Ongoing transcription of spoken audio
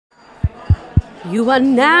You are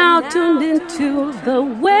now tuned into the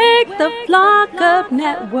Wake the Flock Up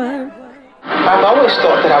Network. I've always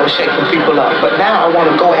thought that I was shaking people up, but now I want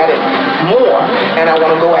to go at it more, and I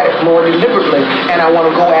want to go at it more deliberately, and I want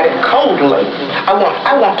to go at it coldly.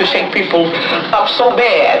 I want to shake people up so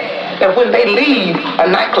bad that when they leave a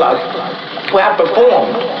nightclub where I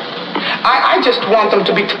performed, I just want them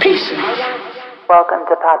to be to pieces. Welcome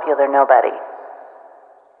to PopularNobody.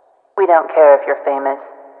 We don't care if you're famous.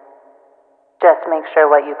 Just make sure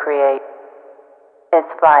what you create is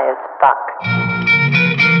fly as fuck.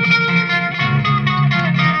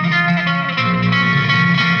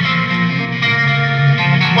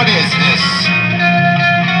 What is this?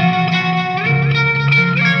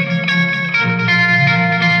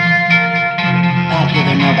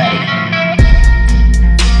 PopularNobody.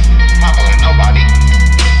 PopularNobody.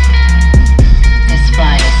 Is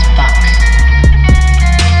fly as fuck.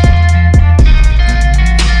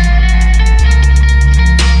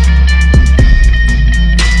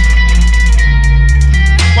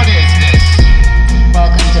 What is this?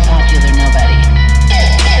 Welcome to PopularNobody.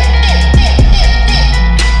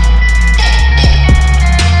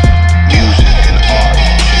 Music and art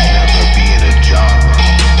should never be in a genre.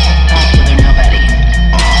 PopularNobody.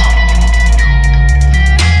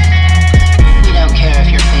 We don't care if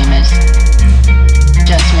you're famous.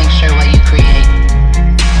 Just make sure what you create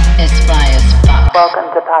is fly as fuck. Welcome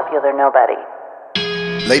to PopularNobody.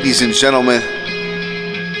 Ladies and gentlemen,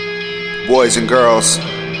 boys and girls,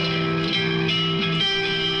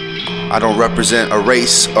 I don't represent a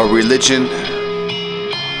race or religion.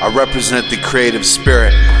 I represent the creative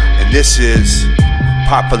spirit, and this is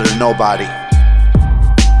PopularNobody,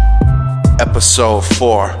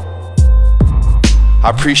 Ep.4. I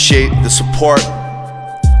appreciate the support.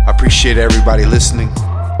 I appreciate everybody listening.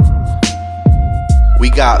 We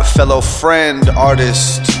got fellow friend,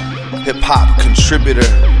 artist, hip-hop contributor,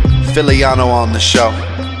 Philieano on the show.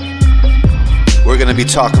 We're going to be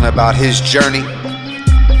talking about his journey,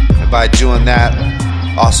 and by doing that,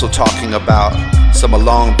 also talking about some of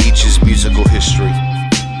Long Beach's musical history.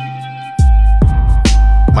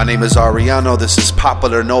 My name is Philieano. This is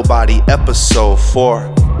PopularNobody, Ep.4.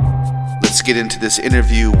 Let's get into this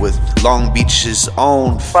interview with Long Beach's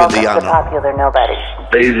own Philieano. Welcome to PopularNobody.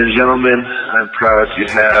 Ladies and gentlemen, I'm proud to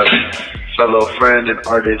have fellow friend and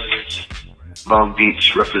artist, Long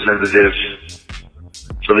Beach representative,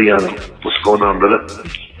 Philieano. What's going on, brother?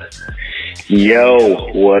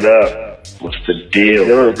 Yo, what up? What's the deal?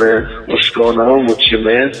 Yo, man. What's going on with you,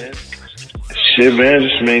 man? Shit, man,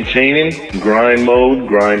 just maintaining, grind mode,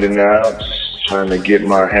 grinding out, just trying to get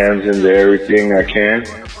my hands into everything I can.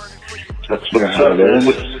 That's what's up,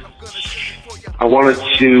 man. I wanted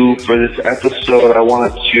to, for this episode, I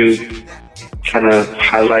wanted to kind of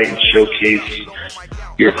highlight and showcase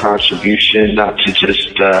your contribution, not to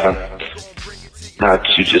just the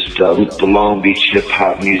Long Beach hip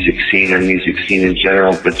hop music scene or music scene in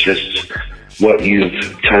general, but just what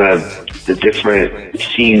you've kind of, the different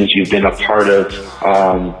scenes you've been a part of,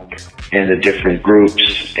 and the different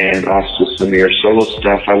groups, and also some of your solo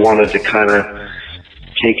stuff. I wanted to kind of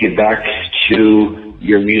take it back to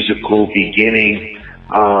your musical beginning,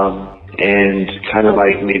 and kind of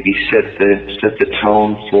like maybe set the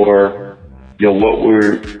tone for, what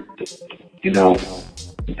were,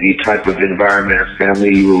 the type of environment or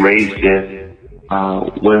family you were raised in.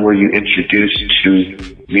 When were you introduced to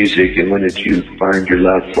music, and when did you find your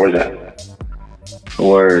love for that?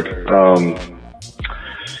 Word.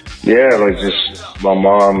 Just my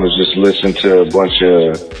mom was just listening to a bunch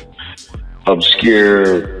of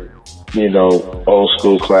obscure, old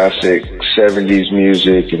school classic 70s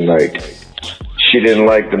music, and she didn't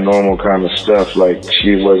like the normal kind of stuff.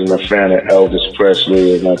 She wasn't a fan of Elvis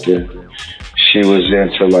Presley or nothing. She was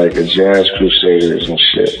into a Jazz Crusaders and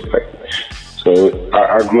shit. So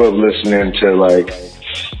I grew up listening to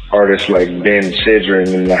artists like Ben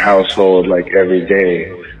Sidran in the household every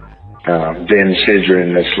day. Ben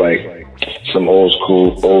Sidran, that's some old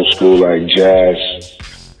school jazz,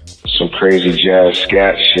 some crazy jazz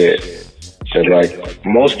scat shit that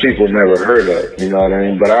most people never heard of, you know what I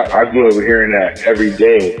mean? But I grew up hearing that every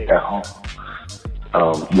day at home,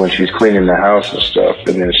 when she's cleaning the house and stuff.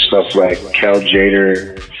 And then stuff like Cal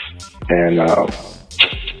Jader and a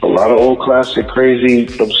lot of old classic, crazy,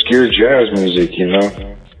 obscure jazz music, and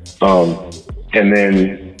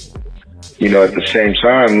then, at the same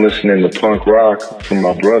time, listening to punk rock from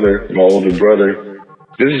my brother, my older brother.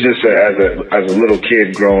 This is just as a little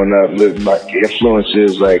kid growing up, my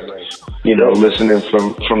influences, listening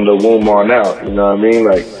from the womb on out, you know what I mean?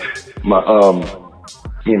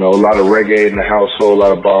 A lot of reggae in the household, a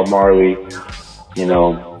lot of Bob Marley,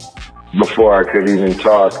 before I could even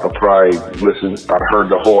talk, I heard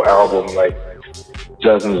the whole album like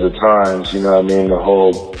dozens of times, you know what I mean?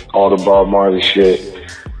 All the Bob Marley shit, you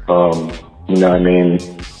know what I mean?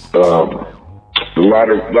 A lot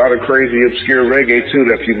of crazy obscure reggae too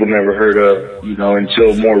that people never heard of, you know,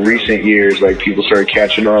 until more recent years. Like people started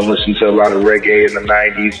catching on, listening to a lot of reggae in the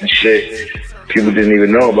 90s and shit. People didn't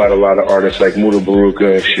even know about a lot of artists like Muda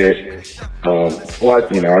Baruka and shit.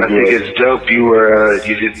 You know, I think it's dope. You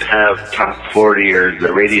didn't have Top 40 or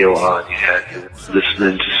the radio on. You had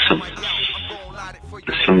listening to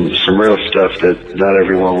some real stuff that not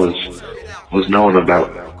everyone was knowing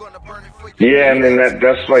about. Yeah, and then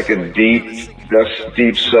that's like deep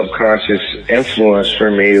subconscious influence for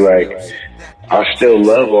me. Like, I still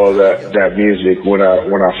love all that music when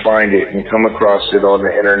I find it and come across it on the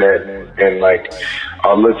internet, and like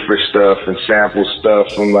I'll look for stuff and sample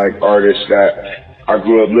stuff from like artists that I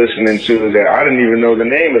grew up listening to that I didn't even know the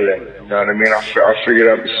name of them. You know what I mean? I figured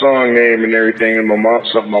out the song name and everything, and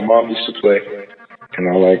something my mom used to play, and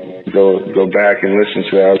I like go back and listen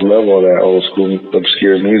to that. I love all that old school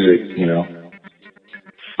obscure music, you know.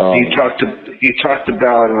 You talked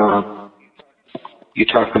about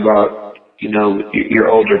you know, your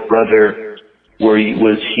older brother.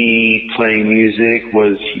 Was he playing music?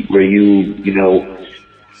 Were you know,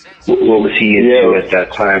 what was he into at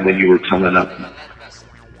that time when you were coming up?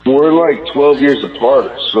 We're like 12 years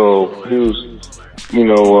apart, so he was, you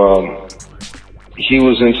know, he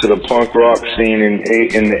was into the punk rock scene in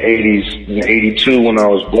the 80s. In 82, when I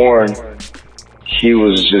was born, he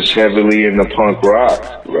was just heavily into punk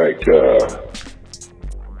rock. Like,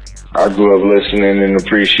 I grew up listening and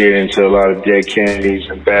appreciating to a lot of Dead Kennedys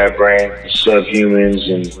and Bad Brains and Subhumans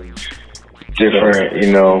and different, you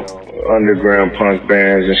know, underground punk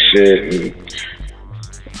bands and shit.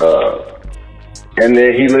 And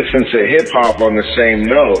then he listened to hip hop on the same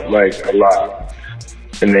note, like a lot.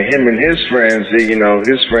 And then him and his friends, they had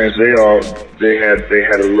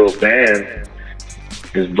a little band.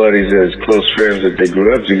 His buddies as close friends that they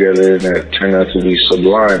grew up together, and that turned out to be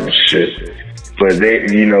Sublime and shit. But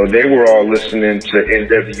they were all listening to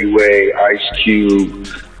NWA, Ice Cube,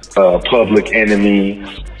 Public Enemy,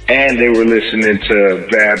 and they were listening to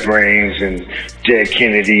Bad Brains and Dead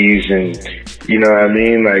Kennedys, and you know what I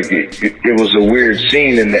mean? Like it was a weird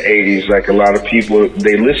scene in the 80s. Like a lot of people,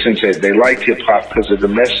 they listened to it, they liked hip hop because of the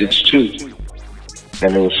message too,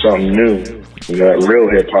 and it was something new, you know, that real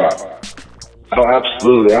hip hop. Oh,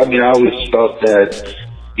 absolutely. I mean, I always felt that,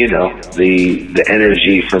 you know, the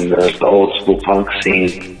energy from the old school punk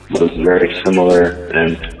scene was very similar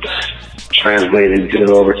and translated good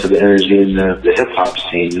over to the energy in the hip hop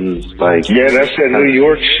scene. It was like, yeah, that's that New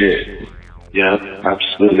York shit. Yeah,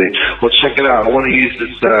 absolutely. Well, check it out. I want to use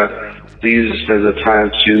this as a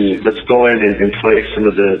time to let's go in and play some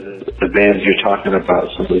of the bands you're talking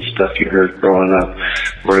about, some of the stuff you heard growing up.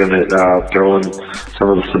 We're gonna throw in some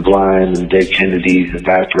of the Sublime and Dead Kennedys and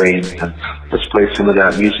Bad Brains, and let's play some of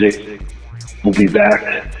that music. We'll be back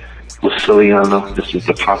with Philieano. This is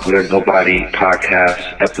the Popular Nobody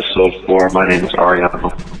podcast, episode 4. My name is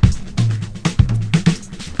Ariano.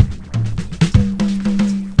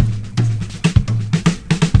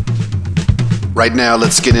 Right now,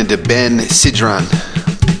 let's get into Ben Sidran,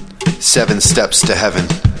 7 Steps to Heaven.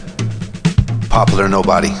 Popular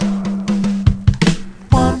Nobody.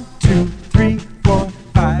 1, 2, 3, 4,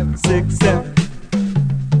 5, 6, 7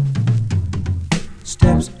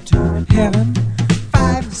 steps to heaven.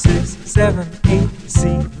 5, 6, 7, 8,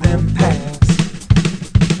 see them pass.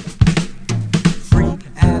 Free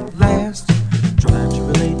at last, trying to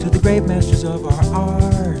relate to the great masters of our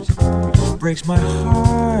art. Breaks my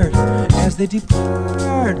heart as they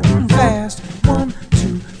depart fast. 1,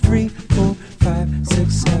 2, 3, 4, 5,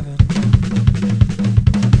 6, 7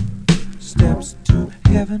 steps to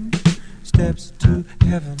heaven, steps to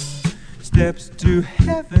heaven, steps to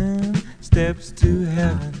heaven, steps to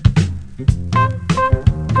heaven.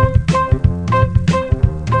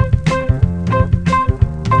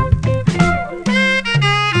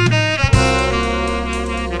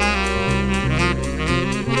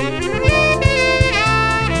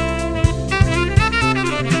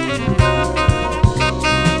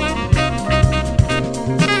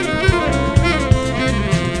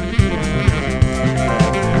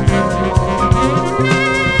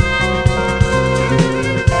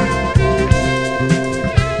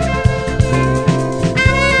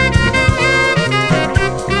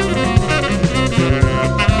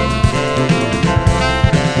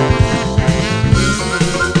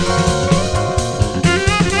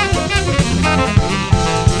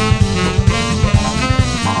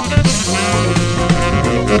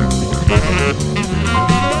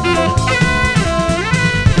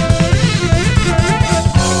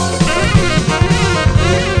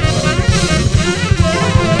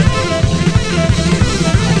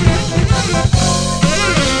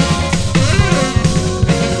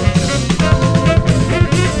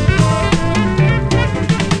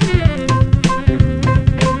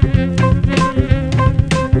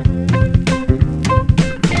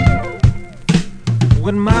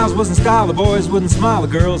 wasn't style, the boys wouldn't smile, the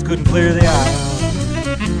girls couldn't clear the aisle.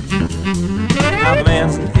 Now the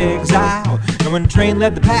man's in exile, and when the train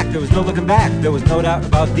led the pack, there was no looking back, there was no doubt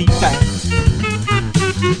about the facts.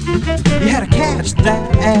 You had to catch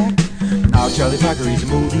that act. Now Charlie Parker, he's a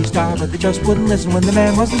movie star, but they just wouldn't listen when the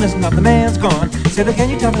man wasn't listening. Now the man's gone. Said,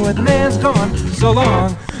 can you tell me where the man's gone? So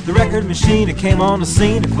long. The record machine, it came on the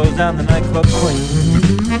scene and closed down the nightclub clean.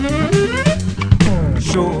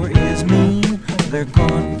 Sure is mean, they're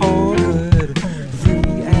gone for good.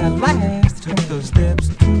 Free at last, took those steps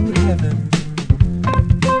to heaven.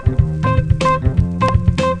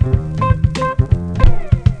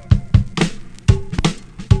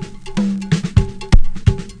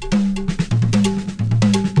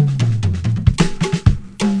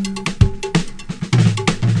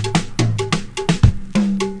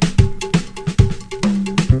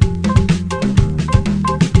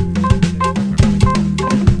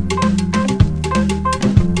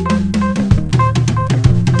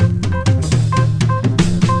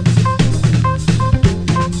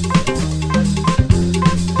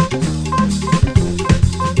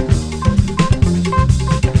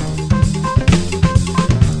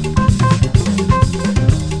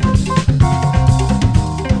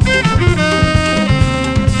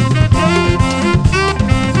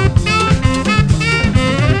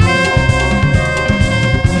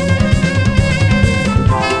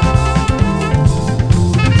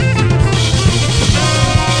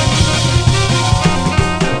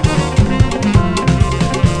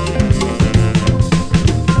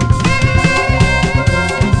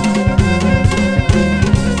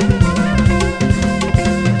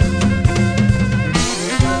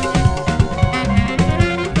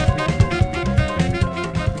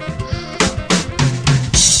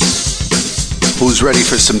 Who's ready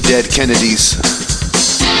for some dead Kennedys?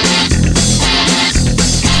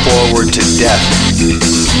 Forward to death.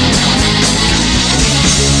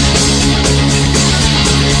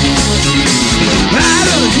 I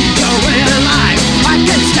don't need your way of life. I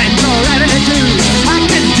can stand your attitude. I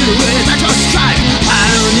can do it at your stripe. I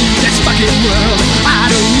don't need this fucking world. I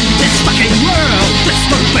don't need this fucking world. This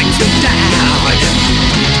world brings me down.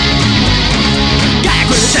 Gag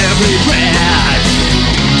with every breath.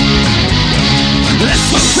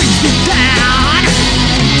 This one brings me down.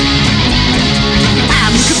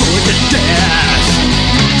 I'm looking forward to death.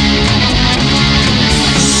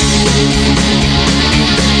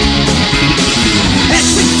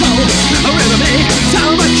 It's been so rid of me, so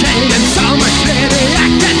much hate and so much pity.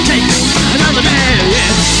 I can't take another day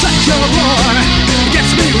in such a war.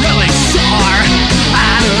 Gets me really sore.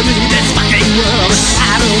 I don't need this fucking world.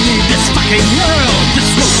 I don't need this fucking world. This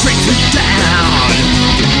one brings me down.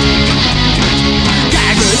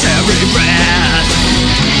 With every breath,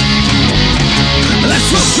 that's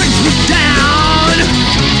what brings me down.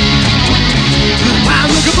 I'm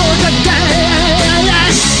looking for the day.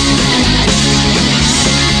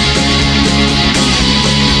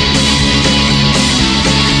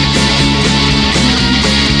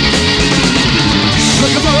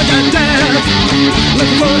 Looking for the death.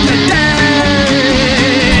 Looking for the day.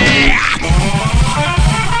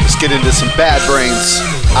 Let's get into some Bad Brains.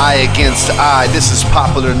 Eye against eye. This is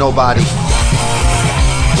Popular Nobody.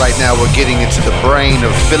 Right now we're getting into the brain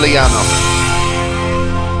of Philieano.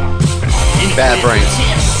 Bad Brains.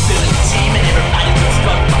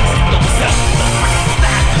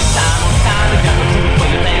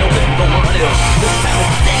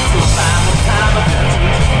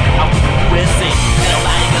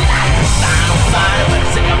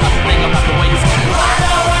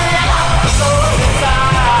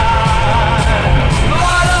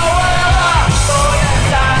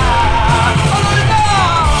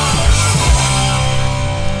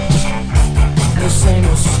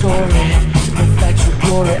 Story to perfect your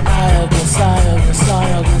glory.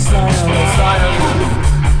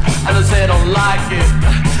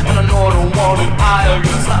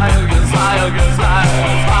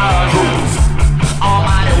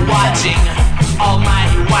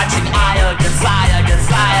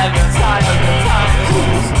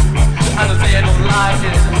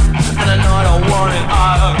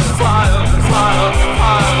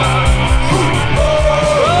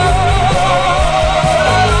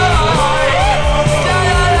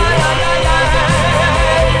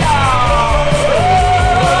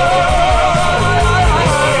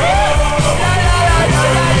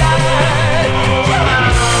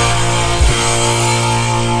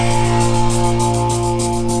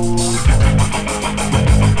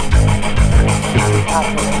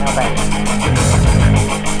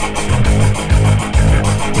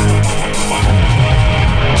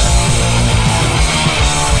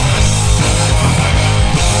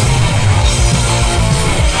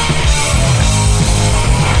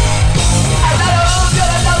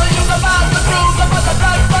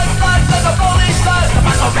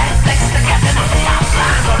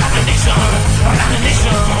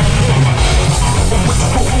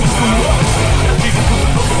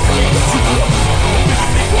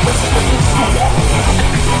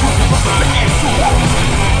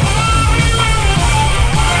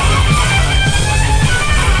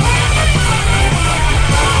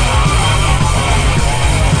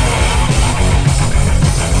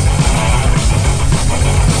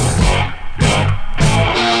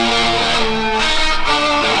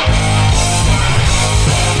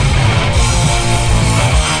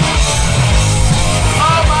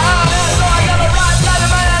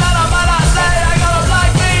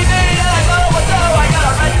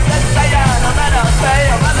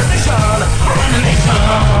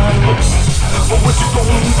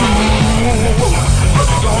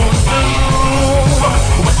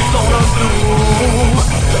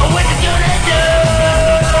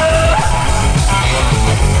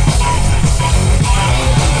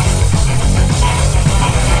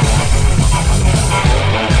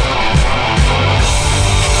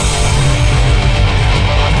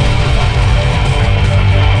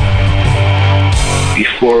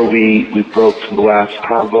 before we broke for the last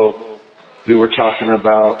combo, we were talking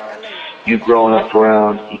about you growing up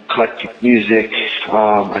around eclectic music.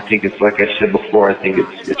 I think it's like I said before. I think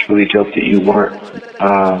it's really dope that you weren't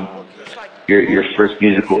your first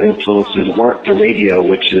musical influences weren't the radio,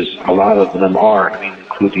 which is a lot of them are. I mean,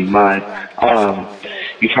 including mine.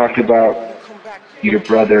 You talked about your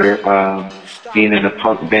brother being in a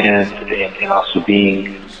punk band and also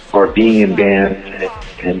being in bands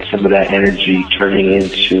and some of that energy turning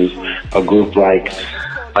into a group like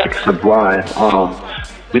Sublime.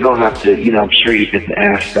 We don't have to, I'm sure you've been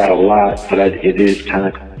asked that a lot, but it is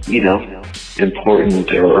kind of,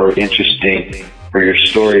 important or interesting for your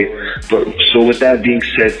story. But so with that being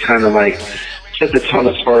said, kind of like, set the tone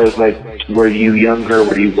as far as like, were you younger?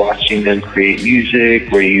 Were you watching them create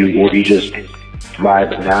music? Were you just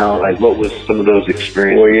vibing out? Like, what was some of those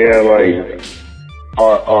experiences? Well, yeah, like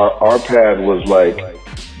our pad was like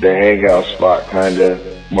the hangout spot, kind of.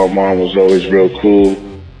 My mom was always real cool,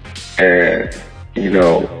 and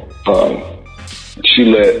she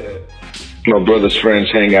let my brother's friends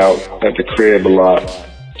hang out at the crib a lot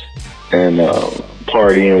and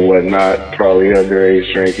party and whatnot. Probably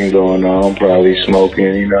underage drinking going on, probably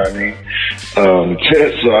smoking. You know what I mean? So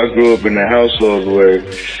I grew up in a household where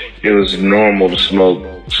it was normal to smoke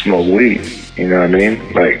weed. You know what I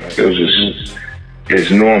mean? Like it's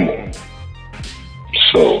normal.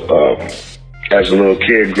 So as a little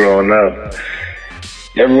kid growing up,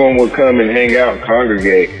 everyone would come and hang out and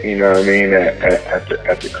congregate, you know what I mean, at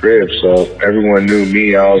the crib. So everyone knew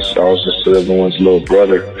me. I was just everyone's little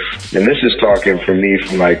brother. And this is talking for me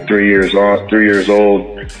from like 3 years old,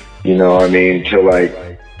 you know what I mean, till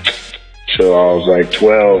I was like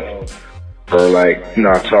 12 or like, till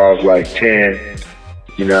I was like 10,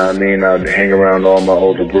 you know what I mean. I'd hang around all my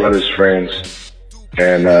older brother's friends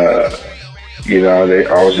and,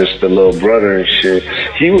 I was just a little brother and shit.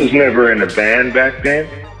 He was never in a band back then.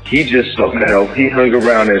 He just, he hung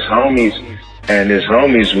around his homies, and his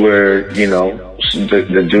homies were,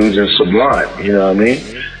 the dudes in Sublime, you know what I mean?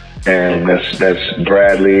 And that's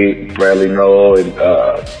Bradley Noel, and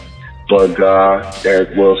Bud Gaw,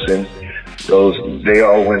 Eric Wilson. They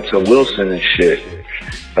all went to Wilson and shit.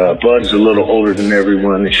 Bud's a little older than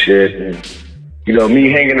everyone and shit. And,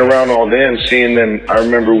 me hanging around all them, seeing them, I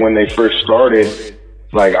remember when they first started,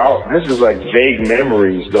 like, this is like vague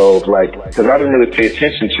memories though, like, cause I didn't really pay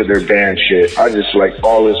attention to their band shit. I just, like,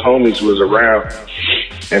 all his homies was around.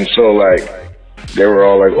 And so, like, they were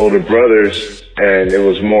all like older brothers, and it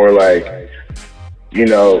was more like, it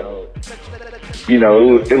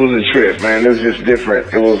was a trip, man. It was just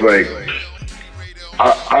different. It was like,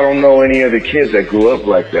 I don't know any other kids that grew up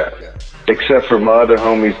like that. Except for my other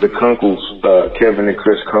homies, the Kunkles, Kevin and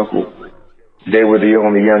Chris Kunkel. They were the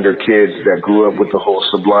only younger kids that grew up with the whole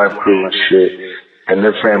Sublime crew and shit. And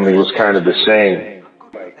their family was kind of the same.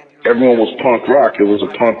 Everyone was punk rock. It was a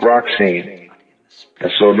punk rock scene.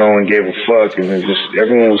 And so no one gave a fuck. And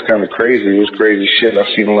everyone was kind of crazy. It was crazy shit.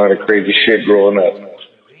 I've seen a lot of crazy shit growing up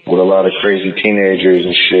with a lot of crazy teenagers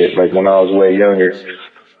and shit, like when I was way younger.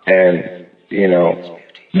 And,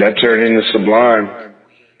 that turned into Sublime.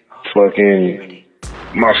 Fucking,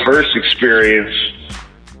 my first experience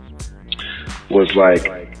was like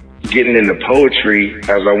getting into poetry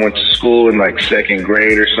as I went to school in like second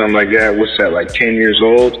grade or something like that. What's that, like 10 years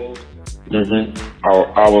old? Mm-hmm.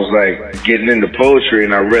 I was like getting into poetry,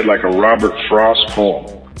 and I read like a Robert Frost poem,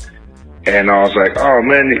 and I was like, oh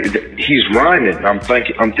man, he's rhyming. I'm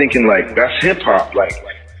thinking like, that's hip hop. Like,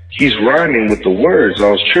 he's rhyming with the words.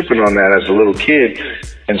 I was tripping on that as a little kid,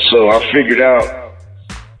 and so I figured out.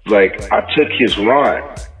 Like, I took his rhyme,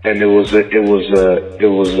 and it was a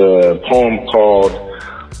poem called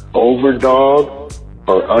Overdog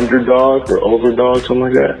or Underdog or Overdog, something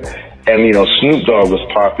like that. And Snoop Dogg was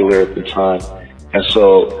popular at the time, and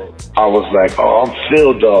so I was like, oh, I'm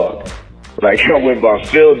Phil Dog. Like, I went by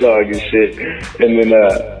Phil Dog and shit, and then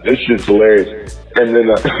this shit's hilarious. And then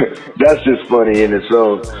that's just funny in its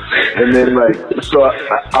own. And then so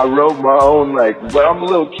I wrote my own, but I'm a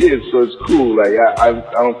little kid, so it's cool. Like, I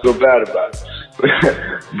don't feel bad about it.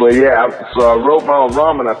 But yeah, so I wrote my own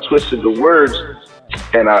rhyme, and I twisted the words,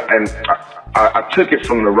 and I took it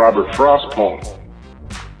from the Robert Frost poem.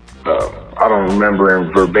 I don't remember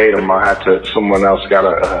in verbatim. Someone else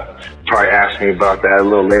gotta probably ask me about that a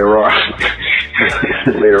little later on.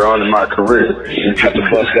 Later on in my career, have to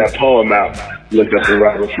bust that poem out. Look up the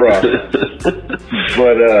Robert Frost.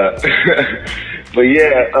 But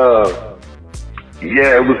yeah,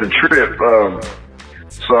 it was a trip.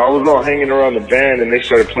 So I was all hanging around the band, and they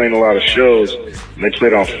started playing a lot of shows. And they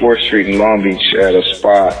played on 4th Street in Long Beach at a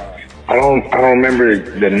spot. I don't remember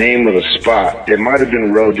the name of the spot. It might have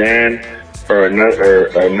been Rodin or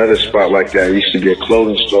another spot like that. It used to be a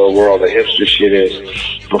clothing store where all the hipster shit is.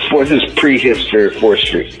 Before this pre-hipster 4th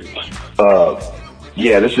Street.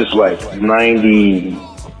 Yeah, this is like 91.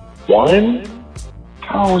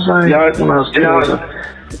 How was I? When I was 10.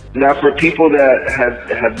 Now, for people that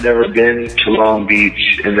have never been to Long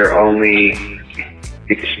Beach and their only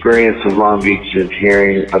experience of Long Beach is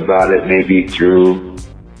hearing about it maybe through,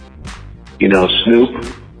 Snoop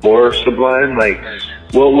or Sublime, like,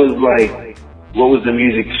 what was the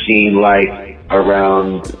music scene like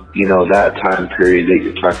around, that time period that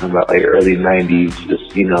you're talking about, like early 90s,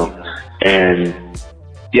 and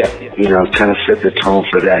yeah, kind of set the tone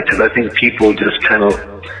for that. Because I think people just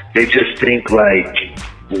they just think like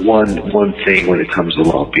one thing when it comes to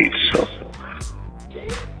Long Beach, so.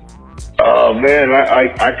 Oh man,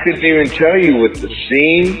 I couldn't even tell you what the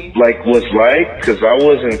scene was like, because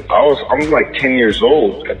I'm like 10 years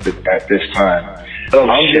old at this time. Oh,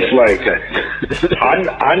 I'm shit. just like,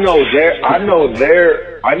 I know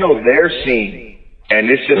their scene, and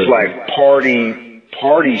it's just like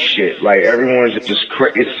party shit. Like everyone's just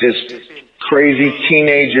it's just crazy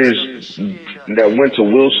teenagers that went to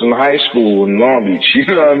Wilson High School in Long Beach. You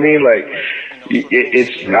know what I mean? Like.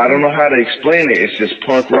 It's I don't know how to explain it. It's just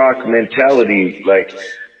punk rock mentality, like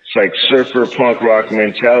it's like surfer punk rock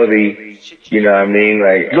mentality. You know what I mean?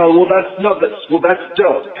 Like that's dope.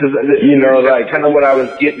 Because like kind of what I was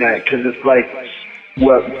getting at. Because it's like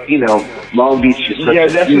Long Beach is such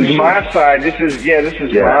this is my side. This is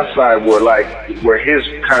my side where his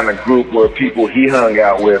kind of group, where people he hung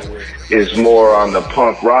out with, is more on the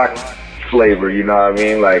punk rock flavor. You know what I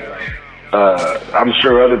mean? Like. I'm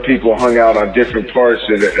sure other people hung out on different parts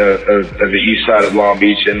of the east side of Long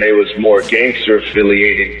Beach, and they was more gangster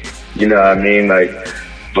affiliated, you know what I mean? Like,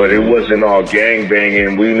 but it wasn't all gang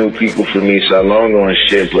banging. We knew people from East Side Longo and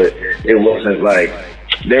shit, but it wasn't like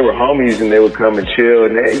they were homies and they would come and chill,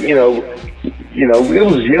 and they, it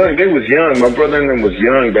was young. They was young. My brother and them was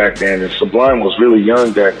young back then, and Sublime was really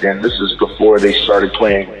young back then. This is before they started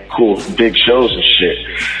playing cool big shows and shit.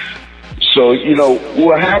 So,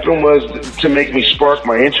 what happened was, to make me spark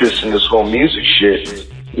my interest in this whole music shit,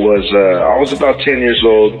 was I was about 10 years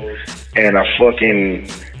old, and I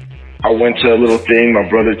went to a little thing. My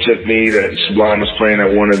brother took me that Sublime was playing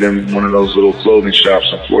at one of those little clothing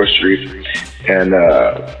shops on 4th Street, and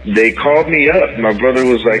they called me up. My brother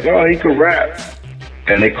was like, oh, he could rap.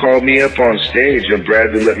 And they called me up on stage, and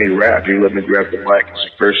Bradley let me rap. He let me grab the mic. It was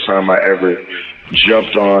the first time I ever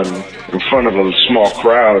jumped on in front of a small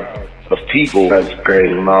crowd of people. That's great.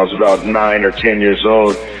 When I was about 9 or 10 years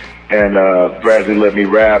old, and Bradley let me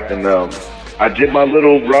rap, and I did my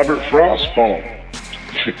little Robert Frost poem.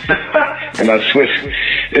 And I switched.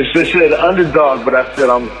 It said underdog, but I said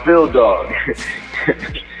I'm Phil Dog.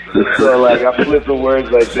 So like I flipped the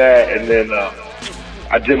words like that, and then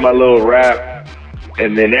I did my little rap,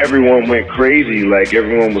 and then everyone went crazy. Like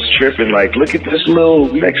everyone was tripping. Like, look at this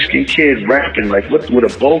little Mexican kid rapping. Like with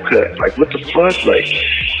a bowl cut. Like what the fuck? Like.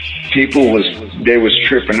 People was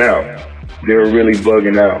tripping out. They were really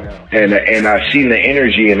bugging out, and I seen the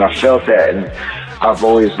energy, and I felt that, and I've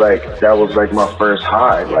always that was my first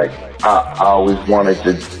high. Like I always wanted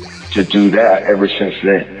to do that ever since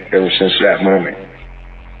that moment.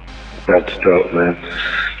 That's dope, man.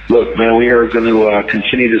 Look, man, we are going to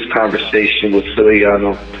continue this conversation with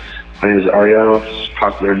Philieano. My name is Ariano. This is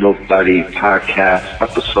Popular Nobody Podcast,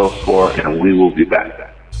 Episode 4, and we will be back.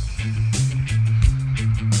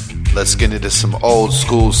 Let's get into some old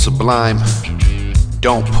school Sublime.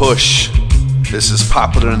 Don't push. This is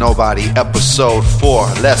Popular Nobody, Episode 4.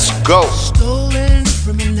 Let's go. Stolen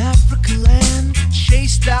from an African land,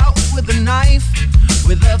 chased out with a knife,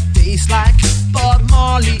 with a face like Bob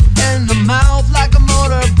Marley and a mouth like a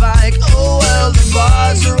motorbike. Oh well, the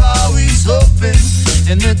bars are always open,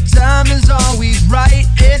 and the time is always right.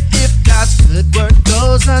 And if God's good word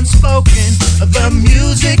goes unspoken, the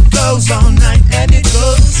music goes all night, and it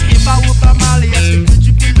goes. If I were Bob Marley, I said, could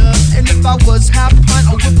you be loved? And if I was half pint,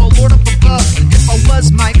 I would for Lord up above. If I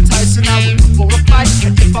was Mike Tyson, I would for a fight.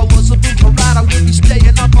 And if I was a Boomerang, I would be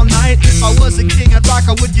staying up all night. If I was a king at rock,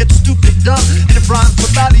 I would get stupid dumb. And if Ron for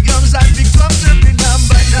Valiums, I'd be clubbed every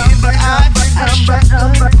number.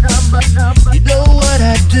 You know what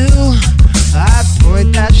I do? I'd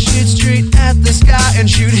point that shit straight at the sky and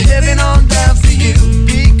shoot heaven on down for you.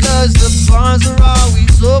 Because the bars are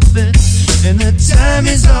always open, and the time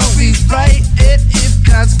is always right. And if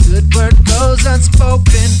God's good word goes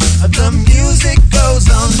unspoken, the music goes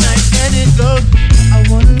all night, and it goes. I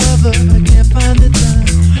want a lover, I can't find the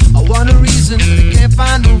time. I want a reason, I can't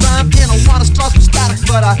find a rhyme, and I wanna start some static,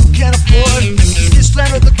 but I can't afford this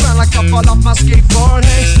slam of the ground like I fall off my skateboard.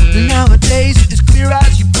 Hey, nowadays it's clear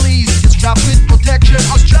as you please. It's strapped with protection,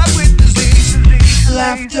 I'm strapped with disease.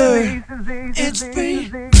 Laughter, it's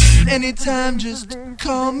free. Anytime, just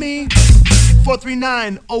call me.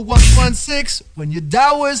 439-0116. When you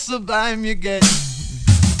die with Sublime, you get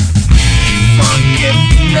funky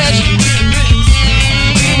fresh.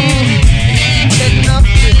 Getting up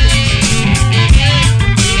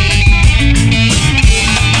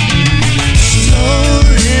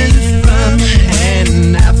stolen from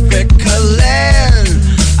an Africa land,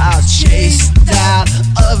 I was chased out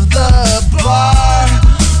of the bar.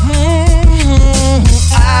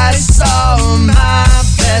 I saw my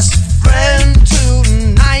best friend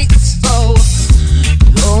tonight, so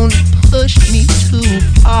don't push me too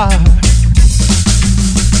far.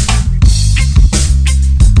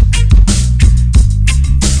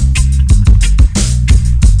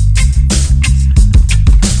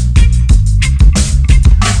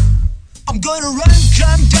 I'm gonna run,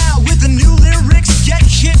 come down with the new lyrics. Get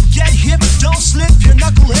hip, don't slip. Your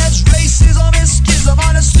knuckleheads, racism and schism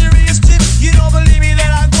on a serious tip. You don't believe me, then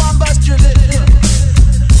I go and bust your lip.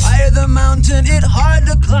 Higher the mountain, it hard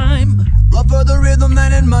to climb. Rougher the rhythm,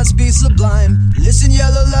 and it must be sublime. Listen,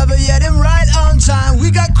 yellow lover, yet him right on time.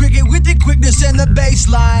 We got cricket with the quickness and the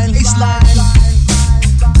baseline.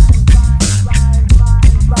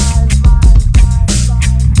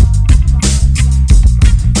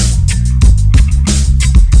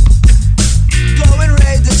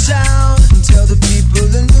 Town and tell the people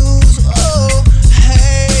the news. Oh,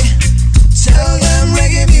 hey, tell them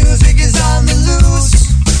reggae music is on the loose.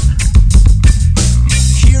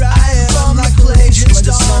 Here I am, like Palladian where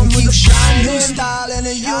the sun keeps shining. New style and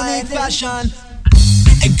a unique fashion,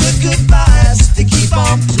 and good vibes. They keep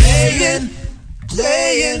on playing.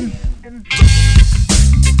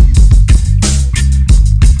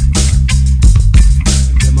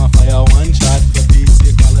 Them a fire one shot for peace,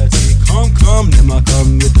 equality. Come, them a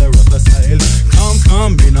come with the rougher style.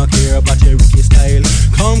 Come, me not care about your Ricky style.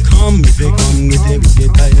 Come, if they come with the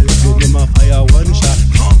wicked style. Them a fire one shot,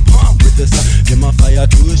 pump with the shot. Them a fire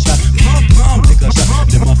two shot, pump, lick a shot.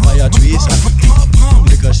 Them a fire three shot, pump,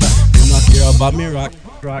 lick a shot. Them not care about me rock.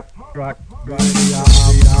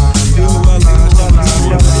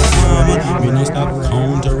 Me no stop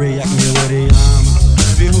counter react me with the arm.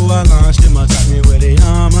 Who I launch them attack me with the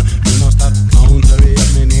arm. Me no stop counter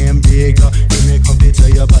react me name big. You make up to tell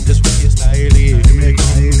you about this wicked style. You make up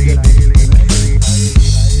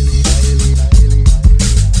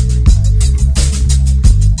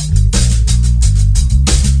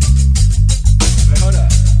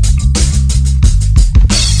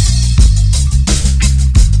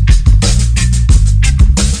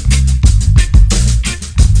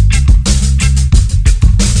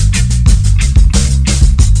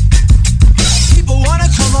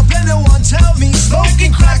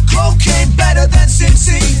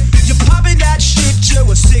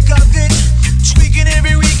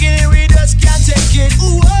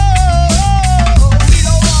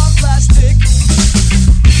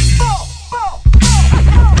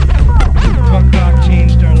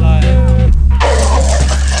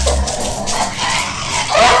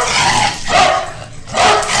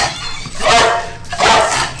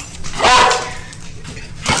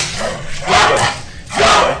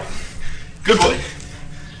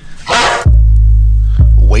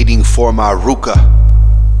for my Ruka,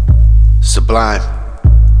 Sublime,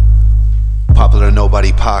 Popular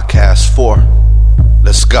Nobody Podcast 4.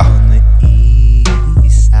 Let's go. On the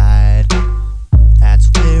east side, that's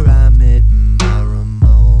where I met my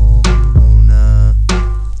Ramona.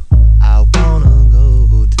 I wanna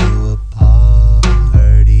go to a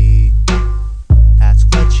party. That's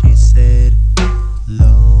what she said.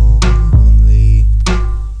 Lonely.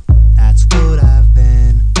 That's what I've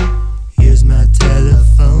been. Here's my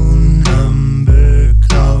telephone number.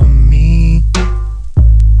 Call me.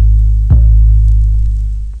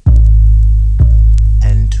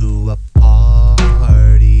 And to a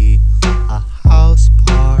party, a house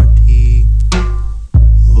party.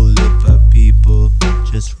 Whole heap of people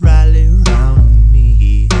just rally around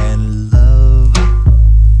me and love.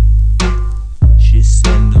 She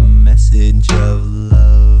sent a message of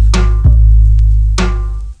love.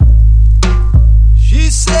 She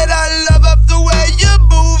said, I love up the way you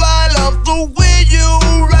move, I love the way you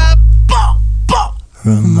rap.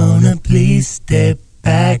 Ramona, please step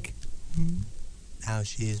back. Now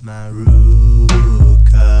she's my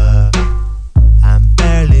Ruka. I'm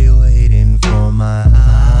barely waiting for my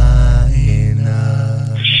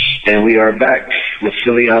hyena. And we are back with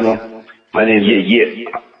Philieano. My name is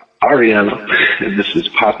Philieano, and this is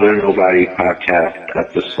Popular Nobody Podcast,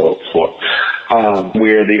 Ep.4.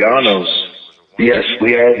 We're the Anos. Yes,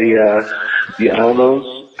 we are the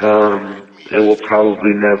Anos, and we'll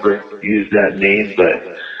probably never use that name, but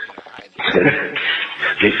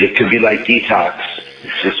it could be like Detox.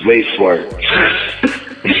 Just wait for it.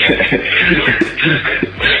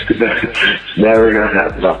 It's never gonna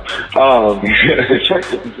happen. No.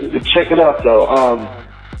 Check it out though.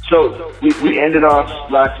 So we ended off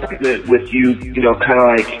last segment with you know, kind of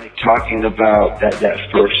like talking about that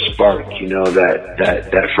first spark, you know,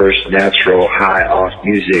 that first natural high off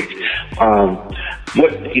music.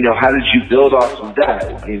 What, you know, how did you build off of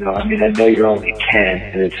that? You know, I mean, I know you're only 10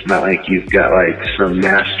 and it's not like you've got like some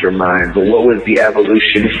mastermind, but what was the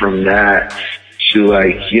evolution from that to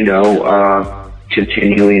like, you know,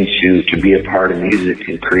 continuing to be a part of music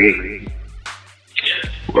and create?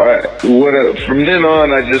 Right. From then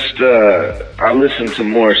on, I just I listened to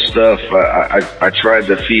more stuff. I tried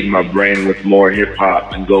to feed my brain with more hip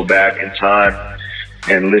hop and go back in time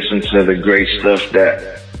and listen to the great stuff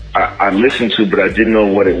that I listened to, but I didn't know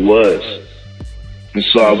what it was. And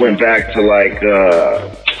so I went back to like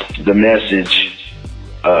The Message.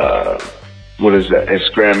 What is that? It's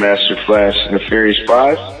Grandmaster Flash and the Furious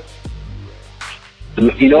Five.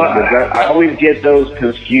 You know what? I always get those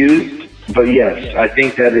confused. But yes, I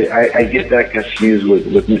think that I get that confused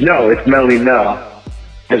with no, it's Melly Mel.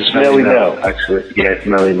 It's Melly Mel, actually. Yeah, it's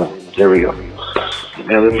Melly Mel. There we go.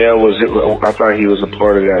 Melly Mel was it? I thought he was a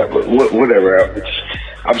part of that, but whatever.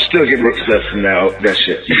 I'm still getting mixed up from that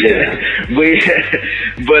shit. Yeah,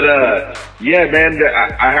 but yeah, man.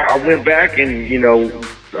 I went back and you know,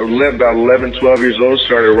 about 11, 12 years old,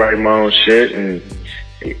 started writing my own shit, and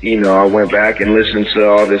you know, I went back and listened to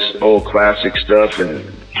all this old classic stuff and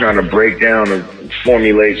trying to break down and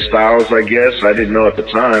formulate styles, I guess. I didn't know at the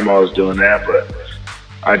time I was doing that, but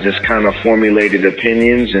I just kind of formulated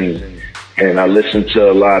opinions and I listened to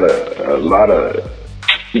a lot of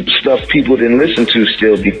stuff people didn't listen to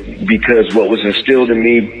still because what was instilled in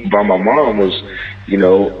me by my mom was, you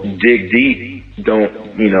know, dig deep,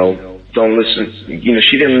 don't listen. You know,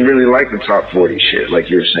 she didn't really like the top 40 shit, like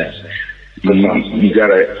you were saying. You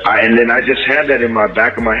gotta, and then I just had that in my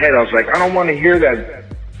back of my head. I was like, I don't want to hear that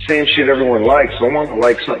same shit everyone likes. I want to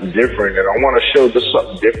like something different, and I want to show just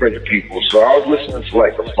something different to people. So I was listening to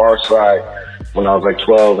like the Far Side when I was like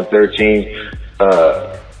 12 and 13,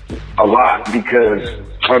 a lot because,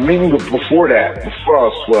 I mean, before I was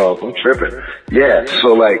 12, I'm tripping. Yeah,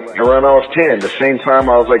 so like around I was 10, the same time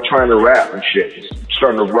I was like trying to rap and shit,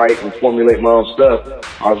 starting to write and formulate my own stuff.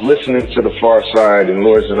 I was listening to the Far Side and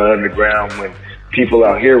Lords of the Underground when people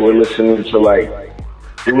out here were listening to like,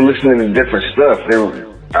 they were listening to different stuff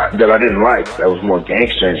that I didn't like. That was more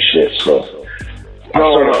gangster and shit. So I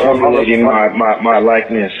started formulating my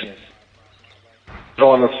likeness.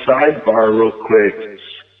 So on a sidebar real quick,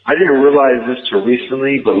 I didn't realize this till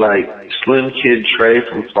recently, but like Slim Kid Trey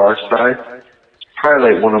from Far Side,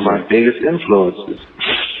 probably like one of my biggest influences.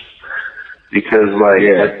 Because like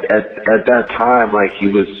at that time, like he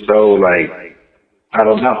was so like, I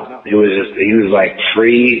don't know. He was like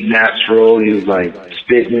free, natural. He was like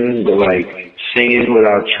spitting, but like singing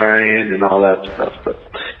without trying and all that stuff. But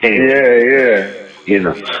anyway, yeah. You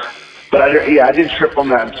know. But I didn't trip on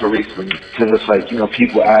that until recently. Because it's like, you know,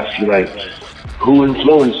 people ask you like, who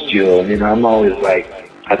influenced you? And you know, I'm always like,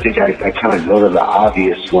 I think I kind of go to the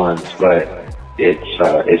obvious ones, but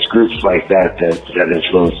it's groups like that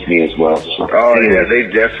influenced me as well. So, oh yeah, they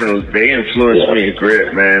influenced me a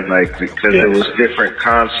grip, man. Like because it was different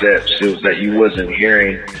concepts that you wasn't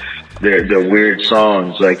hearing. The weird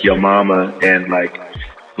songs like Yo Mama and like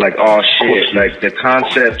all shit. Like the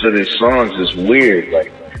concept of these songs is weird.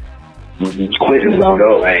 Like quitting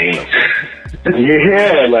no,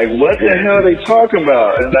 yeah, like what the hell are they talking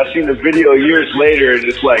about? And I seen the video years later, and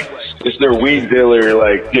it's like it's their weed dealer.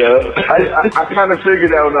 Like, yeah, I kind of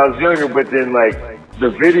figured that when I was younger, but then like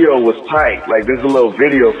the video was tight. Like, there's a little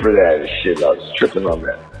video for that and shit. I was tripping on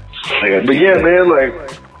that. But yeah, man, like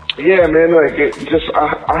it just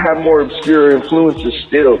I have more obscure influences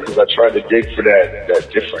still because I tried to dig for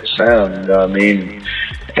that different sound. You know what I mean?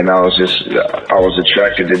 And I was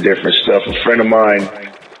attracted to different stuff. A friend of mine,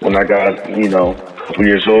 when I got, you know, a couple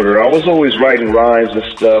years older, I was always writing rhymes and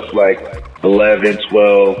stuff like 11,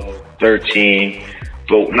 12, 13.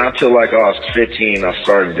 But not till like I was 15, I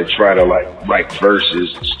started to try to like write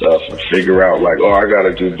verses and stuff and figure out like, oh, I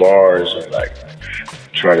gotta do bars and like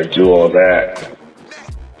try to do all that.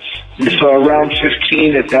 So around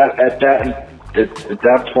 15, at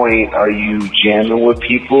that point, are you jamming with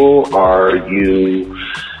people? Are you,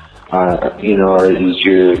 you know, or is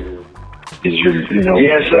your Is your, some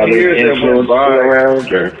years that went by.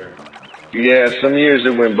 Around, or? Yeah, some years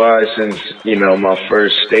that went by since, my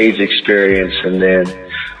first stage experience, and then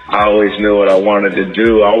I always knew what I wanted to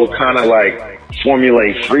do. I would kind of like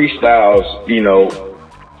formulate freestyles,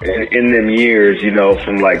 in them years,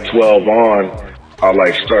 from like 12 on. I'll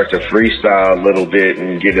like start to freestyle a little bit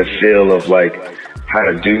and get a feel of like how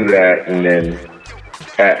to do that. And then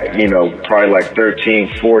at, probably like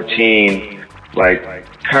 13, 14, like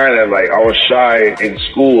kind of like I was shy in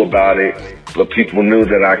school about it, but people knew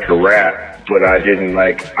that I could rap, but I didn't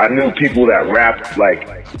like, I knew people that rapped like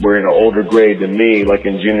were in an older grade than me, like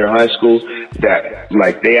in junior high school, that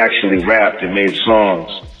like they actually rapped and made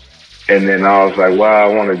songs. And then I was like, wow,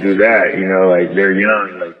 I want to do that, like they're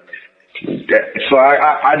young, like that. So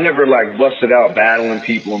I never like busted out battling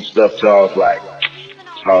people and stuff till I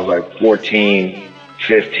was like 14,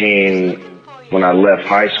 15 when I left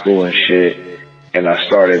high school and shit. And I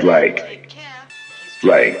started like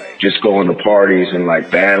just going to parties and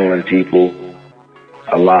like battling people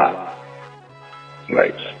a lot.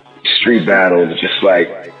 Like street battles, just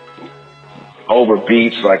like over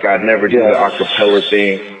beats, like I never did the acapella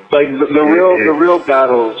thing. Like the real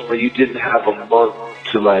battles where you didn't have a month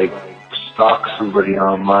to like stalk somebody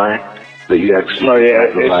online, that you actually. Oh yeah,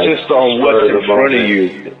 it's just on what's in front of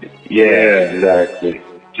you. Yeah, exactly.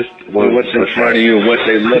 Just what's in front of you, what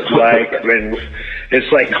they look like, and it's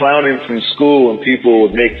like clowning from school, and people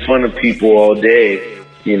would make fun of people all day.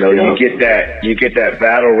 You get that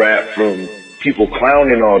battle rap from people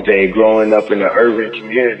clowning all day. Growing up in an urban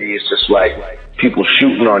community, it's just like people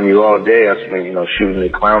shooting on you all day. That's when, shooting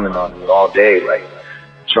and clowning on you all day, like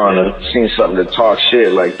trying to see something to talk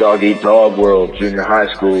shit, like dog eat dog world, junior high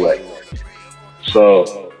school, like.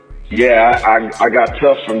 So, yeah, I got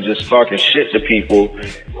tough from just talking shit to people,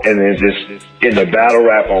 and then just in the battle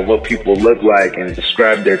rap on what people look like and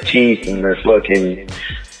describe their teeth and their fucking,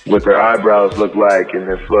 what their eyebrows look like and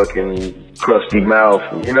their fucking crusty mouth.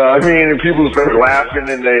 You know what I mean? And people start laughing,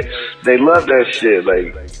 and they love that shit,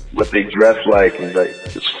 like what they dress like, and like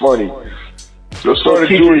it's funny. So I started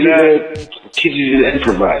doing that. Teaches you to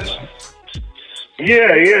improvise.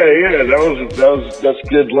 Yeah. That's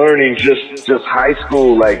good learning. Just high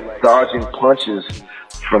school, like dodging punches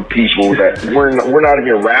from people that we're not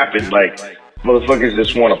even rapping. Like motherfuckers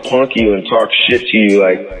just want to punk you and talk shit to you.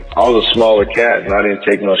 Like I was a smaller cat and I didn't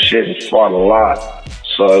take no shit and fought a lot.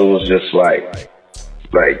 So it was just like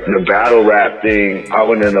the battle rap thing, I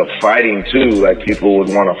would end up fighting too. Like people would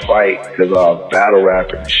want to fight because I was battle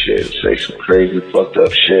rapping and shit, say some crazy fucked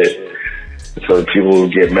up shit. So people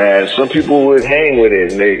would get mad. Some people would hang with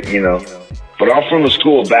it, and they, But I'm from the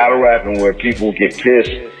school of battle rapping where people get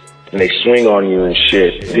pissed and they swing on you and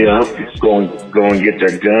shit. Go and get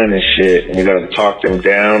their gun and shit, and you gotta talk them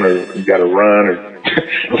down, or you gotta run, or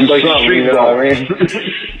it's like a street ball, man.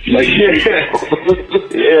 Like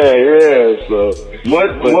yeah. So what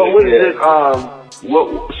was it?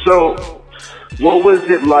 What was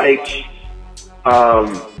it like?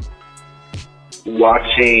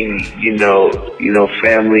 Watching,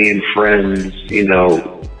 family and friends,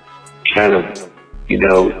 kind of,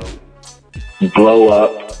 blow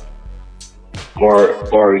up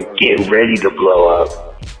or get ready to blow up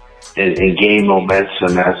and gain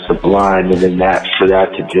momentum as Sublime, and then for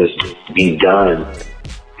that to just be done.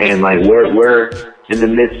 And like we're in the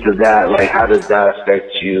midst of that, like how does that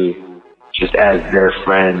affect you? Just as their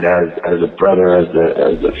friend, as a brother, as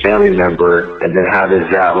a family member, and then how does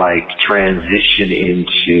that like transition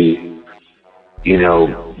into, you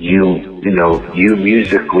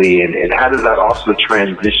musically, and how does that also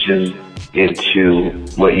transition into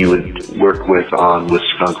what you would work with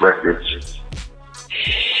Skunk Records?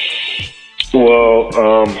 Well,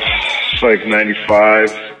 it's like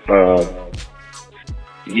 95.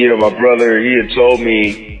 My brother, he had told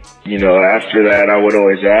me, after that, I would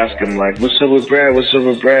always ask him, like, what's up with Brad? What's up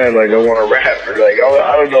with Brad? Like, I want to rap. Or, like,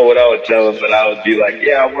 I don't know what I would tell him, but I would be like,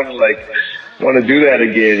 yeah, I want to do that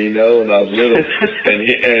again, when I was little.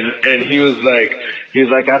 and he was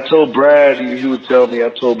like, I told Brad, he would tell me, I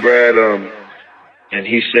told Brad, and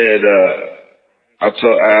he said, I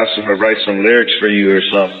asked him to write some lyrics for you or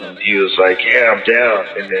something. He was like, yeah, I'm down.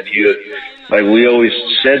 And then we always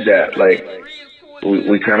said that, like,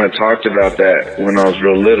 we kind of talked about that when I was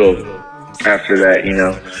real little. After that,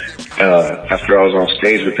 after I was on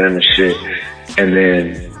stage with them and shit, and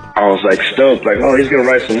then I was like stoked, like, oh, he's gonna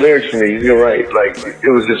write some lyrics for me. He's gonna write, like,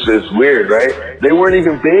 it was just, it's weird, right? They weren't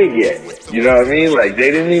even big yet, you know what I mean? Like,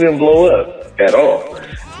 they didn't even blow up at all.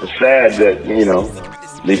 It's sad that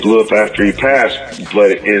they blew up after he passed,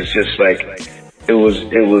 but it's just like it was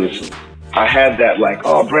I had that like,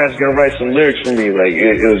 oh, Brad's gonna write some lyrics for me. Like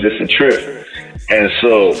it was just a trip. And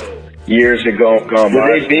so years ago, gone by.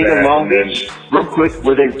 Were they big in Long Beach? Real quick,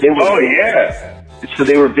 were they were, oh yeah. So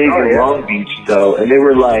they were big in Long Beach though, and they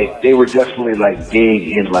were definitely like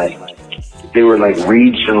big in like, they were like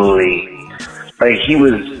regionally, like he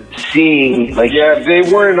was seeing like. Yeah, they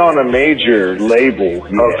weren't on a major label.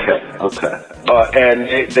 Okay. And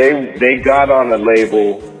they got on a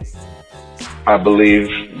label, I believe,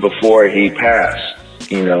 before he passed,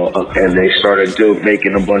 you know, and they started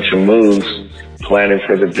making a bunch of moves, planning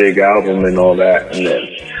for the big album and all that. And then,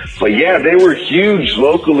 but yeah, they were huge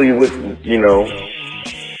locally with, you know,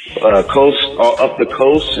 coast, up the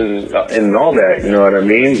coast and all that, you know what I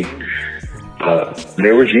mean?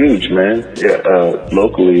 They were huge, man. Yeah,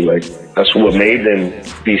 locally, like that's what made them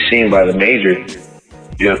be seen by the major.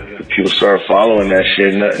 Yeah, people started following that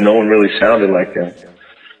shit. No one really sounded like them.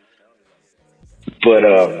 But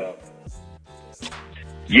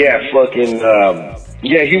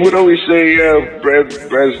yeah, he would always say, Brad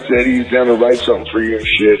said he's down to write something for you and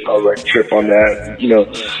shit. I was like, trip on that. You know,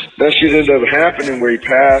 that shit ended up happening where he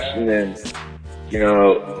passed, and then, you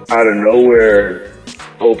know, out of nowhere,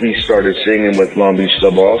 Opie started singing with Long Beach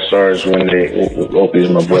Dub All-Stars when Opie's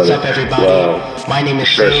my brother. What's up, everybody? My name is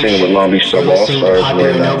started singing with Long Beach Dub All-Stars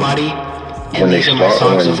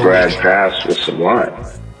when Brad passed with Sublime.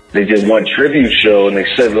 They did one tribute show and they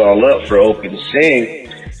set it all up for Opie to sing.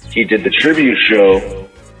 He did the tribute show,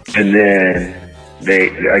 and then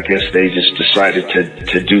I guess they just decided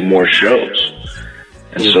to do more shows.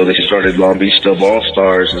 And so they started Long Beach Dub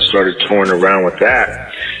All-Stars and started touring around with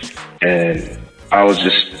that. And I was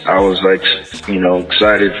like, you know,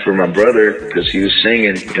 excited for my brother because he was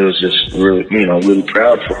singing. It was just really, you know, really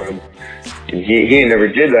proud for him. And he never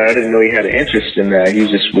did that. I didn't know he had an interest in that. He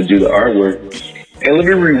just would do the artwork. And let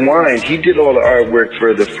me rewind. He did all the artwork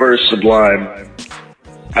for the first Sublime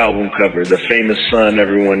album cover, The Famous Son,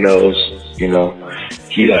 everyone knows, you know.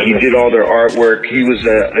 He did all their artwork.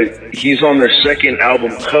 He's on their second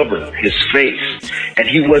album cover, his face, and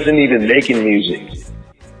he wasn't even making music.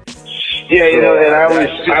 Yeah, you know, and I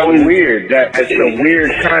was weird. It's a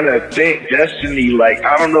weird kind of thing, destiny. Like,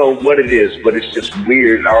 I don't know what it is, but it's just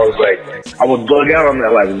weird. I was like, I would bug out on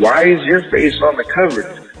that. Like, why is your face on the cover?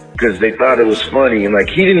 Because they thought it was funny, and like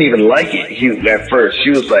he didn't even like it. At first,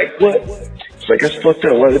 he was like, "What?" It's like, that's fucked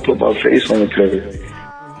up. Why they put my face on the cover?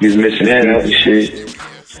 He's missing and shit.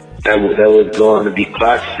 That would go on to be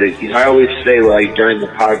classic. I always say, like, during the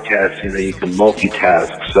podcast, you know, you can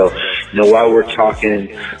multitask. So, you know, while we're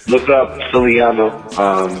talking, look up Philieano,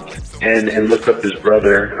 and look up his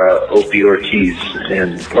brother, Opie Ortiz.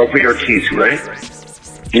 And Opie Ortiz, right?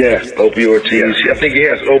 Yeah, Opie Ortiz. Yeah. I think he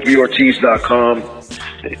has opieortiz.com.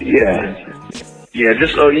 Yeah,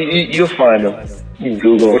 just, you'll find him. You can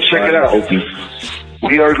Google him. Well, check it out, Opie.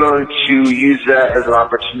 We are going to use that as an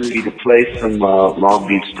opportunity to play some Long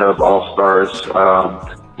Beach Dub All-Stars.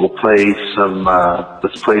 We'll play some,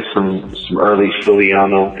 let's play some early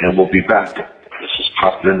Philieano, and we'll be back. This is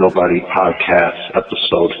Popular Nobody Podcast,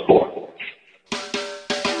 Episode 4.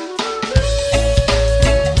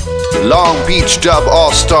 Long Beach Dub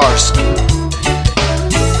All-Stars.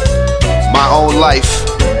 My own life.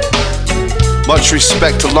 Much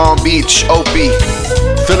respect to Long Beach, Opie,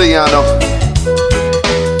 Philieano.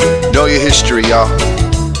 Know your history, y'all.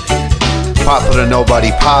 Popular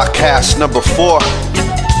Nobody Podcast number 4.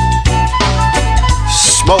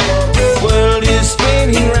 Smoke. World is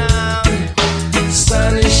spinning round,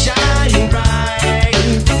 sun is shining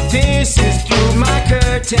bright. Pierces through my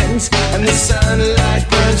curtains, and the sunlight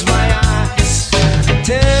burns my eyes.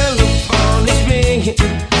 Telephone is ringing,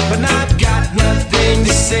 but I've got nothing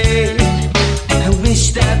to say. I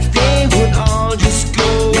wish that they would all just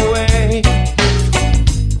go away.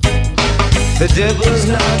 The devil's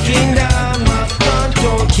knocking down my front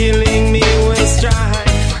door, killing me with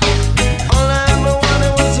strife. All I ever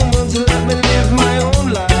wanted was someone to let me live my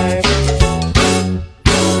own life.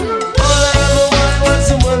 All I ever wanted was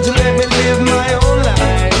someone to let me live my own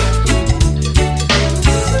life.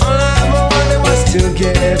 All I ever wanted was to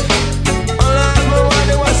give. All I ever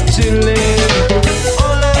wanted was to live.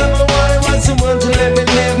 All I ever wanted was someone to let me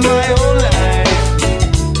live my own life.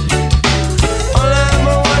 All I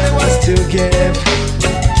ever wanted was to give.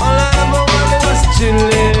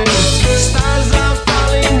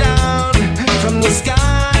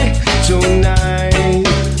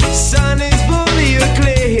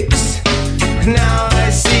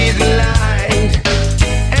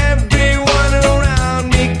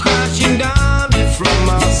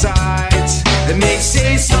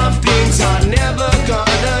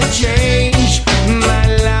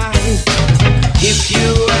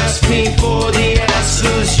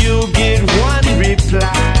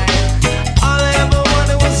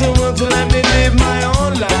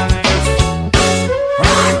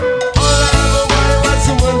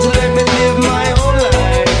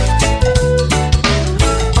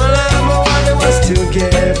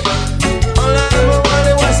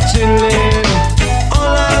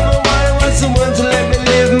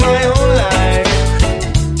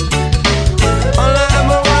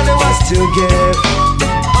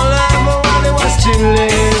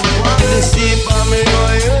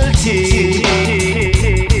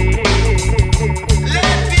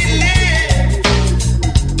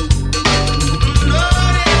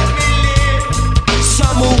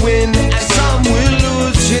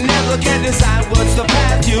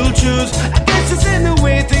 choose. I guess it's in the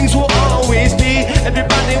way things will always be.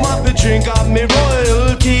 Everybody want to drink of me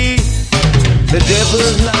royalty. The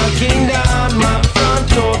devil's knocking down my front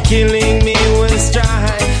door, killing me with strife.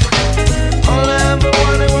 All I ever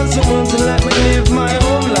wanted was someone to let me live my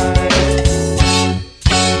own life.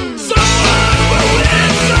 Someone will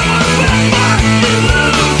win, someone will fight you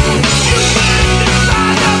lose. You can't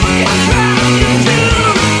decide how we attract you to.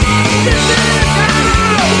 This is how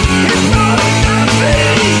it's always gonna be.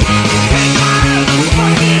 Take my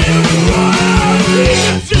fucking royalty.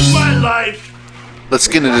 It's just my life. Let's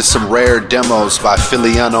get into some rare demos by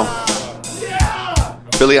Philieano.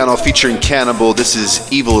 Philieano featuring Cannibal. This is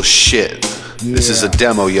Evil Shit. This is a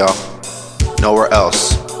demo, y'all. Nowhere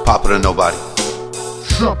else. PopularNobody.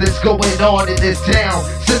 Something's going on in this town.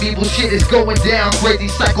 Some evil shit is going down. Crazy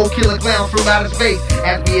psycho killer clowns from outer space.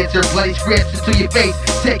 As we enter bloody scripts into your face.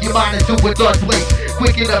 Take your mind into a dark place.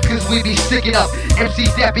 Quicken up cause we be sticking up.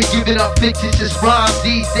 MCs that be giving up fictitious rhymes.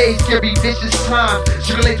 These days carry vicious crimes.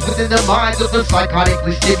 Circulates within the minds of the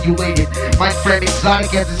psychotically stimulated. Mind frame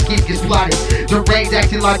exotic as the scheme gets plotted. Deranged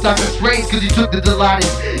acting like Dr. Strange cause you took the delighted.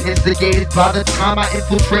 Instigated by the time I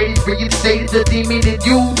infiltrated. Reinstated the demon in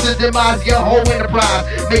you. The demise your whole enterprise.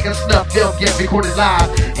 Make a snuff film get recorded live.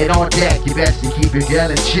 And on deck you best to keep your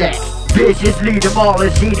gun in check. Viciously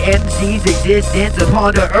demolishing MC's existence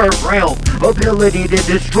upon the earth realm. Ability to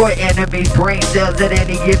destroy enemies' brain cells at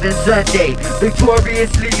any given Sunday.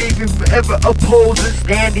 Victoriously leaving forever opposed and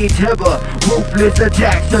standing timber. Ruthless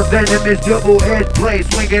attacks, a venomous double-edged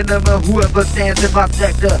blade. Swinging them at whoever stands in my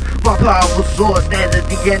sector. My powerful sword stands at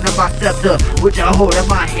the end of my scepter, which I hold in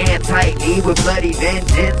my hand tightly with bloody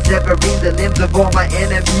vengeance. Severing the limbs of all my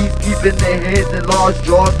enemies. Keeping their heads in large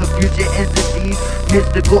jaws for future entities.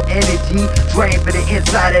 Mystical energy drain for the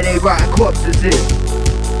inside of they rotten corpses is.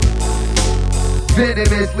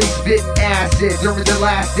 Venomously spitting acid during the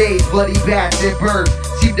last days, bloody bats and birds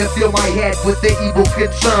seem to fill my head with the evil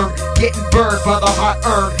concern. Getting burned by the hot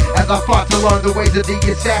urn as I fought to learn the ways of the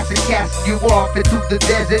assassin, casting you off into the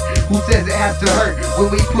desert. Who says it has to hurt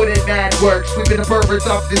when we put in mad work, sweeping the perverts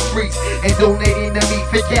off the streets and donating the meat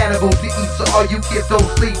for cannibals to eat, so all you kids don't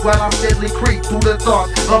sleep while I steadily creep through the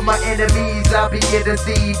thoughts of my enemies. I begin to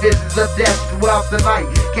see visions of death throughout the night.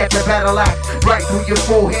 Catch a battle axe right through your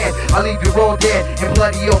forehead. I leave you all dead and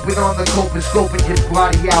bloody open on the cope and scope and just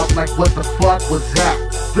bloody out like what the fuck was that?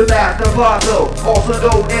 The last Apostle, also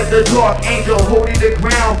known as the Dark Angel, holding the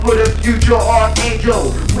ground for the future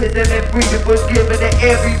Archangel. Wisdom and freedom was given to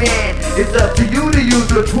every man. It's up to you to use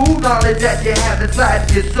the true knowledge that you have inside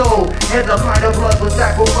your soul. And the pint of blood was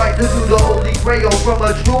sacrificed to the Holy Grail from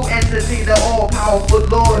a true entity, the all-powerful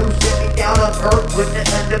Lord who sent me down on earth with an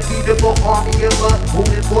undefeatable army of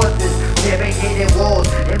unholy forces. Barricaded walls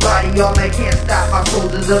and body armor can't stop my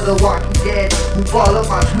soldiers of the Walking Dead who follow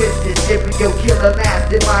my twisted serial killer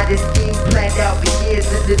mastermind and scheme planned out for years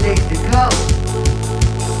and the days to come.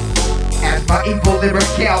 As my evil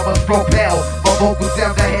lyrical must propel my vocals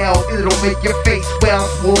down to hell, it'll make your face swell,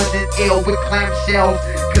 swollen and ill with clamshells.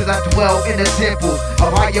 Cause I dwell in the temples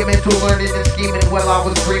of higher mental learning and scheming while I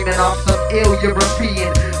was dreaming off some ill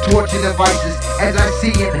European torture devices. As I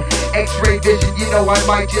see in X-ray vision, you know I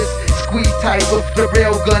might just squeeze tight with the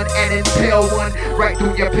rail gun and impale one right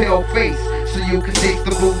through your pale face. So you can taste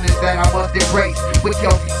the rudeness that I must embrace. With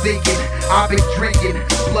healthy thinking, I've been drinking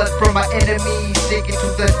blood from my enemies, sinking to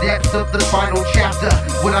the depths of the final chapter.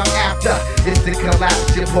 What I'm after is the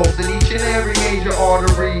collapse impulse in each and every major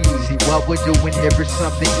artery. See what we're doing here is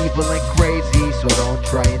something evil and crazy, so don't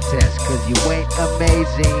try and test cause you ain't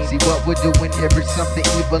amazing. See what we're doing here is something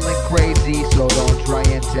evil and crazy, so don't try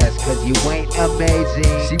and test cause you ain't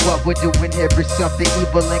amazing. See what we're doing here is something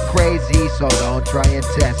evil and crazy, so don't try and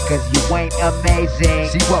test cause you ain't amazing.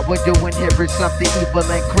 See what we're doing here is something evil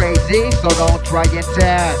and crazy, so don't try and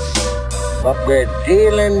test. What we're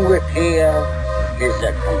dealing with here is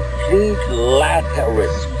a complete lack of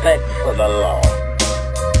respect for the law.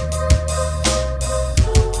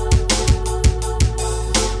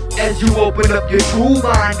 As you open up your true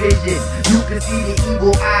mind vision, you can see the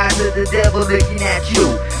evil eyes of the devil looking at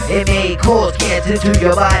you. It may cause cancer to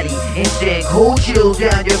your body and send cold chills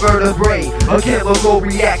down your vertebrae. A chemical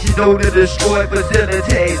reaction known to destroy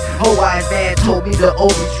facilities. A wise man told me the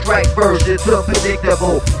only strike first is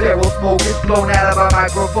unpredictable. Barrel smoke is blown out of my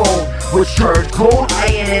microphone, which turns cold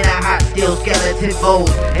iron in a hot steel skeleton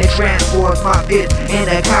mold and transforms my fist in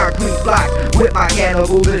a concrete block with my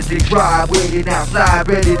cannibalistic drive waiting outside,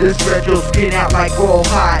 ready to stretch your skin out like raw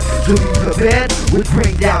hide. So be prepared, which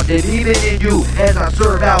brings out the demon in you as I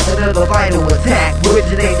serve out another vital attack,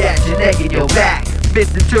 originate at your neck and your back.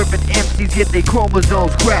 Misinterpret MCs get their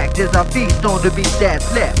chromosomes cracked as I feast on the beast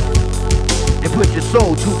that's left. and put your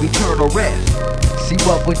soul to eternal rest. See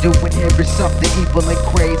what we're doing here is something evil and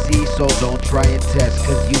crazy, so don't try and test,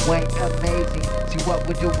 cause you ain't amazing. See what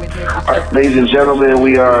we're doing here is Alright, ladies and gentlemen,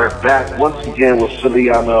 we are back once again with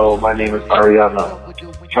Philieano. My name is Ariana.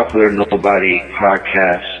 Popular Nobody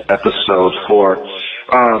Podcast, Episode 4.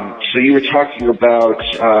 So you were talking about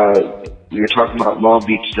Long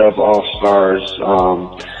Beach Dub All-Stars,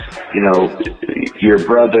 your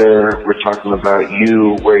brother, we're talking about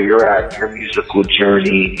you, where you're at, your musical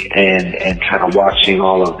journey, and kind of watching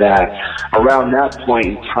all of that. Around that point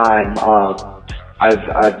in time,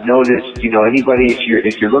 I've noticed, anybody,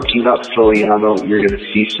 if you're looking up Philieano, you're going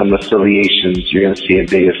to see some affiliations. You're going to see a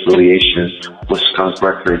big affiliation with Skunk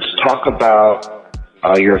Records. Talk about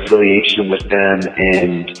your affiliation with them,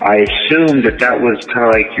 and I assume that was kind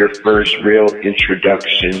of like your first real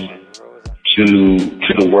introduction to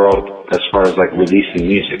the world as far as like releasing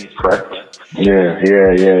music, correct? Yeah.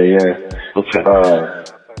 Okay.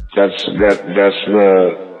 That's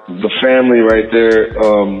the family right there.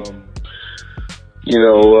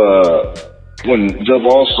 When Dub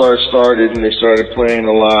All Stars started and they started playing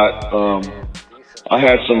a lot, I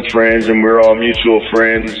had some friends and we were all mutual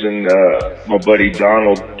friends, and my buddy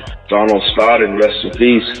Donald Stodden, rest in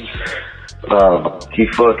peace.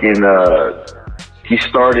 He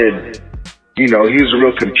started, he was a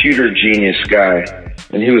real computer genius guy,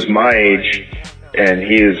 and he was my age, and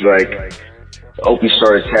he was like, Opie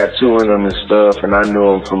started tattooing him and stuff, and I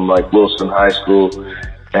knew him from like Wilson High School,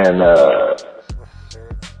 and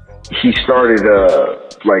he started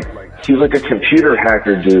he was like a computer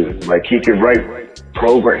hacker dude. Like he could write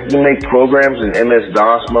programs, he could make programs in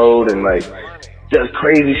MS-DOS mode and like does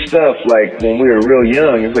crazy stuff. Like when we were real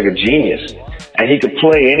young, he was like a genius, and he could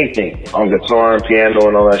play anything on guitar and piano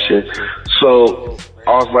and all that shit. So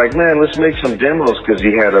I was like, man, let's make some demos, because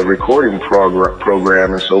he had a recording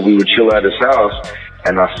program, and so we would chill at his house,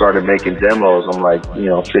 and I started making demos. I'm like,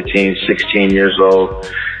 15, 16 years old.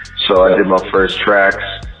 So I did my first tracks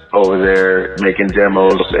over there making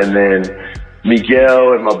demos, and then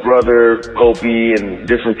Miguel and my brother Opie and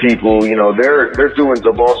different people, they're doing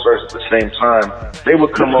Dub All Stars at the same time. They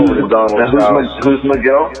would come over to Donald's house. Who's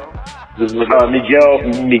Miguel?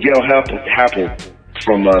 Miguel Happel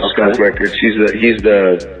from Skunk Records. He's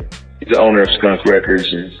the owner of Skunk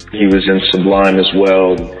Records, and he was in Sublime as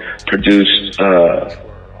well, and produced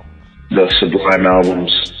the Sublime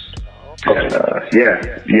albums. And,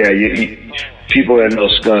 people that know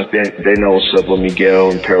Skunk, they know what's up with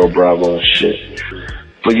Miguel and Perro Bravo and shit.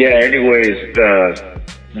 But yeah, anyways,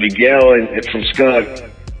 Miguel and from Skunk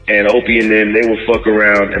and Opie and them, they would fuck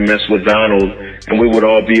around and mess with Donald, and we would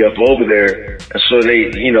all be up over there. And so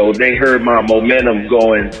they heard my momentum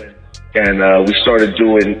going, and we started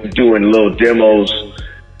doing little demos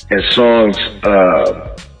and songs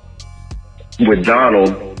with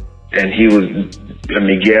Donald, and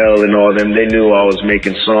Miguel and all them, they knew I was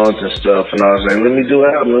making songs and stuff, and I was like, let me do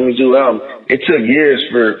an album. It took years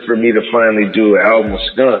for me to finally do an album with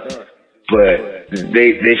Skunk, but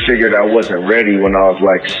they figured I wasn't ready when I was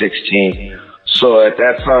like 16. So at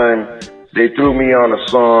that time, they threw me on a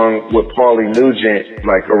song with Paulie Nugent,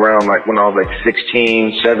 like around like when I was like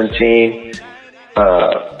 16, 17.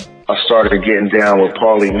 I started getting down with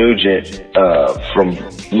Paulie Nugent from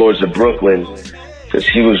Lords of Brooklyn, because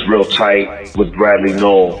he was real tight with Bradley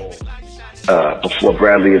Knoll before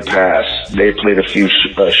Bradley had passed. They played a few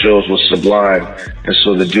shows with Sublime, and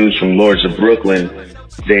so the dudes from Lords of Brooklyn,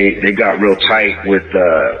 they got real tight with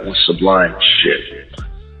Sublime shit.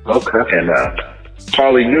 Okay. And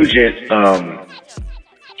Paulie Nugent,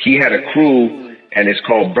 he had a crew, and it's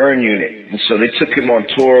called Burn Unit, and so they took him on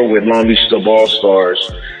tour with Long Beach Dub All Stars.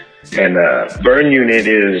 And Burn Unit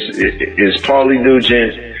is Paulie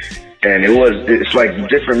Nugent, and it's like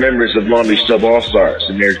different members of Long Beach Dub All Stars,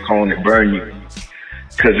 and they're calling it Burn Unit,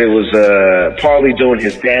 because it was Paulie doing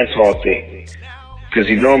his dance hall thing, because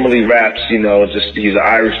he normally raps, he's an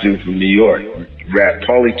Irish dude from New York. Rap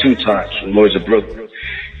Paulie 2 times from Lords of Brooklyn.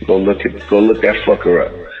 Go look that fucker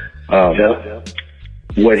up.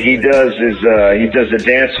 What he does is he does a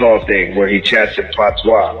dance hall thing where he chats in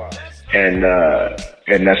patois, and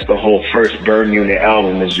that's the whole first Burn Unit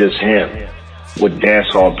album is just him with dance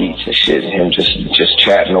hall beats and shit, and him just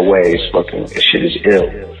chatting away. This shit is ill.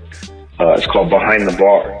 It's called Behind the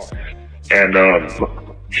Bar, and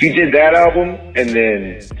he did that album, and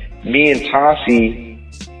then me and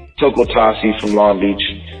Toko Tassi from Long Beach,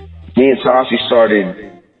 me and Tassi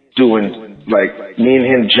started doing, like, me and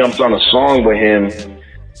him jumped on a song with him,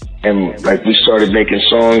 and like we started making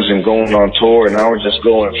songs and going on tour, and I was just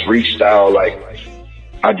going freestyle, like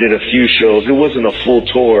I did a few shows. It wasn't a full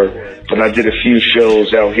tour, but I did a few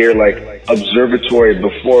shows out here, like Observatory.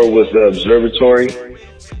 Before it was the Observatory.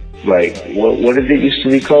 Like, what did it used to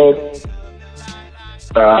be called?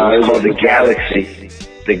 It was called the Galaxy.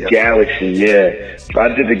 The Galaxy, yeah. I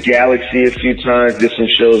did the Galaxy a few times, did some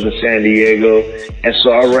shows in San Diego, and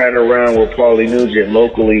so I ran around with Paulie Nugent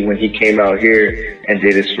locally when he came out here and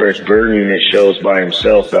did his first Burn Unit shows by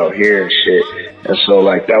himself out here and shit. And so,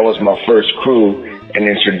 like, that was my first crew and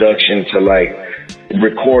introduction to, like,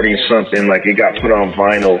 recording something. Like, it got put on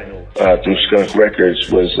vinyl through Skunk Records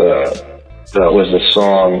was the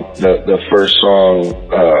song, the first song,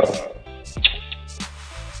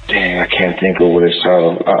 dang, I can't think of what it's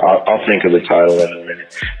titled. I'll think of the title in a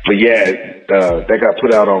minute. But yeah, that got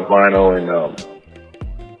put out on vinyl, and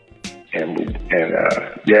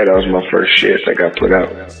yeah, that was my first shit that got put out.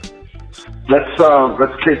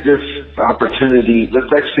 Let's take this opportunity.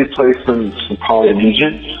 Let's actually play some Paulie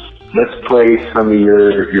Nugent. Let's play some of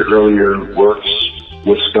your earlier works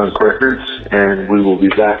with Skunk Records, and we will be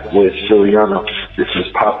back with Philieano. This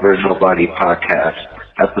is Popular Nobody Podcast,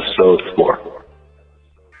 Episode 4.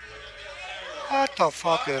 What the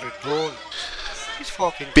fuck are they doing? He's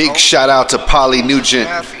fucking Big shout out to Paulie Nugent.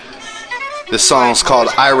 The song's called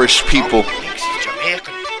Irish People. Thinks he's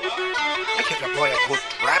Jamaican. I give the boy a good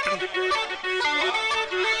rapping.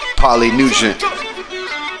 Paulie Nugent.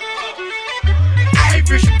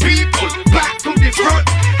 Irish people, back to the front.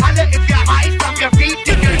 Holla if your eyes from your feet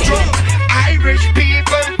in the drum. Irish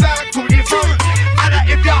people, back to the front. Holla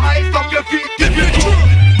if your eyes from your feet in the drum.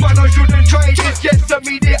 Man, I shouldn't try this. Yes, to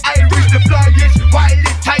me the Irish, the flyest. While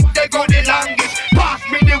it's tight, they go the longest. Pass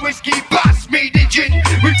me the whiskey, pass me the gin.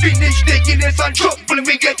 We finish the Guinness and trouble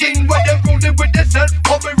we get in. When they're rolling with the self,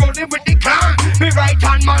 or we rolling with the clan. Me right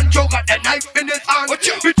hand man, Joe got the knife in his hand.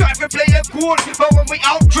 We try to play it cool, but when we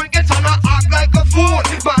out drinking, son, I act like a fool.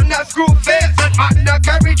 Man, I screw face and man, I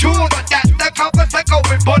carry tools. But that's the compass, like how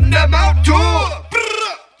we burn them out too.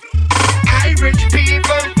 Irish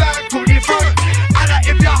people, back to the front. Holla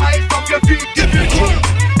if your eyes from your feet in the drum.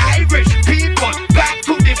 Irish people, back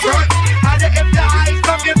to the front. Holla if your eyes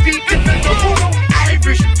from your feet in the drum.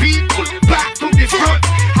 Irish people, back to the front.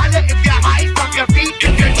 Holla if your eyes from your feet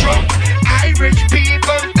in the drum. Irish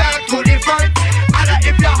people, back to the front. Holla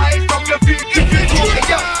if your eyes from your feet in the drum.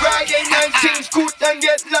 Friday night, sing scoot and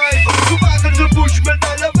get live. Go back in the bush, man,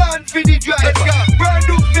 all a van for the drive. Brand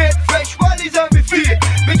new fit, fresh wallies on me feet.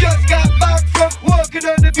 Me just got back from working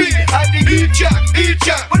on the beat. And the heat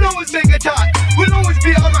jack, we'll always make it hot. We'll always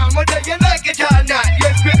be around whether you like it or not.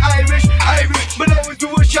 Yes, we Irish, but always do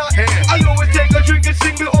a shot. I'll always take a drink and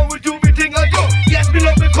sing me, always do me thing I do. Yes, me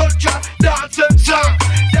love me culture, dance and song.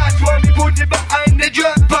 That's why me put it behind the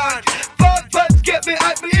drum pan. But get me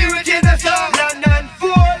at me hear it in a song. London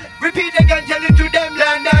fool, repeat again, tell it to them.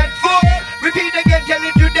 London fool, repeat again, tell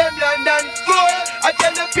it to them. London fool, I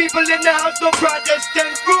tell the people in the house no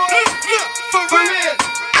Protestant rule. For real,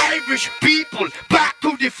 Irish people, back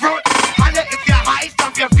to the front. Holla if your eyes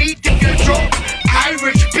stomp your feet in the drum.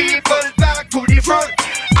 Irish people, back to the front.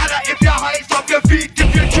 Holla if your eyes stomp your feet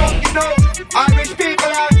in the drum. You know, Irish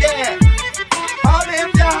people out there. Holla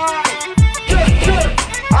if you're high.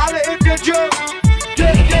 Holla if you're drunk.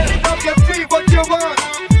 Stomp your feet, what you want.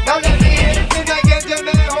 Now let me hear it sing again to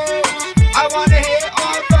my home. I wanna hear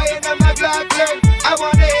all crying on my black leg. I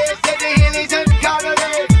wanna hear say the Hillies and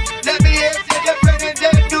Connolly. Let me hear say the Brennan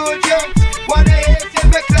and Nugent. Wanna hear say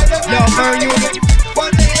McClellan. Yo, Burn Unit.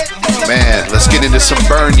 Wanna hear say Man, let's get into some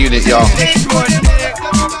Burn Unit, y'all.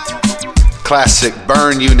 Classic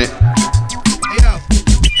Burn Unit.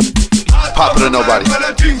 Popular Nobody. When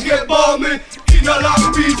the things get balmy, in a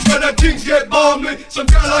Long Beach, when the things get balmy, some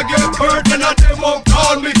gala get hurt and they won't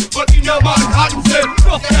call me. But in a Manhattan, say,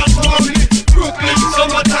 rough that's balmy. Brooklyn,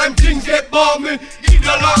 summertime, things get balmy. In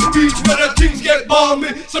a Long Beach, when the things get balmy,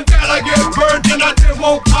 some gala get burnt and they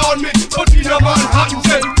won't call me. But in a Manhattan,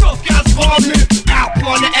 say, rough that's balmy. Out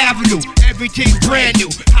on the avenue, everything brand new.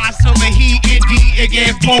 Hot summer heat, indeed,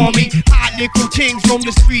 again for me. Hot nickel things from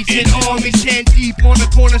the streets and armies. 10 deep on the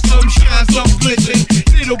corner, some shine, some glisten.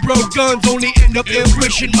 Little bro guns only end up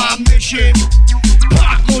enriching my mission.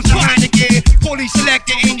 Pop goes behind again. Police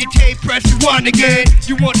selector in your tape, press rewind again.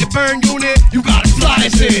 You want the Burn Unit? You gotta fly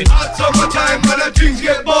us in. Hot summertime when the things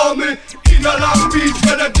get balmy. In a Long Beach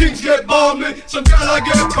when the things get balmy. Some gala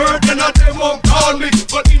get burnt and they won't call me.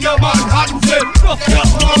 But in a Manhattan, say, rough that's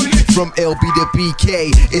balmy. from LB to BK,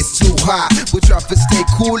 it's too hot. We try to stay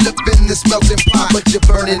cool up in this melting pot, but you're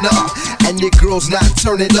burning up, and your girl's not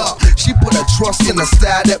turning up. She put her trust in the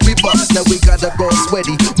style that we bust. Now we got the ball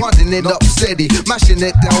sweaty, winding it up steady, mashing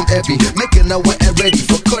it down heavy, making her wet and ready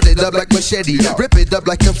for cut it up like machete, rip it up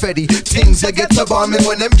like confetti. Things that get to bombing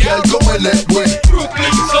when them girls going that way. Brooklyn,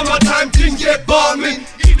 summertime, things get bombing.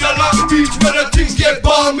 In a Long Beach where the things get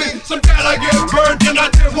bombing. Some girl I get burnt and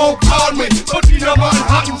they won't call me. But in a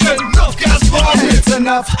Manhattan, said enough gas bombing. It's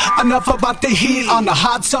enough about the heat on the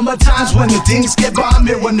hot summer times when the things get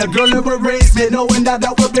bombing. When the girl never raised me, knowing that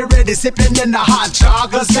I will be ready, sipping in the hot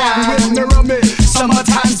chocolate sand with the rum.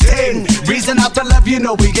 Summertime thing, reason out the love, you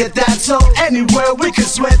know we get that. So anywhere we can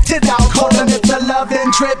sweat it out, calling it the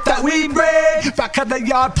loving trip that we bring. Back at the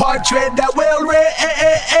yard portrait that will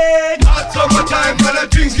ring. Hot summertime when the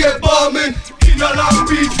things get bombing. In a Long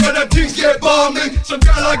Beach when the things get bombing. Some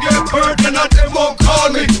girl I get burnt and they won't call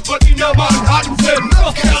me. But in a Manhattan, said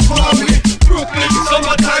enough gas bombing. Brooklyn,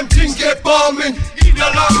 summertime, things get bombing. In a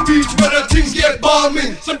Long Beach where the things get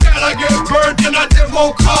bombing. Some girl I get burnt and they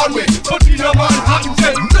won't call me. But in a Manhattan,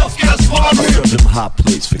 said enough gas bombing. I serve them hot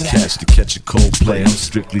plates for cash to catch a cold play. I'm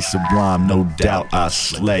strictly sublime, no doubt I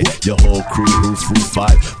slay. Your whole crew, who's through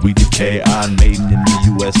 5, we decay. I'm made in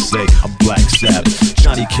the USA, I'm Black Sabbath.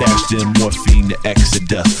 Johnny cashed in morphine to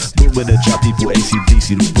Exodus. Moving to drop people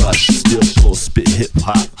AC/DC to rush. Still full spit hip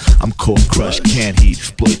hop, I'm cold crush. Can't heat,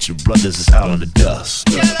 exploit your brothers is out on the dust.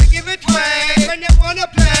 Gotta give it way when they wanna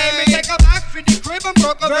play. Me take her back for the crib and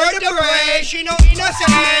broke a vertebrae. She no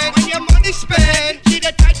innocent when your money spent. She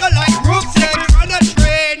the title like Brooks and run a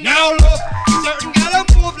train. Now look, certain gals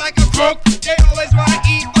move like a crook. They always wanna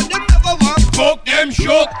eat but them never want cook. Them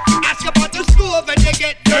shook. Ask about the stove and they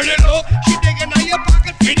get dirty look. She digging out your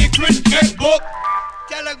pocket for the cricket book.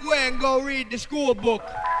 Tell her go and go read the school book.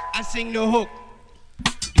 I sing the hook.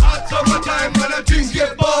 Hot summertime when the things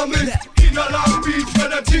get bombing. In a Long Beach when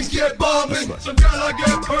the things get bombing. Some girl I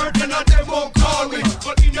get burnt and they won't call me.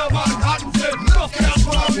 But in a Manhattan, said enough gas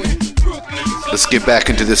bombing. Brooklyn, Let's get back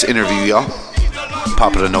into this interview, y'all.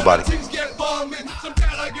 Popular Nobody.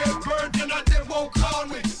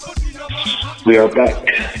 We are back.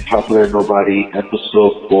 Popular Nobody,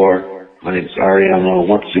 Episode 4. My name is Ariano.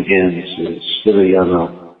 Once again, this is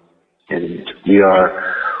Philieano. And we are...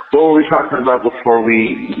 What were we talking about before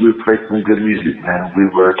we played some good music, man? We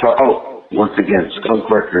were talking... once again, Skunk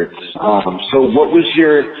Records. So what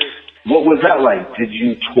was that like? Did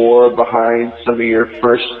you tour behind some of your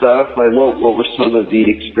first stuff? Like, what were some of the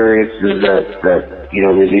experiences that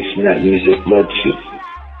releasing that music led to?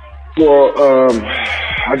 Well,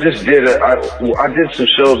 I just did I did some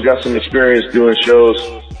shows, got some experience doing shows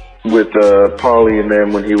with Paulie and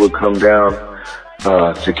them when he would come down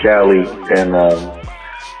to Cali, and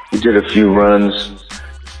we did a few runs,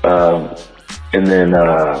 and then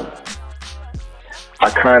I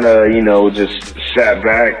kind of, just sat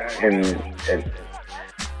back and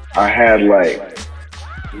I had like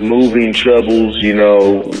moving troubles,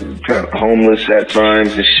 kind of homeless at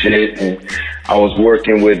times and shit. And I was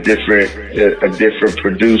working with a different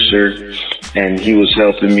producer, and he was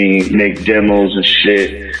helping me make demos and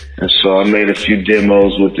shit. And so I made a few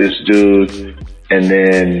demos with this dude, and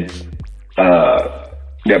then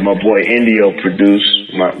that my boy Indio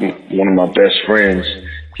produced, one of my best friends.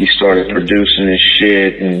 He started producing his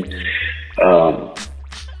shit, and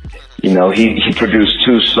he produced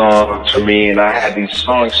 2 songs for me, and I had these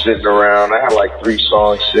songs sitting around. I had like 3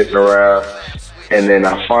 songs sitting around, and then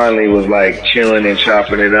I finally was like chilling and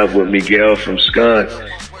chopping it up with Miguel from Skunk,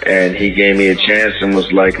 and he gave me a chance and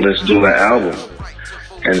was like, let's do an album.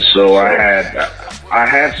 And so I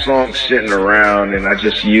had songs sitting around, and I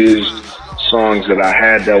just used songs that I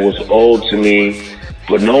had that was old to me,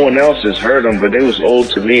 but no one else has heard them, but they was old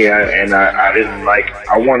to me, and I didn't like,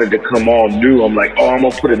 I wanted to come all new. I'm like, I'm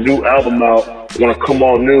gonna put a new album out, I wanna come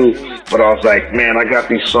all new, but I was like, man, I got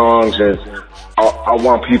these songs, and I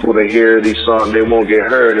want people to hear these songs. They won't get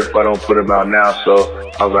heard if I don't put them out now.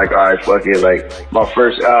 So I was like, all right, fuck it. Like, my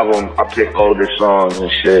first album, I picked older songs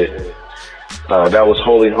and shit. That was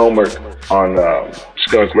Holy Homework on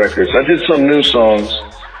Skunk Records. I did some new songs,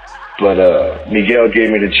 but Miguel gave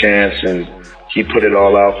me the chance, and he put it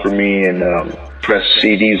all out for me, and pressed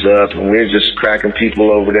CDs up, and we were just cracking people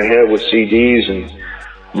over the head with CDs and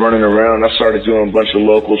running around. I started doing a bunch of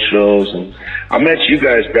local shows, and I met you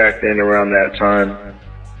guys back then around that time.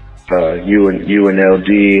 You and LD,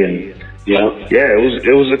 and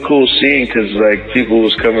it was a cool scene, because like people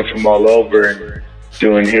was coming from all over and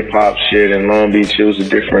doing hip hop shit in Long Beach. It was a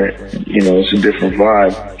different, it's a different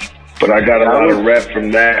vibe. But I got a lot of rep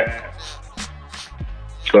from that.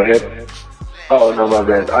 Go ahead. Oh no, my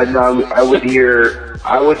bad. I would hear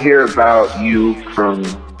about you from.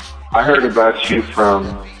 I heard about you from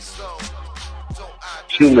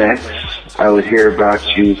 2Mex. I would hear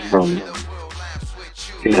about you from,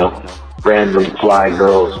 random fly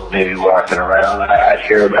girls maybe walking around. I'd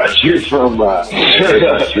hear about you from the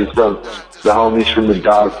homies from the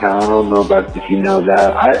Dogtown. I don't know about if you know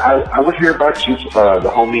that. I would hear about you,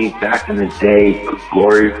 the homie back in the day,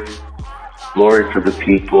 Glory for the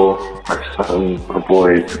People, our son, our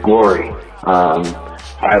boys, Glory.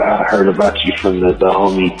 I heard about you from the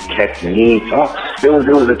homie Technique. Oh, it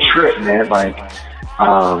was a trip, man. Like,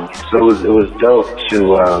 so it was dope to,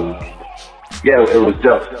 yeah, it was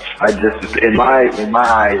dope. I just, in my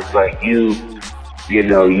eyes, like you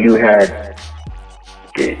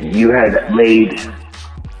had laid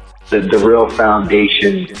the real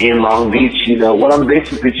foundation in Long Beach. What I'm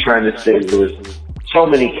basically trying to say is there was so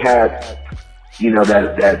many cats,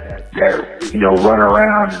 that run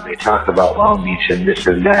around and they talk about Long Beach and this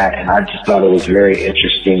and that, and I just thought it was very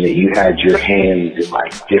interesting that you had your hands in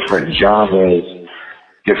like different genres,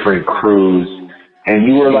 different crews, and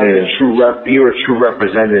you were like you were a true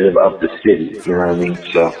representative of the city, you know what I mean?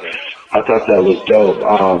 So I thought that was dope.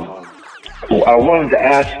 I wanted to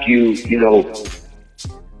ask you, you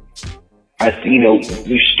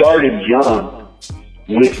started young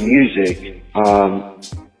with music,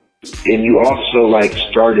 and you also like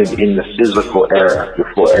started in the physical era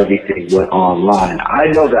before everything went online. I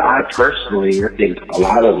know that I personally, I think a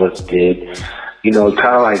lot of us did, kind of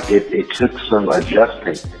like it took some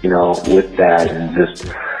adjusting, with that, and just,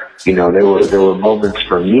 there were moments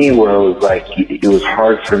for me where it was like, it was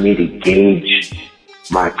hard for me to gauge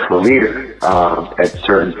my career, at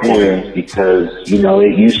certain points because,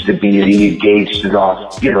 it used to be that you gauged it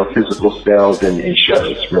off, physical sales and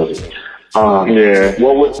shows, really.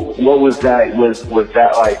 What was that? Was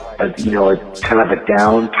that like a kind of a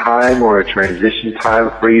down time or a transition time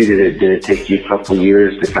for you? Did it take you a couple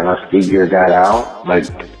years to kind of figure that out?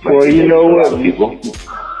 Well, you know what?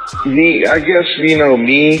 Me, I guess,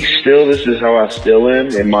 me still, this is how I still am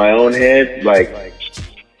in my own head. Like,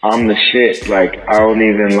 I'm the shit. Like, I don't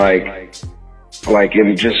even like,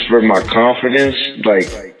 just for my confidence, like,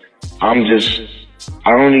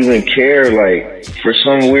 I don't even care, like, for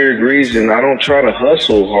some weird reason, I don't try to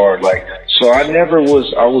hustle hard, like, so I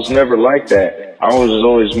was never like that. I was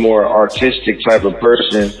always more artistic type of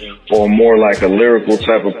person, or more like a lyrical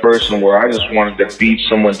type of person where I just wanted to beat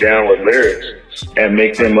someone down with lyrics and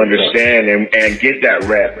make them understand and get that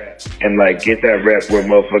rep, and like get that rep where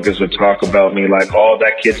motherfuckers would talk about me like, oh,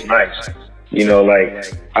 that kid's nice.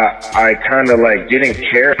 I kind of like didn't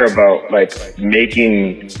care about like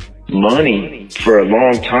making money for a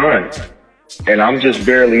long time, and I'm just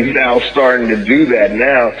barely now starting to do that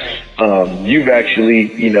now. You've actually,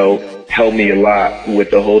 helped me a lot with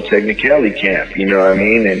the whole technicality camp, you know what I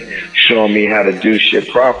mean, and showing me how to do shit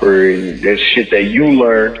proper, and there's shit that you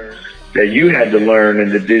learned that you had to learn in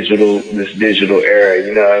this digital era,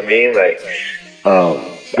 you know what I mean? Like,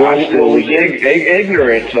 I still was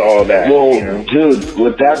ignorant to all that. Well, dude,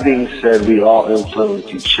 with that being said, we all influence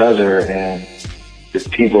each other, and it's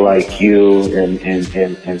people like you and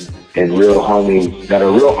real homies that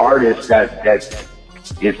are real artists that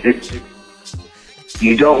it's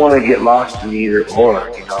you don't want to get lost in either or,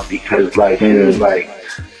 because like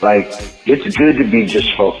it's good to be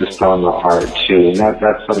just focused on the art too, and that's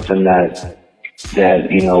something that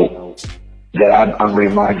I'm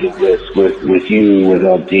reminded with you, with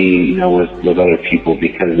LD, with other people,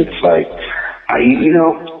 because it's like,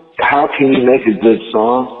 how can you make a good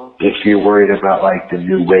song if you're worried about like the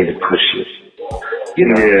new way to push it? Or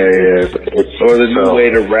the new way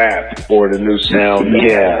to rap, or the new sound. I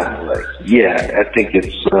think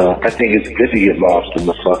it's good to get lost in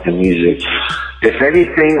the fucking music. If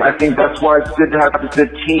anything, I think that's why it's good to have a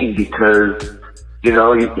good team, because you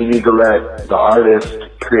need to let the artist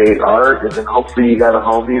create art, and then hopefully you got a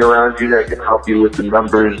homie around you that can help you with the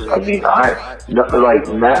numbers. I mean, I know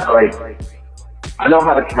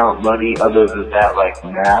how to count money. Other than that, like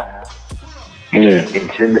math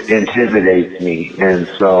intimidates me, and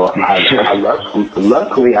so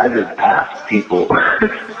luckily I just ask people. So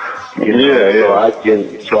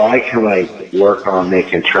I can like work on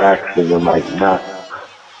making tracks, and then like not.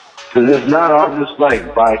 Cause if not, I'll just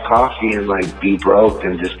like buy coffee and like be broke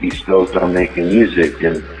and just be stoked on making music,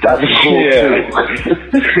 and that's cool too.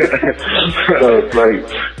 So it's like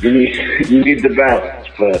you need the balance,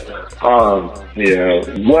 but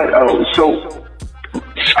so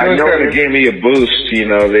Skunk kind of gave me a boost,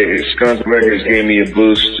 Skunk Records gave me a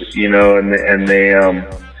boost, and they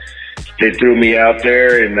they threw me out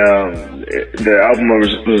there, and the album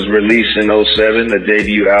was released in 07. The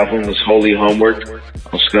debut album was Holy Homework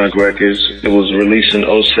on Skunk Records. It was released in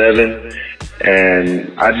 07,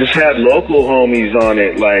 and I just had local homies on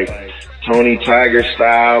it, like Tony Tiger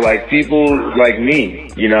style, like people like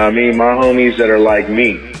me, you know what I mean? My homies that are like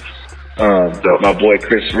me. My boy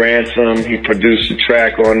Chris Ransom, he produced a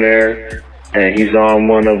track on there, and he's on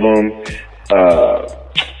one of them.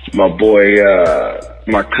 My boy,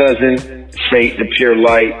 my cousin, Fate the Pure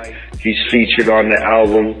Light, he's featured on the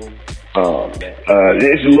album.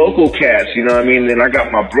 It's local cats, you know what I mean? And I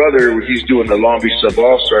got my brother, he's doing the Long Beach Sub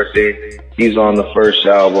All-Star thing. He's on the first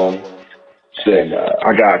album. And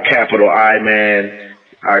I got Capital I Man.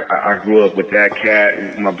 I grew up with that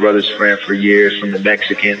cat, my brother's friend for years from the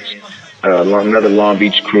Mexicans. Another Long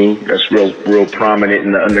Beach crew that's real prominent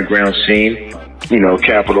in the underground scene. You know,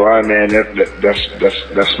 Capital I Man,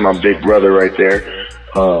 that's my big brother right there.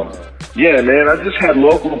 Yeah, man, I just had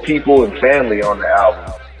local people and family on the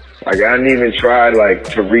album. Like, I didn't even try, like,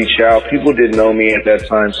 to reach out. People didn't know me at that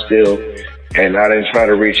time still. And I didn't try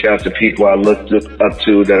to reach out to people I looked up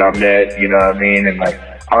to that I met, you know what I mean? And, like,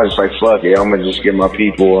 I was like, fuck it, I'm going to just get my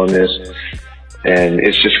people on this. And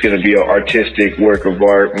it's just going to be an artistic work of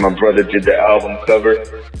art. My brother did the album cover.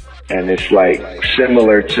 And it's, like,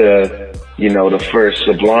 similar to, you know, the first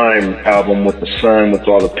Sublime album with the sun, with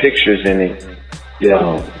all the pictures in it. You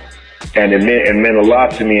know. And it meant a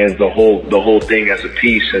lot to me as the whole thing as a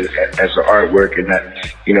piece, as an artwork, and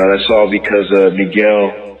that, you know, that's all because of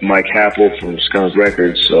Mike Happel from Skunk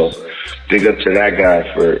Records. So big up to that guy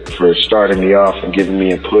for starting me off and giving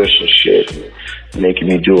me a push and shit, and making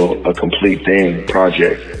me do a complete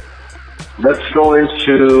project. Let's go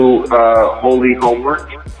into Holy Homework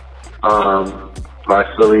by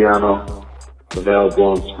Philieano, available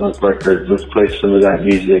on Skunk Records. Let's play some of that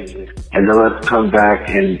music. And then let's come back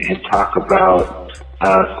and talk about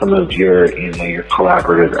some of your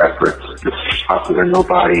collaborative efforts. This is Popular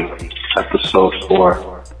Nobody, Ep.4.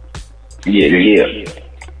 Yeah.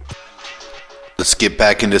 Let's get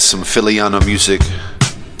back into some Philieano music.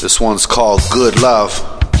 This one's called Good Love.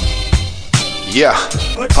 Yeah,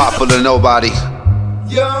 Popular Nobody.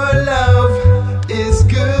 Your love is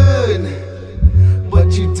good,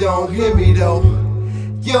 but you don't hear me though.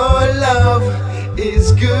 Your love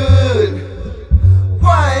is good.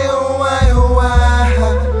 Why, oh why, oh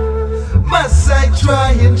why must I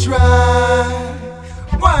try and try?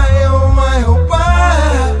 Why, oh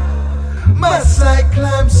why must I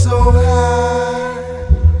climb so high?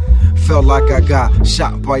 Felt like I got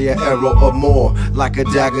shot by an arrow or more, like a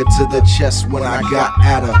dagger to the chest when I got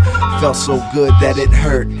at her. Felt so good that it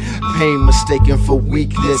hurt. Pain mistaken for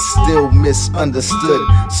weakness, still misunderstood.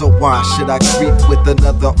 So why should I creep with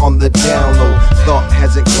another on the down low? Thought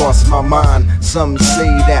hasn't crossed my mind. Some say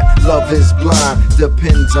that love is blind.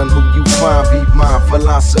 Depends on who you find. Be my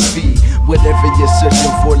philosophy. Whatever you're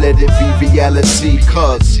searching for, let it be reality.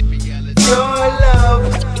 Cause your love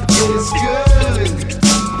is good,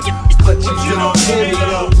 but you don't hear me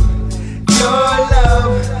though. Your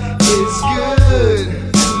love is good.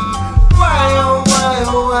 Why, oh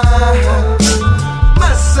why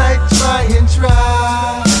must I try and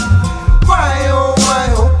try? Why, oh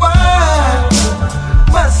why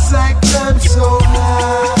must I climb so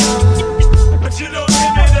high? But you don't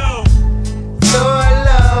hear me though. Your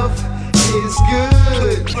love is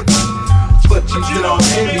good, but you don't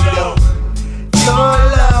hear me though. Your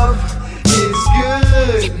love is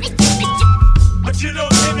good, but you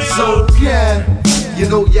don't hear me. So yeah, you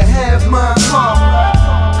know you have my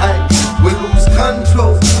heart. We lose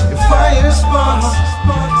control if fire sparks,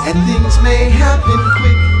 and things may happen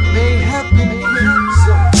quick,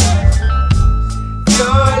 So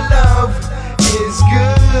your love is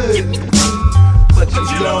good, but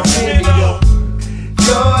you don't hear me though.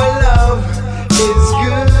 Your love is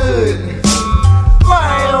good.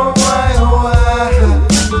 Why, oh why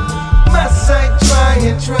must I try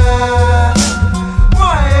and try?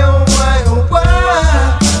 Why, oh why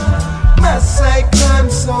must I climb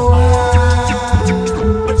so high?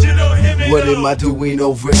 What am I doing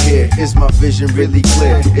over here? Is my vision really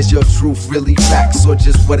clear? Is your truth really facts or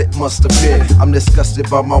just what it must appear? I'm disgusted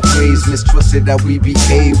by my ways, mistrusted that we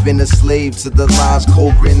behave. Been a slave to the lies,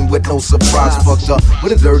 cold grin with no surprise. Fucked up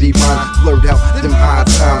with a dirty mind, blurred out them high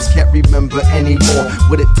times. Can't remember anymore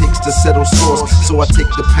what it takes to settle scores. So I take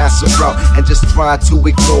the passive route and just try to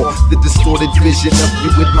ignore the distorted vision of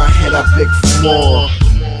you with my head. I beg for more.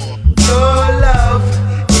 Your love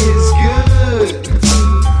is good,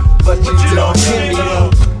 but you don't hear me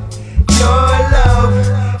though. Your love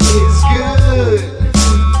is good.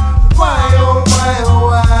 Why, oh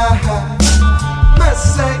why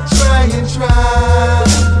must I try and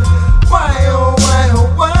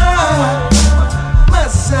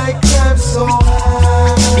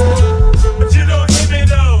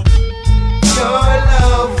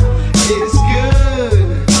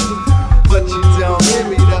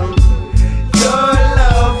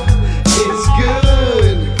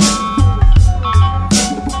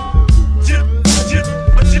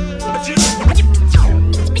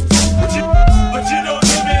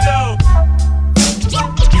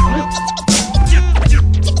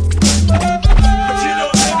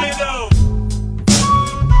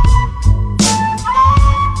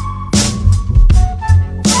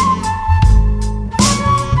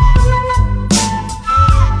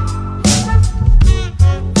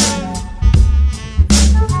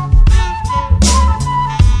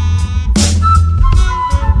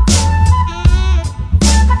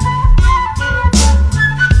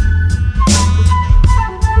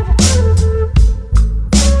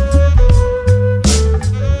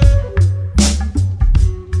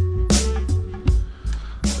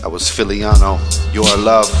That was Philieano, Your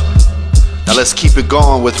Love. Now let's keep it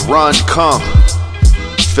going with Run, Come.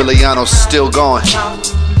 Philieano's still going.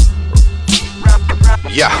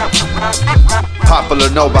 Yeah.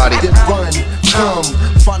 PopularNobody. Run, come,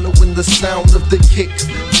 following the sound of the kick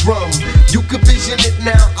drum. You can vision it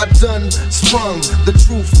now, I done sprung the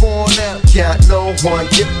truth on out. Can't no one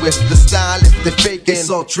get with the style if they fake it. It's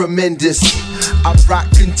all tremendous. I rock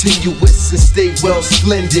continuous and stay well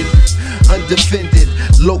splendid. Undefended,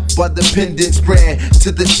 loped by the pendants brand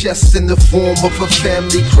to the chest in the form of a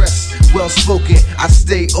family crest. Well spoken, I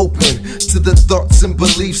stay open to the thoughts and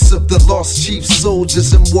beliefs of the lost chiefs,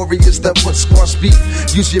 soldiers and warriors that once squashed beef.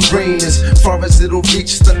 Use your brain as far as it'll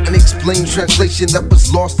reach. The unexplained translation that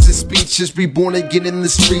was lost in speech is reborn again in the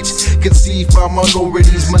streets. Conceived by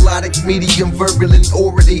minorities, melodic, medium, verbal, and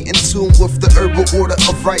orally in tune with the herbal order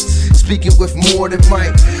of rights. Speaking with more than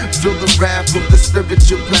might. Feel the wrath of the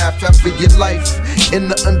spiritual path after your life.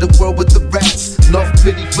 In the underworld with the rats. Enough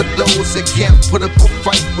pity for those that can't put up a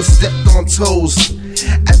fight with stepped on toes.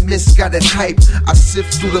 And misguided hype, I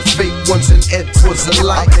sift through the fake ones and head towards the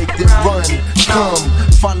light. I make them run, come,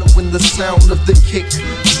 following the sound of the kick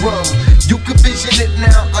drum. You can vision it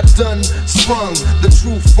now, I done sprung the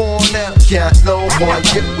truth on out. Can't no one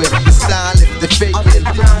get with the style if they fake it.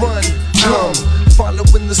 Run, come,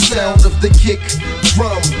 following the sound of the kick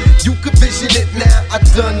drum. You can vision it now, I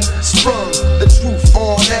done sprung the truth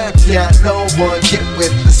on out. Can't no one get with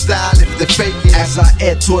the style if they fake it. As I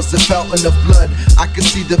head towards the fountain of blood, I can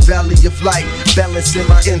see the valley of light, balancing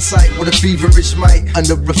my insight with a feverish might.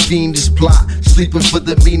 Under a fiendish plot, sleeping for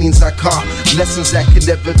the meanings I caught. Lessons that can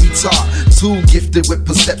never be taught. Too gifted with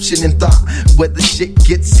perception and thought. Whether shit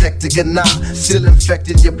gets hectic or not, still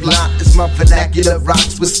infected your plot. As my vernacular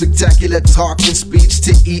rocks with spectacular talk and speech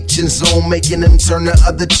to each and zone, making them turn the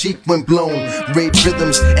other cheek when blown. Raid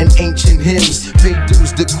rhythms and ancient hymns, pay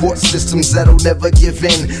dues to court systems that'll never give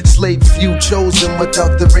in. Slave few chosen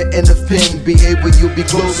without the written of pen. Behavior you'll be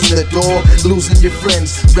closing the door, losing your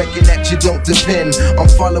friends. Reckon that you don't depend on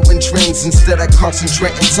following trends. Instead I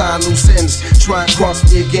concentrate and tie loose ends. Try and cross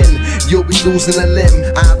me again, you'll be losing a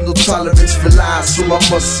limb. I have no tolerance for lies, so I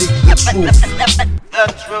must seek the truth. The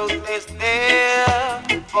truth is there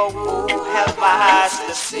for who have eyes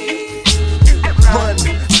to see. Run,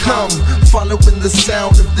 come, following the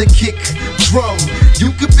sound of the kick drum.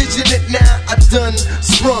 You can vision it now, I done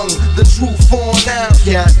sprung the truth on out.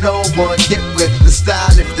 Can't no one get with the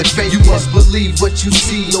style if they fake. You must believe what you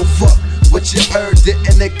see, no fuck what you heard.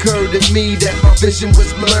 Didn't occur to me that my vision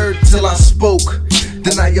was blurred till I spoke.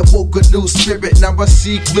 Then I awoke a new spirit. Now I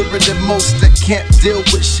see clearer than most that can't deal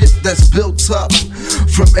with shit that's built up.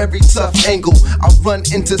 From every tough angle, I run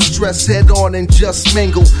into stress head on and just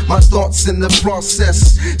mingle my thoughts in the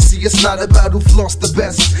process. See, it's not about who lost the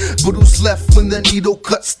best, but who's left when the needle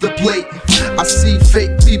cuts the blade. I see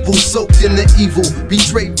fake people soaked in the evil,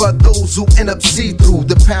 betrayed by those who end up see-through.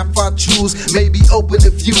 The path I choose may be open to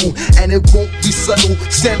view, and it won't be subtle.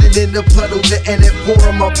 Standing in the puddle, the end it pour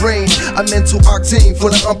on my brain. A mental octane for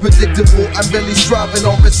the unpredictable. I'm barely striving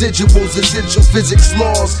on residuals, essential physics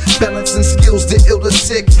laws, balancing skills to ill the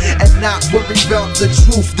sick, and not worry about the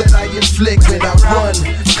truth that I inflict. When I run,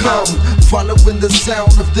 come, following the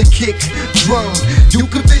sound of the kick drum. You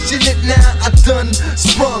can vision it now, I done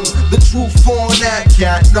sprung the truth on that.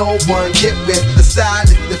 Can't no one get with the style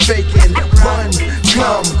if they're faking. Run,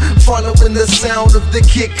 come, following the sound of the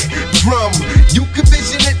kick drum. You can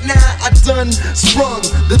vision it now, I done sprung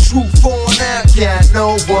the truth on that. Can't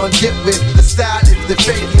no one get with the style if they're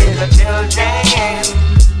faking. The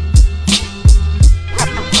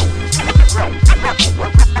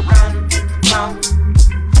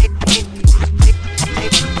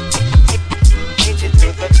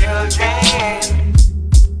children.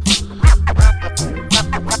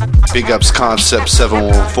 Big ups Concept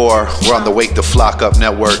 714. We're on the Wake the Flock Up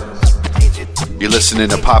Network. You're listening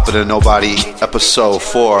to PopularNobody, Episode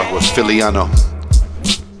 4 with Philieano.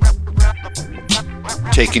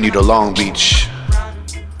 Taking you to Long Beach.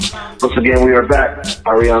 Once again, we are back.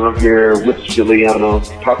 Ariano here with Philieano,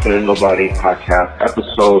 PopularNobody podcast,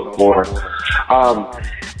 Episode 4.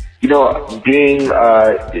 You know, being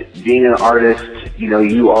an artist, you know,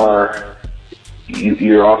 you're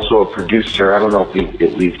also a producer. I don't know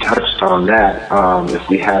if we've touched on that. If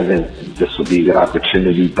we haven't, this will be a good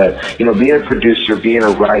opportunity. But, you know, being a producer, being a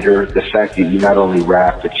writer, the fact that you not only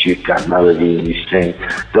rap, but you've got melody and you sing,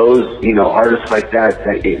 those, you know, artists like that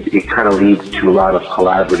it kind of leads to a lot of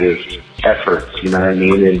collaborative efforts, you know what I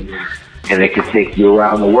mean? And it can take you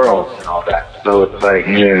around the world and all that. So it's like,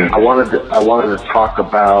 I wanted to talk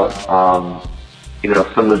about, you know,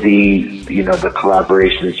 some of the, you know, the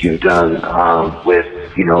collaborations you've done with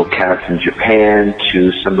cats in Japan,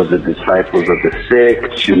 to some of the Disciples of the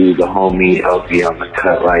Sick, to the homie LD on the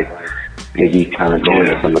cut, like maybe kind of going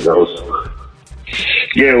to some of those.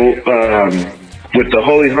 Yeah, with the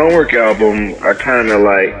Holy Homework album, I kind of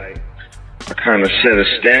set a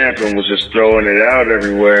stamp and was just throwing it out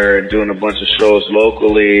everywhere and doing a bunch of shows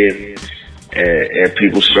locally, and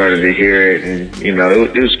people started to hear it, and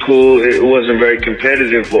it was cool. It wasn't very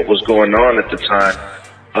competitive what was going on at the time.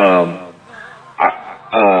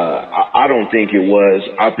 I don't think it was.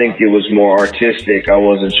 I think it was more artistic. I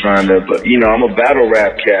wasn't trying to, but I'm a battle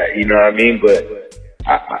rap cat, you know what I mean? But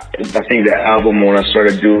I think that album, when I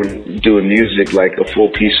started doing music, like a full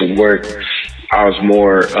piece of work, I was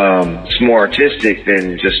more, it's more artistic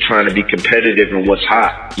than just trying to be competitive in what's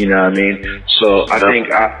hot, you know what I mean? So I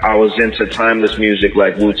think I was into timeless music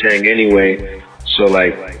like Wu-Tang anyway. So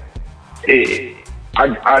like,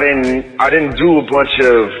 I didn't do a bunch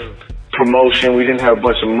of promotion. We didn't have a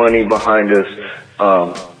bunch of money behind us.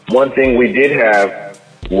 One thing we did have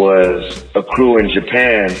was a crew in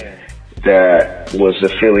Japan that was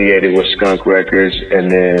affiliated with Skunk Records,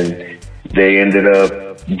 and then they ended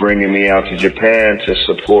up bringing me out to Japan to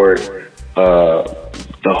support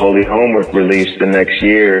the Holy Homework release the next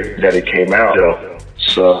year that it came out.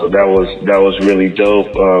 So that was really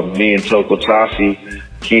dope. Me and Toko Tassi,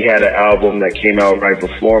 he had an album that came out right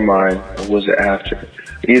before mine, or was it after?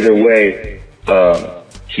 Either way,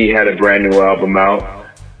 he had a brand new album out,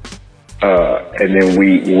 and then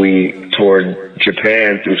we toured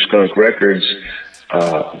Japan through Skunk Records,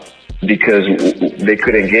 because they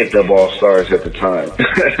couldn't get Dub All Stars at the time.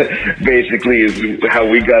 Basically is how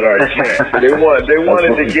we got our chance. They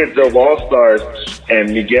wanted to get Dub All Stars,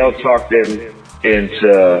 and Miguel talked them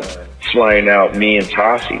into flying out me and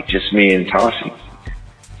Tassi, just me and Tassi.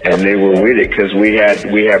 And they were with it because we had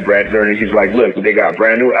brand new. He's like, look, they got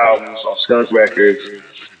brand new albums on Skunk Records.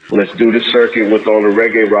 Let's do the circuit with all the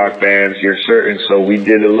reggae rock bands. You're certain. So we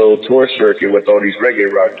did a little tour circuit with all these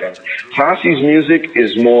reggae rock bands. Tassi's music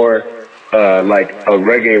is more like a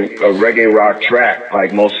reggae rock track,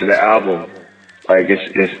 like most of the album. Like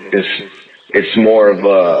it's more of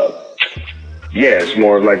it's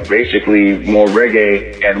more like basically more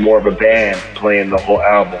reggae and more of a band playing the whole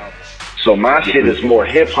album. So my shit is more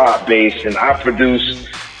hip hop based, and I produced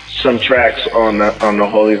some tracks on the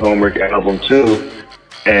Holy Homework album too.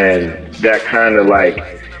 And that kind of like,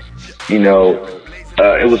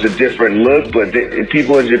 it was a different look, but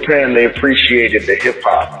people in Japan, they appreciated the hip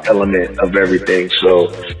hop element of everything.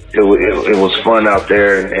 So it was fun out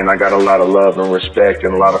there, and I got a lot of love and respect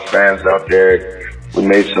and a lot of fans out there. We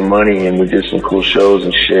made some money and we did some cool shows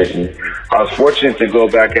and shit. And I was fortunate to go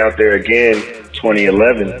back out there again,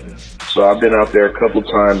 2011. So I've been out there a couple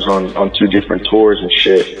times on 2 different tours and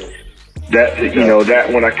shit. That,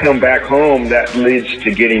 that when I come back home, that leads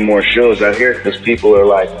to getting more shows out here, because people are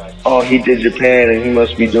like, oh, he did Japan and he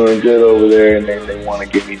must be doing good over there, and then they want to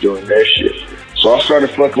get me doing their shit. So I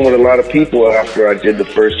started fucking with a lot of people after I did the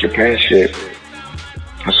first Japan shit.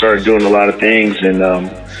 I started doing a lot of things, and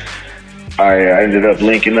I ended up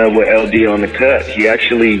linking up with LD on the cut. He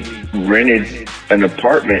actually rented an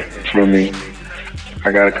apartment from me.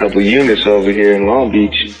 I got a couple units over here in Long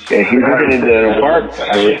Beach, and he rented an apartment.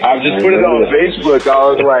 I just put it on Facebook. I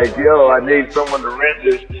was like, yo, I need someone to rent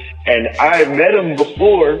this. And I had met him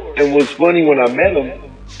before, and what's funny, when I met him,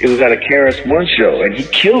 it was at a KRS-One show, and he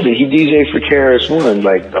killed it. He DJ'd for KRS-One,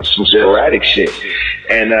 like some sporadic shit.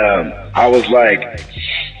 And I was like,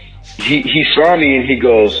 he saw me, and he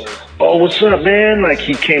goes, oh, what's up, man? Like,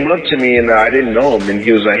 he came up to me, and I didn't know him, and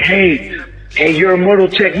he was like, hey, you're Immortal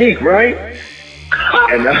Technique, right?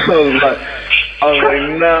 And I was like,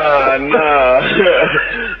 nah.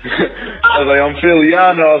 I was like, I'm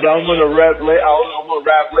Philieano. I was like, I'm gonna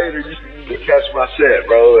rap later. You can catch my set,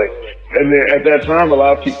 bro. Like, and then at that time, a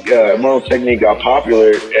lot of people, Immortal Technique got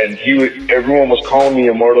popular, and everyone was calling me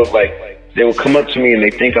Immortal. Like, they would come up to me and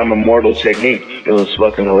they think I'm Immortal Technique. It was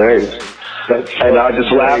fucking hilarious. And I'll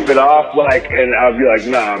just laugh it off, like, and I'll be like,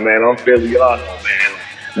 nah, man, I'm Philieano,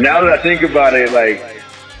 man. Now that I think about it, like,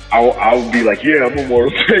 I would be like, yeah, I'm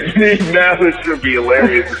Immortal Technique now. It should be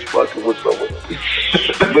hilarious as fucking with someone.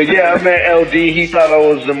 But yeah, I met LD. He thought I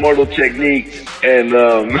was Immortal Technique, and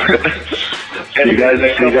you guys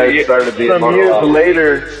started being some years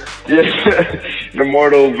later. Yeah,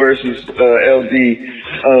 Immortal versus LD.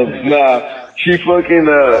 He fucking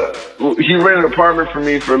he rented an apartment for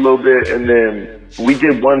me for a little bit, and then we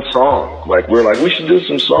did one song. Like, we're like, we should do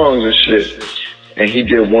some songs and shit. And he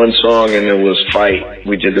did one song, and it was Fight.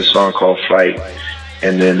 We did a song called Fight.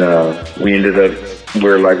 And then we ended up,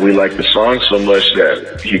 we liked the song so much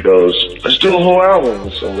that he goes, let's do a whole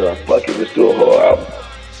album. So we're like, fuck it, let's do a whole album.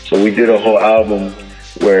 So we did a whole album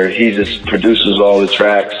where he just produces all the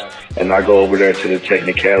tracks, and I go over there to the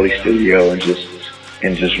Technicali studio and just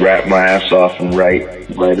rap my ass off and write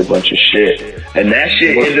a bunch of shit. And that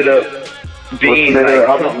shit ended up being like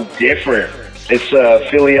something different. It's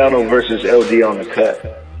Philieano versus LD on the cut.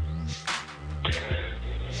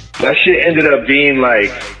 That shit ended up being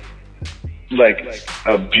like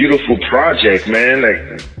a beautiful project, man.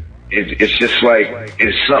 Like it's just like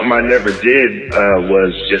it's something I never did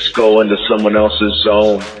was just go into someone else's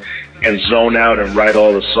zone and zone out and write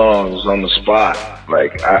all the songs on the spot.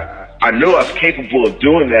 Like I knew I was capable of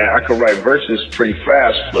doing that. I could write verses pretty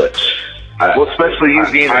fast, but especially you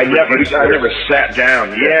being I never sat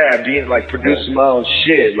down. Yeah, being like producing my own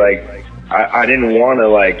shit. Like I didn't want to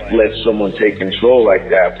like let someone take control like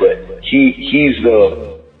that. But he's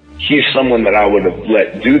someone that I would have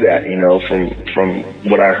let do that. You know, from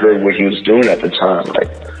what I heard what he was doing at the time. Like,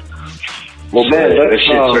 well, man, that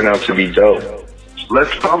shit turned out to be dope.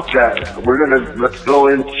 Let's bump that. Let's go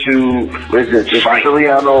into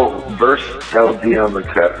Philieano versus LD on the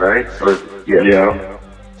cut, right? Yeah.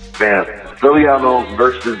 Man, Philieano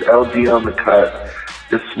versus LD on the cut.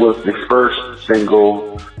 This was the first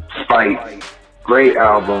single, Fight. Great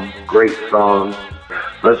album, great song.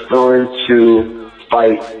 Let's go into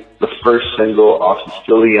Fight, the first single off of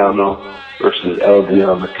Philieano versus LD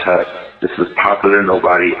on the cut. This is Popular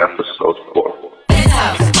Nobody, episode 4.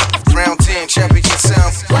 Round 10, champion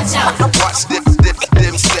sound. Watch out. Watch them step.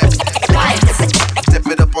 Step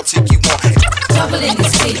it up, I'll take you on. Double in the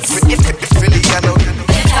streets. Philieano.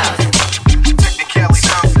 Technicali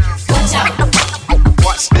sound. Watch out.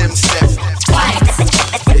 Watch them step.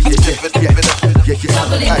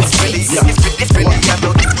 Double in the streets.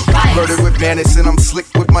 Philieano. Murder with bandits and I'm slick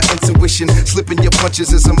with my intuition. Slipping your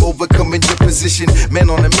punches as I'm overcoming your position. Man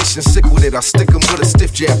on a mission, sick with it. I stick 'em with a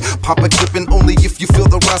stiff jab. Pop a clipping only if you feel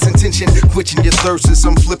the rising tension. Quenching your thirst as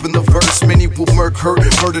I'm flipping the verse. Many will murk, hurt,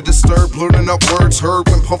 murder disturbed. Learning up words heard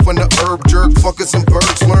when pumping the herb. Jerk, fuckers and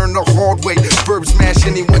birds. Learn the hard way. Verb smash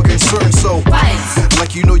anyone concerned. So,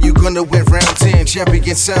 like you know you're gonna win round 10.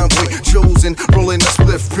 Champion sound boy chosen. Rolling a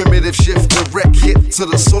spliff, primitive shift. Direct hit to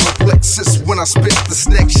the solar plexus. When I spit the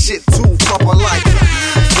snack shit too proper like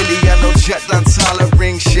Philieano jet down Tyler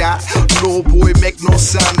ring shot. No boy make no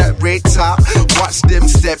sound that red top. Watch them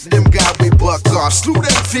step, them got we buck off. Slew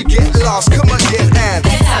them feet get lost, come again and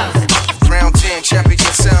round 10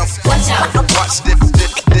 champion sound. Watch out. Watch them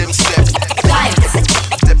step.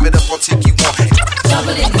 Step it up, I'll take you on.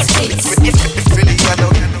 Double in the streets.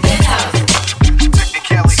 Philieano.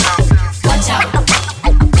 Technicali sound. Watch out.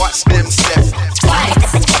 Watch them step.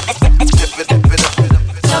 Step it up.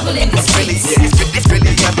 Double in the streets.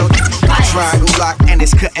 Triangle lock and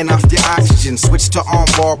it's cutting off your oxygen. Switch to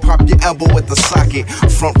armbar, pop your elbow at the socket.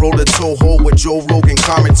 Front roller toe hold with Joe Rogan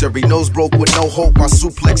commentary. Nose broke with no hope, I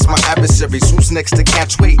suplex my adversaries. Who's next to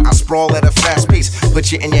catch weight? I sprawl at a fast pace. Put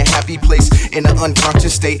you in your happy place, in an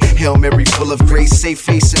unconscious state. Hail Mary full of grace, save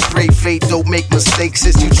face and pray fate. Don't make mistakes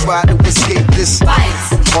as you try to escape this.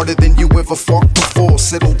 Harder than you ever fought before.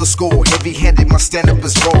 Settle the score, heavy-handed, my stand-up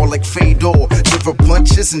is raw like Fedor. Liver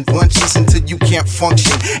bunches and bunches until you can't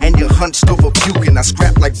function. And you're hunched over puking. I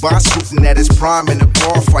scrap like boss shooting at his prime in a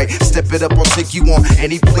bar fight. Step it up, I'll take you on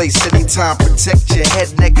any place, anytime. Protect your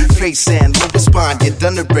head, neck, face, and lower spine. You're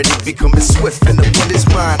done already, becoming swift and the wind is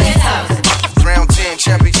mine. Round 10,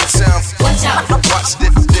 champion sound. Watch out. Watch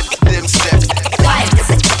them step.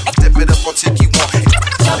 Step it up, I'll take you on.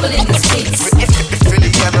 Double in the streets.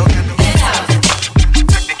 Philieano.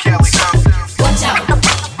 Technicali sound. Watch out.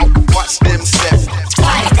 Watch them step.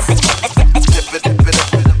 Step it up.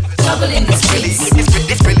 Double in the streets.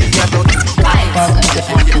 Philieano. Welcome to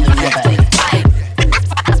Popular Nobody.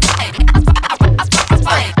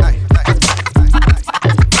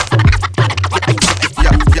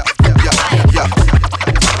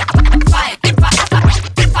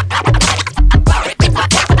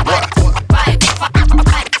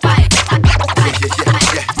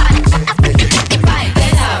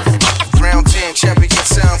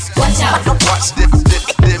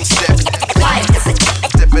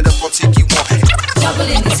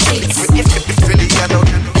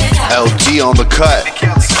 LD on the cut.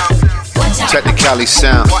 Technicali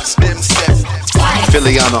sound.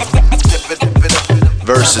 Philieano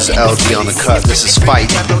versus LD on the cut. This is Fight.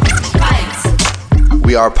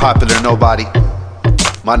 We are Popular Nobody.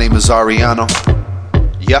 My name is Ariano.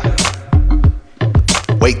 Yeah.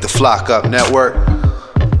 Wake the Flock Up Network.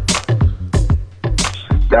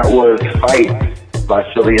 That was Fight by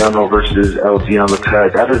Philieano versus LD on the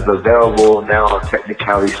cut. That is available now on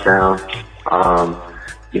Technicali Sound.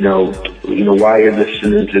 while you're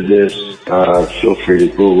listening to this, feel free to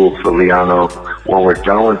Google Philieano. When we're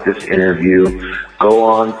done with this interview, go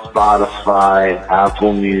on Spotify,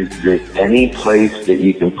 Apple Music, any place that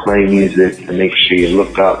you can play music, and make sure you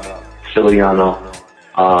look up Philieano,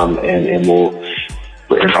 and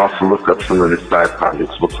also look up some of the side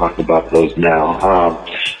projects. We'll talk about those now.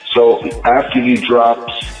 So after you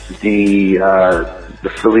dropped the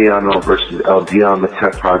Philieano versus LD on the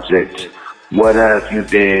Tech project, what have you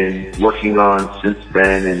been working on since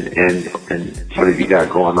then, and what have you got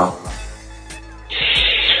going on?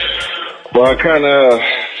 Well, I kind of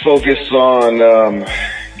focused on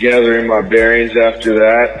gathering my bearings after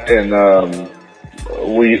that, and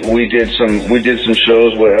we did some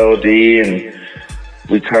shows with LD, and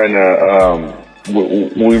we kind of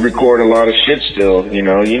we record a lot of shit still. You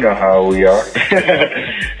know how we are.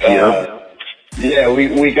 Yeah,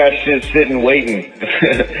 we got shit sitting waiting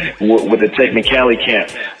with the technicality camp.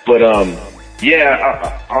 But on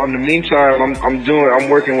the meantime, I'm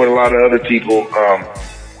working with a lot of other people.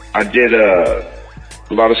 I did a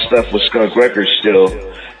lot of stuff with Skunk Records still,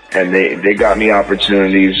 and they got me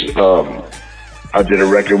opportunities. I did a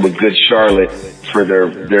record with Good Charlotte for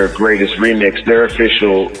their greatest remix.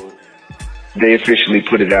 They officially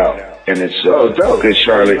put it out, and it's Good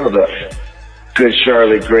Charlotte. Good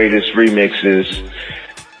Charlotte greatest remixes,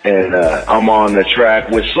 and I'm on the track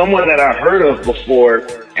with someone that I heard of before,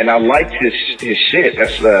 and I liked his shit.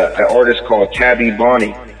 That's an artist called Tabby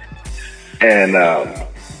Bonnie, and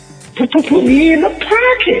put me in the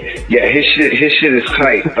pocket. Yeah, his shit is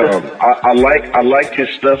tight. I liked his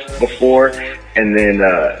stuff before, and then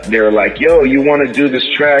they were like, "Yo, you want to do this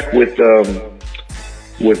track with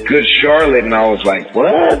Good Charlotte?" And I was like,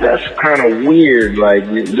 "What? That's kind of weird. Like,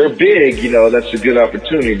 they're big, that's a good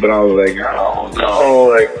opportunity." But I was like, "I don't know.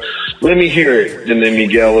 Like, let me hear it." And then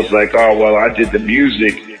Miguel was like, "Oh, well, I did the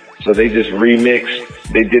music." So they just remixed.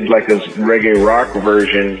 They did like a reggae rock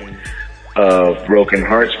version of Broken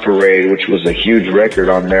Hearts Parade, which was a huge record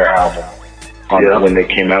on their album when they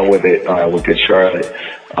came out with it, with Good Charlotte.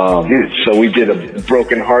 So we did a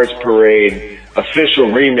Broken Hearts Parade official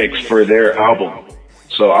remix for their album.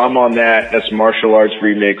 So I'm on that. That's martial arts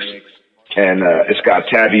remix, and it's got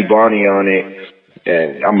Tabby Bonnie on it,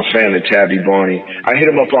 and I'm a fan of Tabby Bonnie. I hit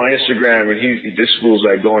him up on Instagram, and this fool's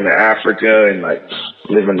like going to Africa and like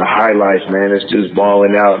living the high life, man. This dude's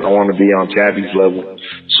balling out, and I want to be on Tabby's level.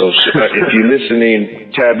 So if you're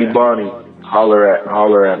listening, Tabby Bonnie, holler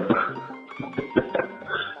at him.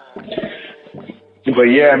 But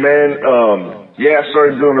yeah, man. I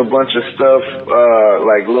started doing a bunch of stuff,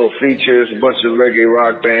 like little features, a bunch of reggae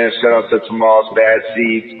rock bands. Shout out to Tomas Bad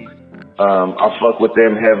Seeds. I fuck with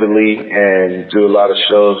them heavily and do a lot of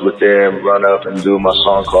shows with them, run up and do my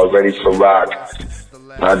song called Ready for Rock.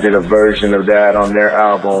 I did a version of that on their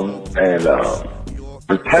album, and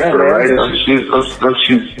Pepper, right? Don't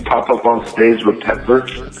you pop up on stage with Pepper?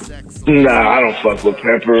 Nah, I don't fuck with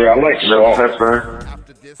Pepper. I like Salt. Pepper.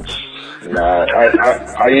 Nah,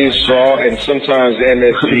 I use Salt and sometimes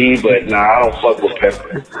MSG, but nah, I don't fuck with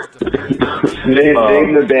Pepper.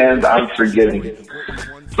 Name the band I'm forgetting.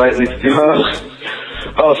 Slightly Stupid.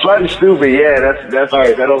 Slightly Stupid. Yeah, that's all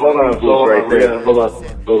right. Hold on, right there. Hold on.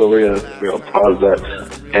 We're gonna pause that.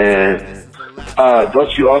 And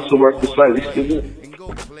don't you also work with Slightly Stupid?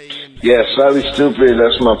 Yeah, Slightly Stupid,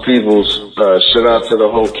 that's my people's. Shout out to the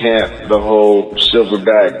whole camp, the whole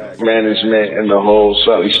Silverback management, and the whole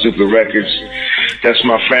Slightly Stupid Records. That's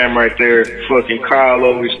my fam right there. Fucking Kyle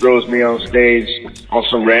always throws me on stage on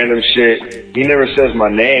some random shit. He never says my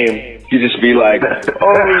name. He just be like,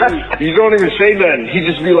 "Oh, you don't even say nothing." He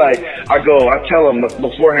just be like, I tell him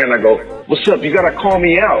beforehand, I go, "What's up? You gotta call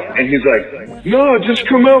me out." And he's like, "No, just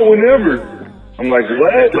come out whenever." I'm like,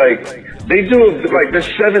 "What?" Like, they do, like, there's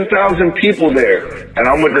 7,000 people there, and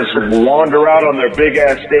I'm gonna just wander out on their big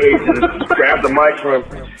ass stage and just grab the mic from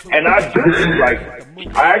him. And I do,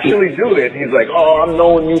 I actually do it. He's like, "Oh, I'm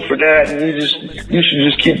knowing you for that, and you should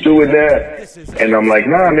just keep doing that." And I'm like,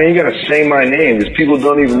 "Nah, man, you gotta say my name, because people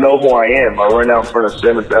don't even know who I am. I run out in front of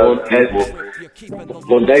 7,000 people."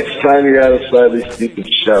 Well, next time you're at a Slightly Stupid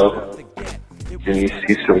show, and you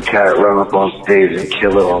see some cat run up on stage and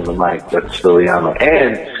kill it on the mic, that's Philieano.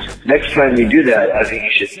 And next time you do that, I think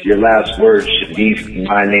your last words should be,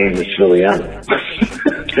 "My name is Philieano."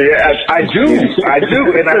 Yeah, I do,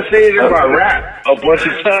 and I say it in my rap a bunch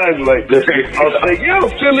of times. Like, I'll say, "Yo,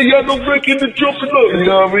 Philieano breaking the jumping up," you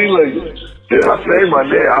know what I mean? Like, yeah, I say my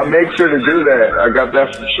name. I make sure to do that. I got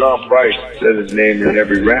that from Sean Price. Said his name in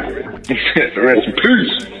every rap. Rest in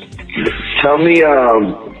peace. Tell me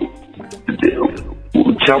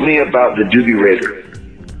about the Doobie Raider.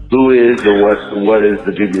 Who is or what is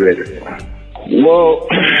the Doobie-Rater? Well,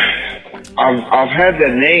 I've had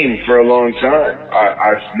that name for a long time.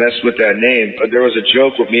 I've messed with that name. But there was a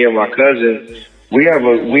joke with me and my cousin. We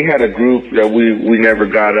had a group that we never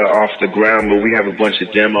got off the ground, but we have a bunch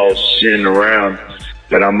of demos sitting around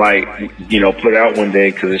that I might, put out one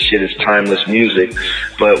day because this shit is timeless music.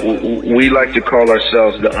 But we like to call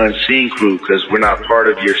ourselves the Unseen Crew because we're not part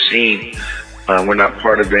of your scene. We're not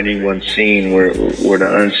part of anyone's scene. We're the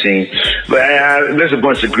unseen. But there's a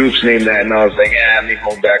bunch of groups named that, and I was like, let me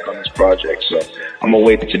hold back on this project. So I'm gonna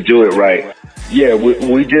wait to do it right. Yeah,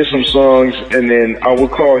 we did some songs, and then I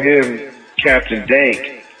would call him Captain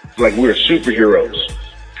Dank, like we were superheroes,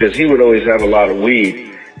 because he would always have a lot of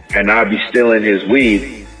weed, and I'd be stealing his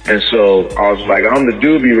weed. And so I was like, I'm the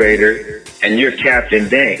Doobie-Rater, and you're Captain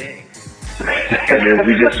Dank. And then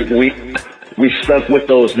we stuck with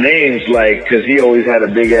those names, like, because he always had a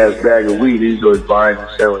big ass bag of weed. He was always buying and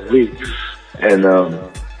selling weed, and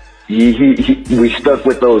we stuck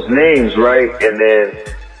with those names, right? And then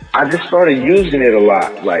I just started using it a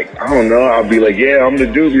lot. Like, I don't know, I'll be like, yeah, I'm the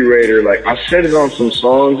Doobie-Rater. Like, I said it on some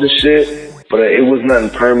songs and shit, but it was nothing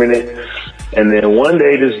permanent. And then one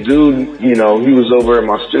day, this dude, he was over in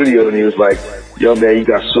my studio, and he was like, yo, man, you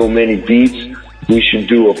got so many beats. We should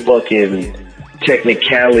do a fucking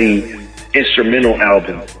Technicali instrumental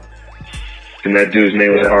album. And that dude's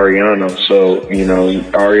name was Ariano. So,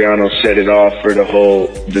 Ariano set it off for the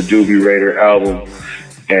Doobie-Rater album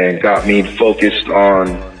and got me focused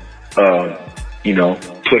on,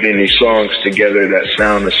 putting these songs together that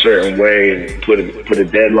sound a certain way and put a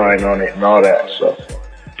deadline on it and all that. So,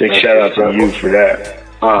 big shout out to you for that.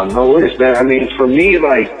 No worries, man. I mean, for me,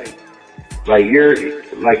 like you're,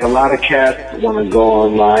 like a lot of cats want to go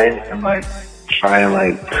online and like, try and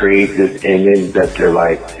like create this image that they're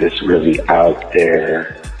like this really out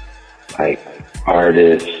there, like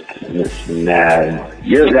artist and this and that. And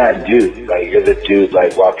you're that dude. Like you're the dude.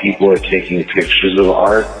 Like while people are taking pictures of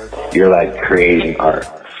art, you're like creating art.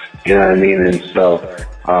 You know what I mean? And so,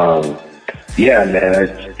 yeah,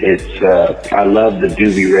 man, it's I love the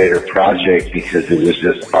Doobie-Rater project because it was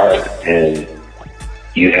just art and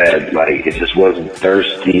you had like it just wasn't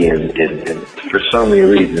thirsty and for so many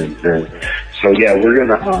reasons. And so yeah, we're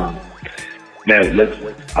gonna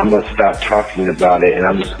I'm gonna stop talking about it and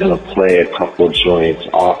I'm just gonna play a couple joints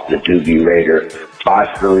off the Doobie-Rater by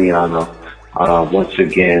Philieano. Once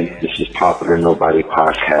again, this is Popular Nobody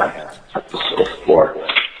Podcast, episode 4,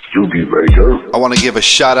 Doobie-Rater. I want to give a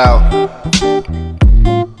shout out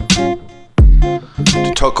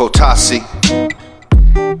to Toko Tassi.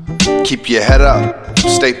 Keep your head up,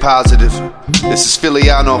 stay positive. This is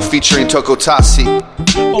Philieano featuring Toko Tassi.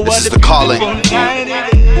 This is The Calling.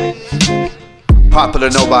 Popular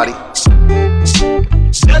Nobody.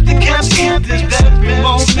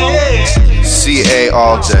 CA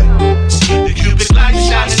all day. The Cubic light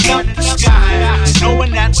shining up the sky,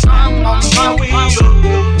 knowing that I'm on my way up.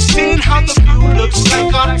 Seeing how the view looks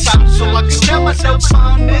like on top, so I can tell myself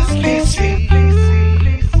honestly, see.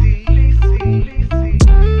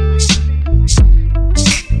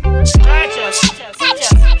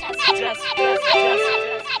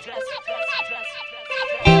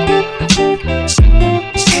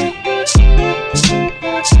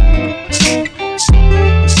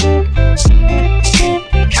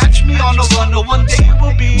 Catch me on the run, one day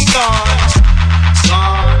we'll be gone.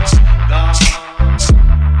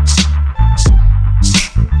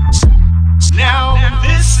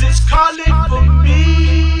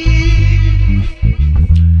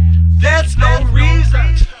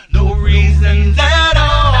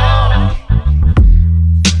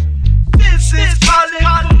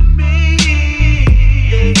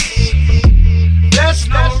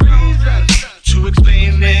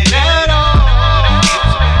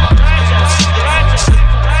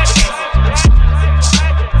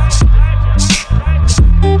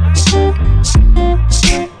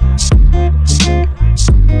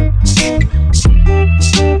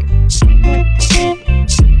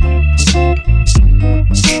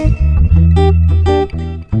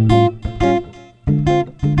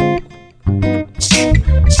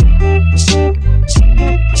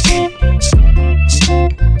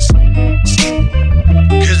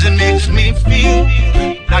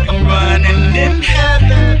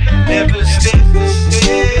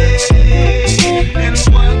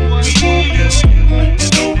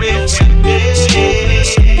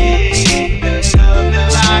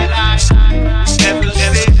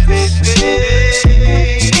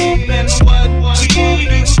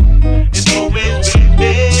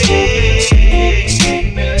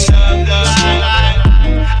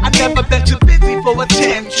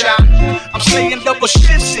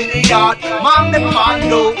 yard. Mom, the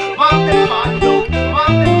pondo, mom, the pondo,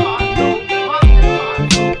 mom, the pondo.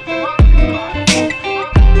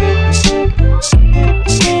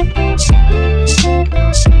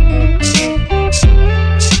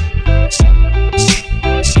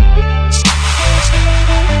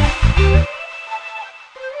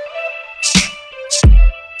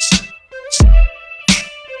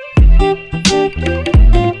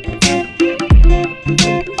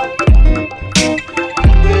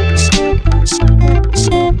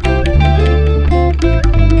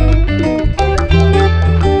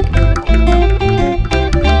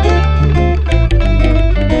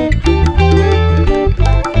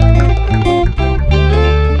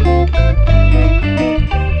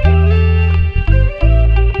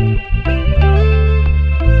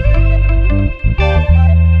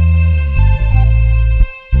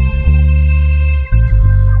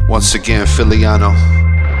 Once again, Philieano,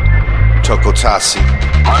 Tokotasi.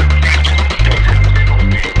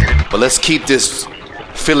 But let's keep this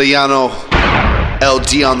Philieano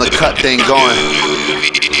LD on the cut thing going.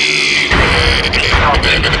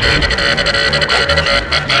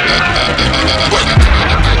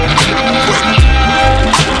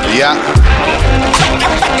 Yeah.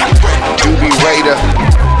 Doobie Raider.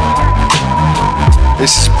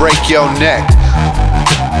 This is Break Your Neck.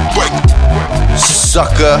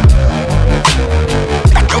 Sucker.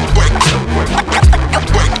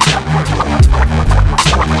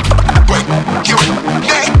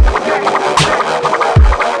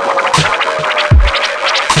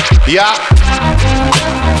 Yeah.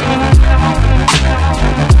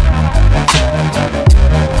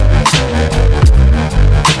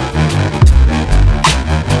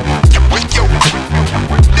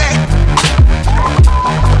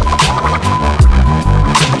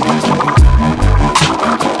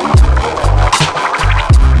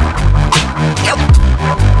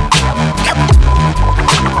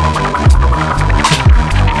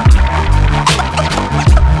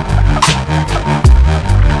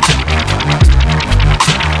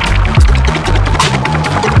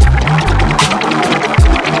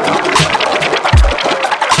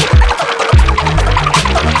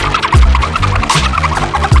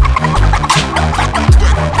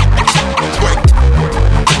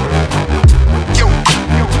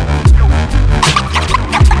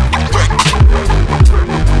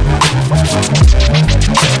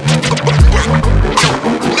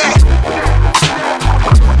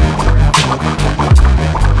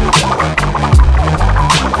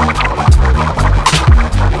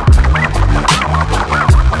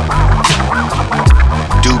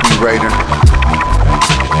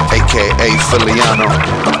 aka Philieano,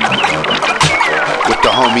 with the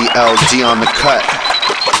homie LD on the cut,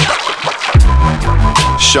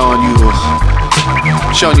 showing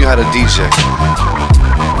you how to DJ.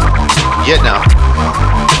 Get now.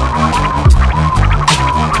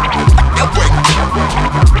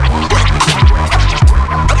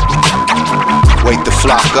 Wake the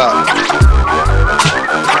flock up.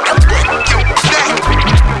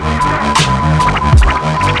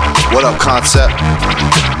 What up, Concept?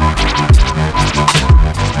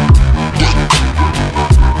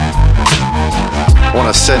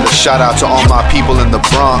 Wanna send a shout out to all my people in the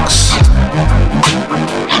Bronx,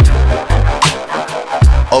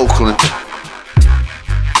 Oakland.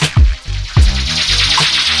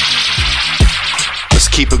 Let's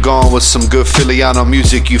keep it going with some good Philieano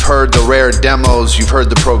music. You've heard the rare demos, you've heard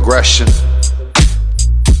the progression.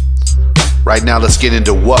 Right now, let's get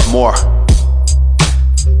into what more.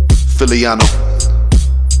 Philieano.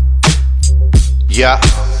 Yeah.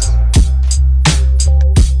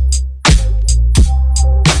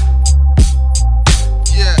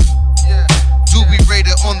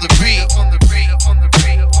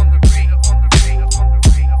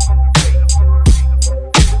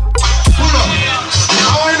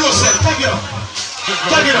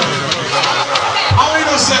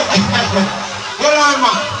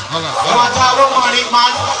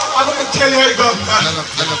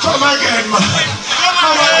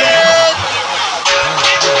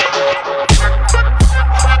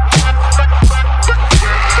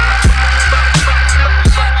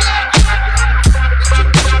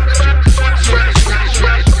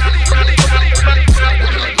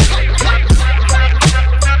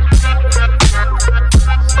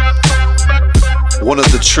 One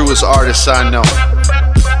of the truest artists I know,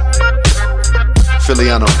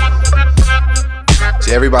 Philieano.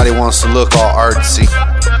 See, everybody wants to look all artsy.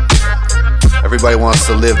 Everybody wants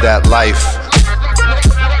to live that life.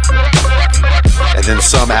 And then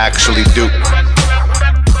some actually do.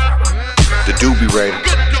 The Doobie Raider.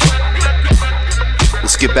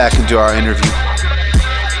 Let's get back into our interview.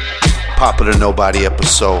 Popular Nobody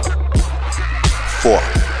Ep.4.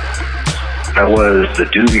 That was The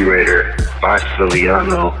Doobie Raider by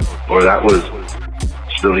Philieano, or that was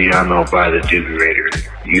Philieano by The Doobie Raider.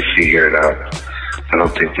 You figure it out. I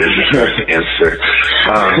don't think there's an answer.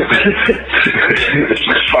 It's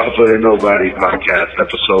the Popular Nobody podcast,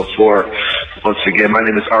 episode 4. Once again, my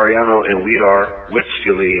name is Ariano, and we are with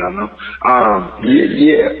Philieano.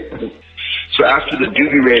 So after The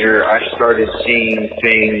Doobie Raider, I started seeing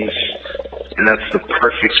things, and that's the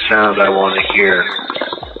perfect sound I want to hear,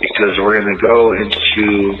 because we're going to go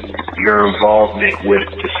into your involvement with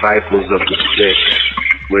Disciples of the Sick,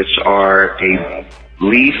 which are a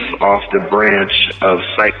leaf off the branch of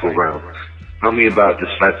Cycle Realm. Tell me about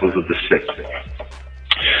Disciples of the Sick.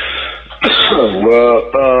 Well,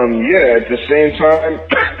 at the same time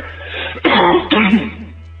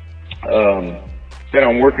that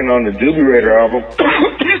I'm working on the Doobie Raider album.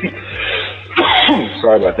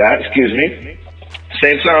 Sorry about that, excuse me.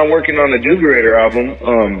 Same time I'm working on the Doobie Raider album,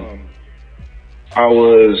 I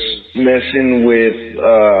was messing with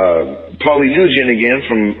Paulie Nugent again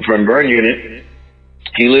from Burn Unit.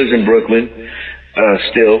 He lives in Brooklyn,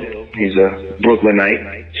 still. He's a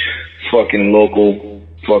Brooklynite, fucking local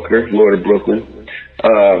fucker, Lord of Brooklyn.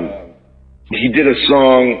 He did a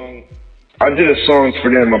song. I did a song for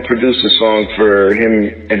them. I produced a song for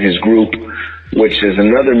him and his group, which is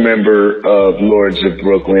another member of Lords of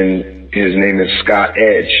Brooklyn. His name is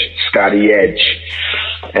Scotty Edge.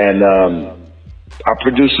 And I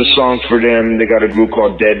produced a song for them. They got a group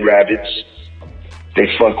called Dead Rabbits. They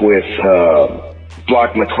fuck with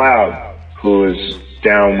Block McCloud, who is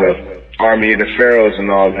down with Army of the Pharaohs and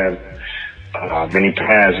all them. Vinny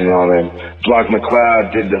Paz and all them. Block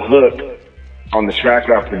McCloud did the hook on the track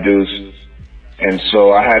I produced. And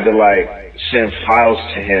so I had to send files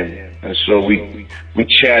to him. And so we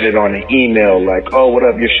chatted on an email like, oh, what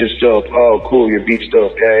up, your shit's dope. Oh, cool, your beat's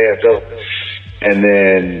dope. Yeah, dope. And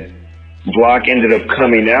then Block ended up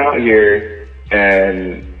coming out here,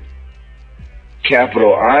 and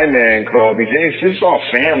Capital I-Man called me. This is all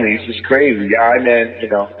family. This is crazy. I-Man,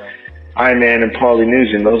 I-Man and Paulie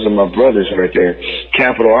Nugent, those are my brothers right there.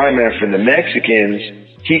 Capital I-Man from the Mexicans,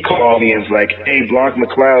 he called me and was like, hey, Block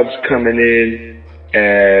McCloud's coming in,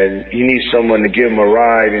 and he needs someone to give him a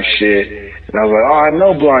ride and shit. And I was like, oh, I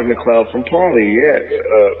know Block McCloud from Paulie,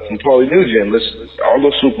 from Paulie Nugent. I'll go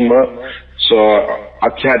swoop him up. So I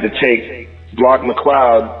had to take Block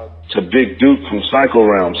McCloud to Big Duke from Cycle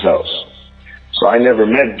Realm's house. So I never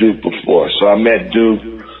met Duke before. So I met Duke.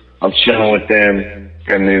 I'm chilling with them.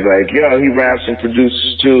 And he's like, yo, he raps and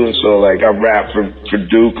produces too. And so I rap for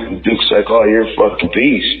Duke. And Duke's like, oh, you're a fucking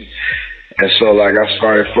beast. And so I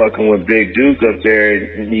started fucking with Big Duke up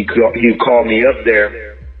there. And he called me up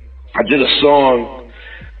there. I did a song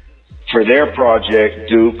for their project,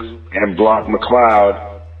 Duke and Block McCloud.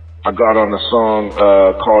 I got on a song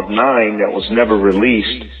called 9 that was never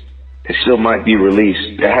released. It still might be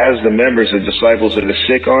released. It has the members of Disciples of the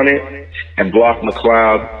Sick on it, and Block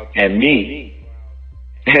McCloud and me.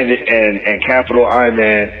 And Capital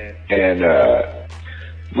I-Man, and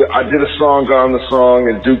I did a song on the song,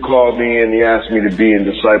 and Duke called me and he asked me to be in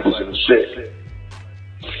Disciples of the Sick.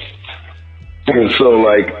 And so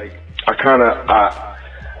I kind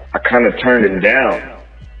of turned him down.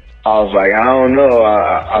 I was like, I don't know,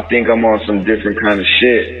 I think I'm on some different kind of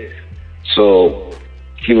shit. So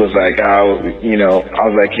he was like, I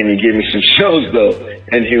was like, can you give me some shows though?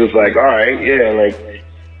 And he was like, all right, yeah,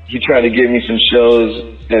 he tried to give me some shows,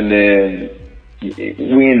 and then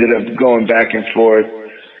we ended up going back and forth.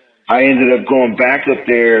 I ended up going back up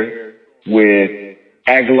there with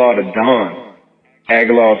Aguilar to Don.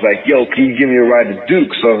 Aguilar was like, yo, can you give me a ride to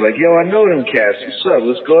Duke? So I was like, yo, I know them cats. What's up?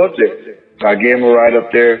 Let's go up there. So I gave him a ride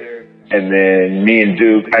up there, and then me and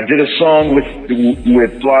Duke, I did a song with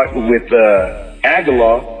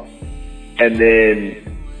Aguilar, and then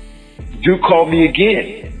Duke called me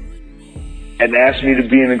again and asked me to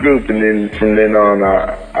be in the group, and then from then on,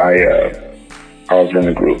 I was in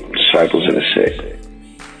the group, Disciples of the Sick.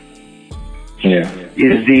 Yeah.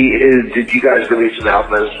 Did you guys release an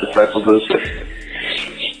album as Disciples of the Sick?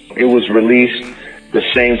 It was released the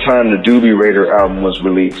same time the Doobie Raider album was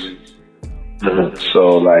released. Mm-hmm.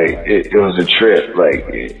 So it was a trip.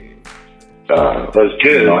 That was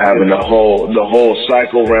good. Having the whole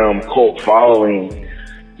Cycle Realm cult following.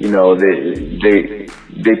 They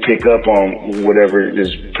pick up on whatever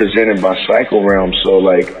is presented by Cycle Realm. So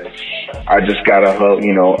I just got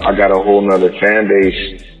I got a whole nother fan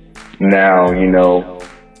base now,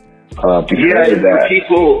 because of that.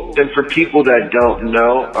 For people that don't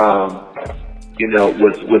know, you know,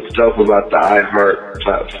 what's dope about the iHeart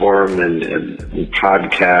platform and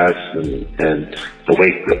podcasts and the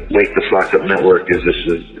Wake the Flock Up Network is this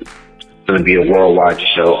is going to be a worldwide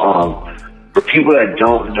show. For people that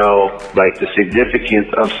don't know, like, the significance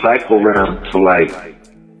of Cycle Round to, like,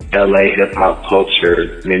 LA hip hop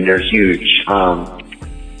culture, I mean, they're huge.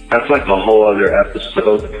 That's like a whole other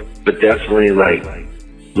episode, but definitely, like,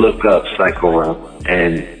 look up Cycle Round,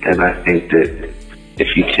 and I think that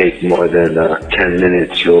if you take more than 10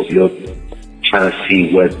 minutes, you'll kind of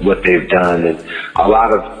see what they've done, and a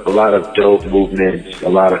lot of dope movements. A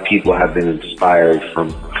lot of people have been inspired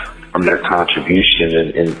from their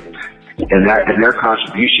contribution, and their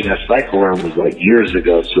contribution at Cycle Round was like years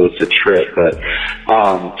ago, so it's a trip. But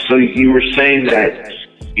so you were saying that,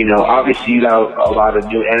 you know, obviously you got a lot of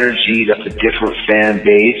new energy. That's a different fan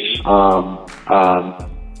base.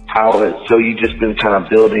 So you just been kind of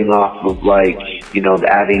building off of, like, you know,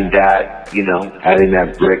 adding that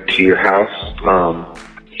brick to your house.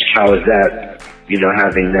 How is that, you know,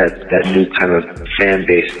 having that new kind of fan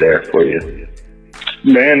base there for you?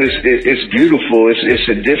 Man, it's beautiful. It's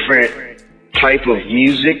a different type of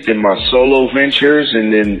music than my solo ventures,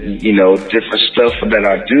 and then, you know, different stuff that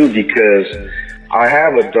I do, because I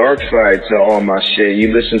have a dark side to all my shit.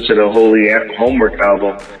 You listen to the Holy Homework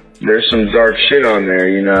album, there's some dark shit on there,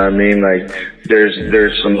 you know what I mean? Like, there's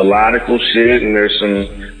some melodical shit, and there's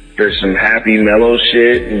some happy mellow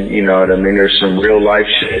shit, and, you know what I mean? There's some real life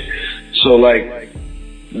shit. So, like,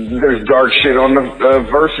 there's dark shit on the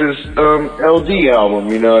Versus LD album,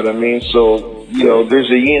 you know what I mean? So, you know,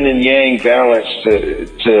 there's a yin and yang balance to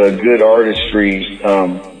good artistry,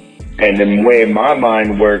 and the way my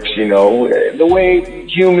mind works, you know, the way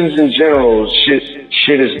humans in general,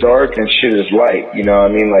 shit is dark and shit is light, you know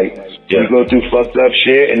what I mean? Like, you go through fucked up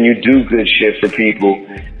shit and you do good shit for people,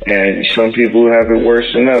 and some people have it worse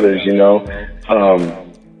than others, you know?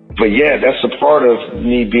 But yeah, that's a part of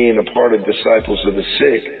me being a part of Disciples of the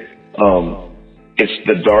Sick. It's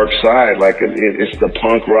the dark side, like it's the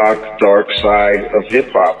punk rock dark side of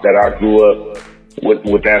hip hop that I grew up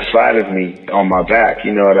with that side of me on my back,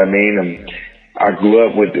 you know what I mean? And I grew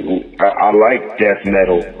up with, I like death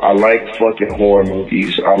metal. I like fucking horror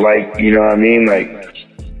movies. I like, you know what I mean? Like,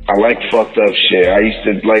 I like fucked up shit. I used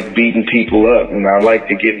to like beating people up, and I like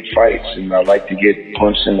to get in fights, and I like to get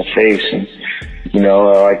punched in the face, and, you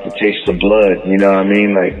know, I like to taste the blood, you know what I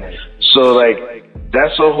mean? Like, so, like,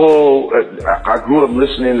 that's a whole, I grew up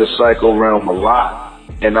listening to Cycle Realm a lot,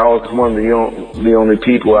 and I was one of the only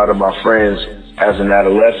people out of my friends as an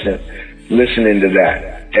adolescent listening to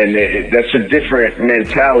that. And that's a different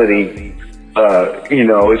mentality. You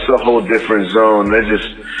know, it's a whole different zone.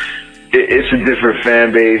 It's a different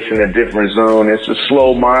fan base and a different zone. It's a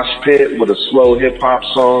slow mosh pit with a slow hip hop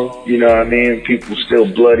song. You know what I mean? People still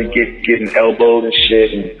bloody getting elbowed and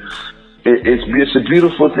shit. And it's a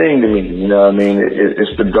beautiful thing to me. You know what I mean?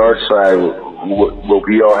 It's the dark side, what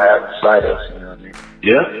we all have inside us. You know what I mean?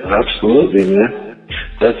 Yeah, absolutely, man.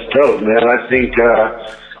 That's dope, man. I think,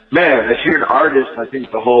 man, if you're an artist, I think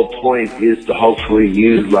the whole point is to hopefully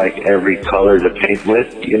use, like, every color to paint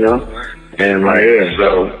with, you know? And, like,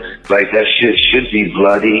 so, like, that shit should be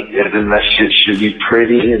bloody, and then that shit should be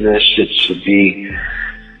pretty, and that shit should be,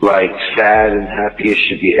 like, sad and happy. It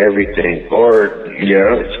should be everything. Or, you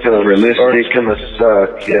know, it's gonna realistic, or it's gonna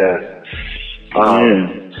suck, yeah.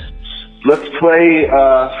 Let's play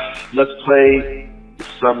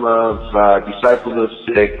some of Disciples of the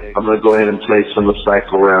Sick. I'm going to go ahead and play some of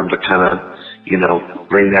Cycle Round to kind of, you know,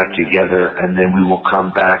 bring that together, and then we will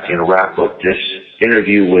come back and wrap up this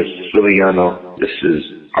interview with Philieano. This is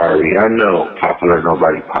Ariano, Popular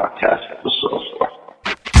Nobody Podcast, episode 4.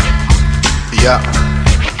 Yeah.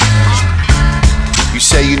 You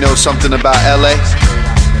say you know something about LA?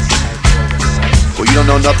 Well, you don't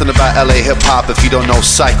know nothing about LA hip-hop if you don't know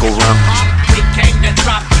Cycle Round. We came to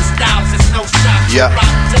drop these styles, it's no shock. Yeah. Rock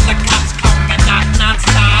till the cops come and not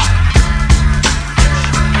non-stop.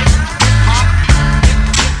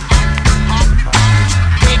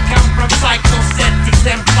 We come from cycle cities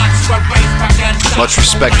and blocks where raised by gunshots. Much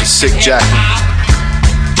respect to Sick Jack.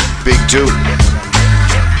 Big dude.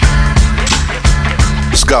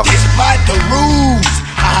 Let's go. Despite the rules,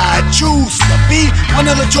 I choose to be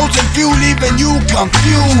one of the chosen few, leaving you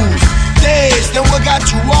confused. Days, then what got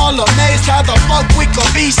you all amazed? How the fuck we could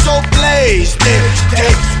be so blazed? It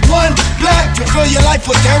takes one black to fill your life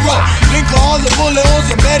with terror. Think of all the bullet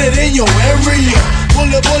holes embedded in your area.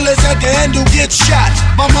 Bullets at the end who get shot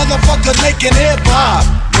by motherfuckers making hip-hop.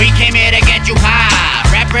 We came here to get you high,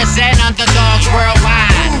 represent underdogs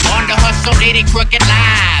worldwide. On the hustle, leading crooked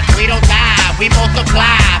lives. We don't die, we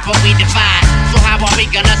multiply, but we divide. So how are we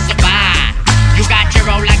gonna survive? got your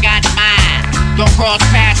role, I got mine. Don't cross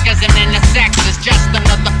paths, cause an intersex is just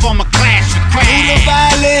another form of clash for crash. Through the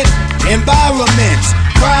violent environments,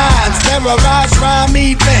 crimes, terrorize rhyme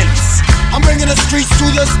events. I'm bringing the streets to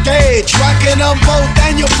the stage, rocking them both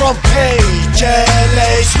and your front page.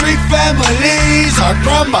 LA street families are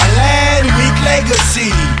from my land, weak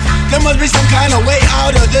legacy. There must be some kind of way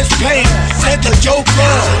out of this pain, said the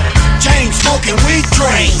Joker. Chain smoking weed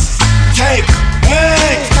trains. Take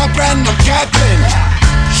aim, stop random capping.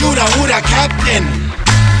 Shoot a who the captain.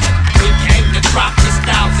 We came to drop the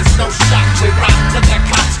styles, it's no shock. We rock till the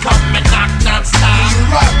cops come and knock non-stop. Do you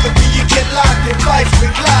rock or do you get locked in fights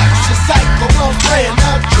with glocks? The psycho won't playing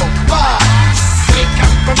out your box. We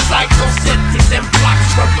come from psycho cities and blocks.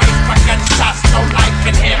 We're raised by gunshots, no life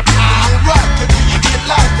in hip-hop. Do you rock or do you get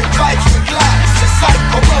locked in fights with glocks? The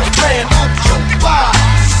psycho won't playing out your box.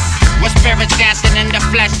 We're spirits dancing in the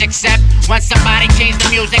flesh, except when somebody change the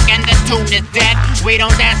music and the tune is dead. We don't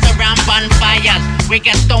dance around bonfires, we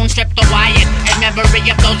get stone stripped to wires in memory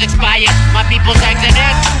of those expired. My people's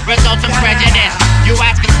exodus results in prejudice. You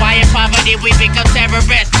ask us why in poverty we become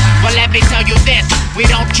terrorists. Well, let me tell you this, we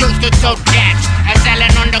don't choose to tote gas, and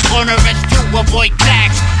selling on the corner is to avoid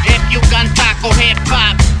tax. If you gun taco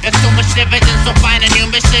hip-hop, there's too much division, so find a new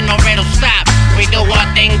mission or it'll stop. We do our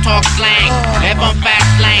thing, talk slang, live on fast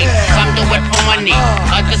lane. Some do it for money,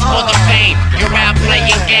 others for the fame. You're out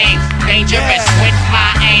playing games, dangerous with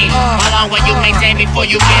high aim. How long will you maintain before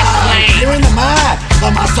you get slain? You're in the mind,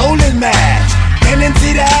 but my soul is mad.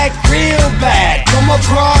 Tendency to act real bad. Come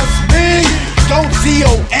across me, don't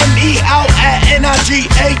C-O-M-E out at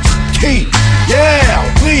N-I-G-H-T. Yeah,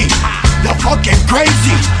 we, the fucking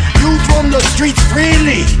crazy. You from the streets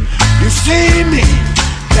freely. You see me,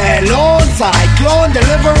 Bellon, cyclone,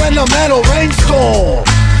 delivering a metal rainstorm.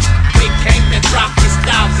 We came to drop the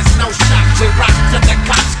styles, it's no shock. We rock till the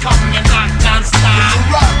cops come and knock non-stop. Do you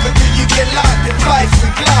rock or do you get locked in fights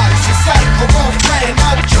with glocks? The psycho won't playing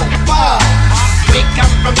out your box. We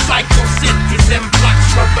come from psycho cities and blocks.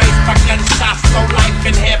 We're raised by gunshots, no life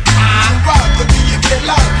in hip-hop. Do you rock or do you get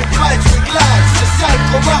locked in fights with glocks? The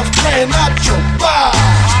psycho won't playing out your box.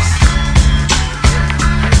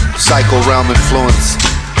 Psycho realm influence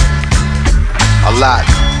a lot.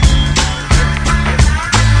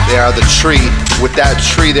 They are the tree. With that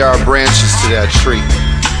tree, there are branches to that tree.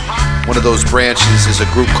 One of those branches is a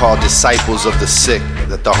group called Disciples of the Sick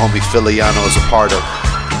that the homie Philieano is a part of.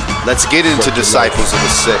 Let's get into Disciples of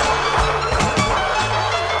the Sick.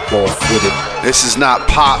 Off with it. This is not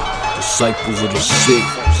pop. Disciples of the Sick.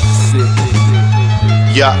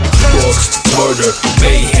 Yeah. Drugs, murder,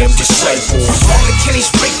 mayhem, disciples. All the killing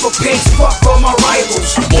straight for pigs, fuck all my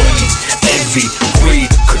rivals. Money, envy,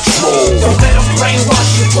 greed, control. Don't let them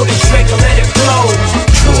brainwash you, pull the trigger, let it blow.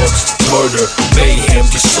 Drugs, murder, mayhem,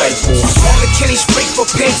 disciples. All the killing straight for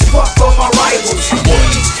pigs, fuck all my rivals.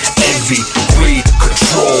 Money, envy, greed,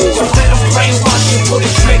 control. Don't let them brainwash you, pull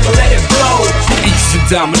the trigger, let it blow. Eastern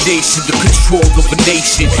domination, the control of a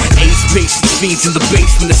nation. AIDS patients, fiends in the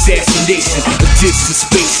basement, assassination. A distant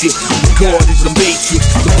spaceship, regarded the matrix,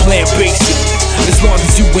 the plan basic. As long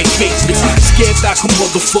as you ain't faceless, scared like a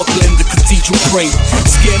motherfucker in the cathedral praying.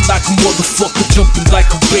 Scared like a motherfucker jumping like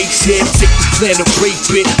a bass head. Take the planet, rape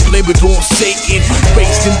it, blame it on Satan.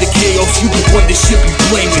 Raised in the chaos, you the one that should be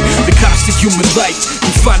blaming. The cost of human life,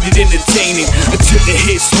 you find it entertaining. Until it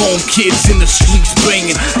hits home, kids in the streets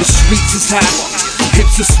banging. The streets is hot,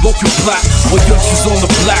 hips are smoking pot. While youngsters on the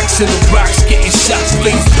blocks and the rocks getting shot.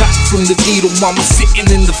 Flames back from the needle, mama sitting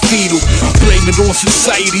in the fetal. Blame it on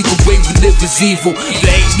society, the way we live is evil.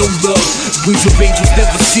 There ain't no love, wings of angels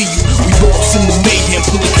never see you. We lost in the mayhem,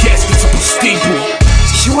 pulling caskets up a steeple.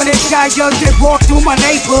 You and that guy young that walk through my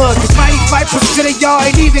neighborhood. Cause 95% of y'all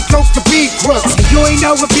ain't even close to being crooks. And you ain't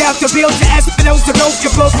know about the build to Espinosa, no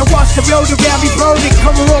you broke to watch the road around me burn and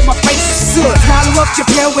cover all my face is soot. Swallow up your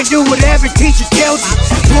pill and do whatever teacher tells you.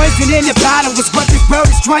 Poison in the bottle is what this world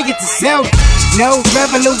is trying to sell you. No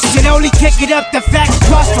revolution, only kicking up the facts.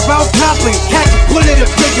 Cross the road, copper, catch a bullet or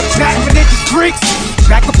bring it back when it just drinks.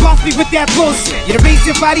 Back up off me with that bullshit. You're the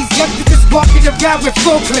reason why these youngsters just walking around with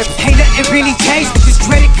full clips. Ain't nothing really changed, but just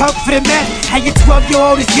credit coke for the meth. How your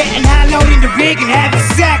 12-year-old is getting high load in the rig and having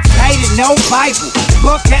sex. I ain't no Bible,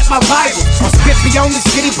 look at my Bible. I spit beyond the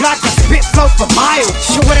city block, I spit flow for miles.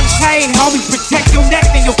 Show what I'm saying, homie, protect your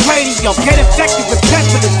neck and your radio. Get infected with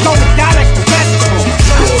pestilence, going down like the vegetable.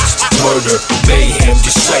 Drugs, murder, mayhem,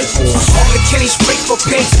 disciples. All the killing straight for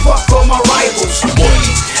pigs, fuck all my rivals.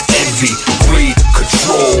 Money, envy, greed,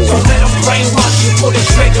 control. Don't let them brainwash you, pull the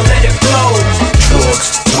trigger, let it blow.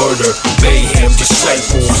 Drugs, murder, mayhem,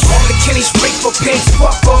 disciples. All the killing straight for pigs,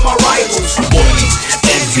 fuck all my rivals. Money,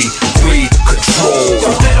 envy, greed, control.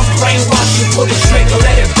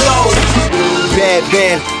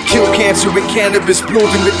 cancer and cannabis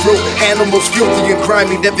building the throat. Animals filthy and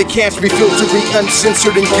grimy, never catch me filtering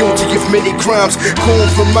uncensored and guilty of many crimes. Cool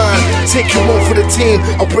for mine, take you on for the team.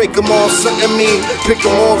 I'll break them all, something mean. Pick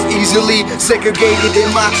them off easily, segregated in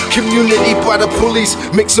my community by the police.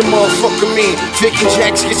 Makes them all fucking mean. Faking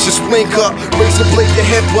jacks get your splink up, razor blade the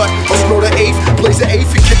headbutt. I'll throw the eighth, blaze the eighth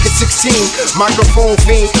and kick a 16. Microphone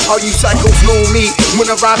fiend, all you psychos know me. When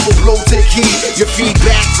a rifle blow, take heed. Your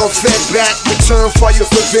feedback or fed back. Return fire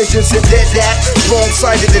for vengeance and dead that. Wrong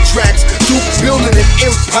side of the tracks. Duke building an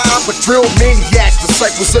empire, but real maniacs.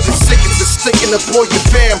 Disciples of the sickest are sticking up all your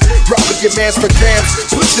fam. Robbing your mans for grams.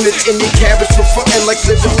 Pushing it in your cabbage for frontin' like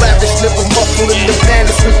living lavish. Never muffling the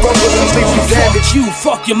madness. We rumble and leave you damaged. Fuck you,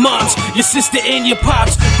 fuck your moms, your sister and your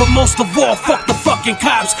pops. But most of all, fuck the fucking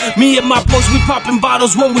cops. Me and my boys, we popping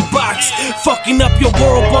bottles when we box. Fucking up your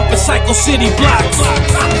world, bumping Psycho City blocks.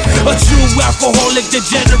 A true alcoholic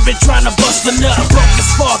degenerate trying to bust a nut. Broke as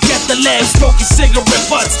fuck at the lab, smoking cigarette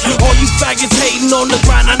butts. All you faggots hating on the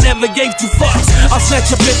grind, I never gave two fucks. I'll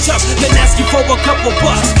snatch a bitch up, then ask you for a couple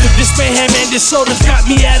bucks. This mayhem and this soda's got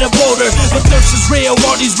me at a border. The thirst is real,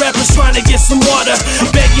 all these rappers trying to get some water.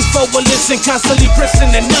 Begging for a listen, constantly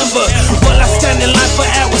pressing the number. While I stand in line for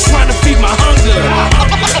hours trying to feed my hunger.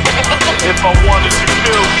 If I wanted you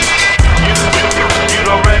to, you'd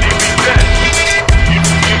already be dead.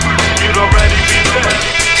 You'd already be dead.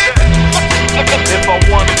 If I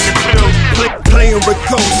wanted you to, playing with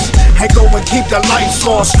ghosts. Hey, go and keep the lights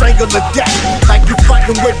on, strangle the deck like you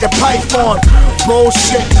fighting with the python.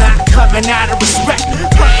 Bullshit not coming out of respect.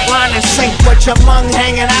 Front line and sink with your lung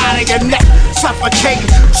hanging out of your neck. Suffocating,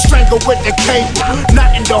 strangle with the cable.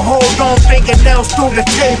 Nothing to hold on, fingernails through the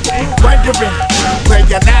table. Wondering where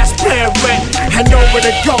your last player went and nowhere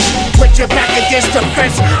to go. With your back against the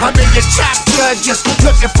fence, I'm in your chapter just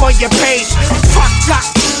looking for your page. Fucked up,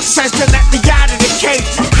 says to let me out of the cage.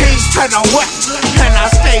 Please turn the west and I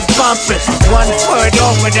stay bumping. 1 foot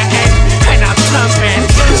over the edge and I'm thumping.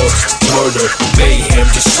 Drugs, murder, mayhem,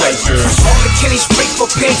 disciples. On the Kenny straight for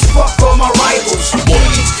pigs, fuck all my rivals.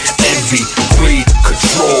 Money, envy, greed,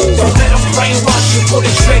 control. Don't let them brainwash you, pull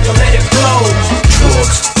the trigger, let it blow.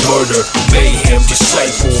 Drugs, murder, mayhem,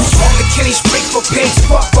 disciples. On the Kenny straight for pigs,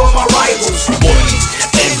 fuck all my rivals. Money,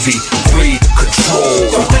 envy, greed, control.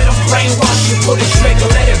 Don't let them brainwash you, pull the trigger,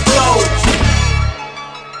 let it blow.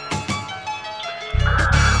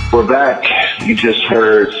 We're back. You just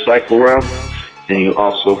heard Cycle Realm, and you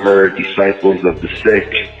also heard Disciples of the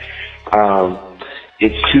Sick.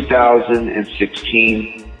 It's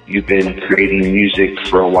 2016. You've been creating music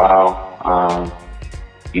for a while.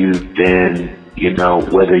 You've been,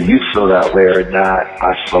 whether you feel that way or not,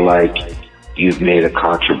 I feel like you've made a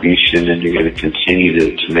contribution, and you're going to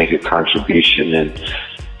continue to make a contribution.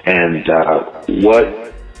 And what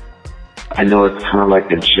I know it's kind of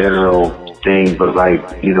like a general thing, but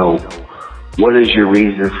what is your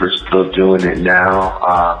reason for still doing it now?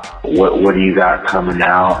 What do you got coming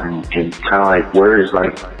out? And kind of like, where is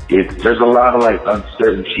there's a lot of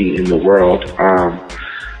uncertainty in the world.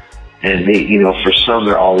 And for some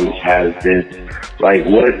there always has been.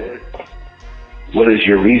 What is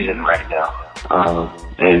your reason right now?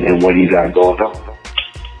 And what do you got going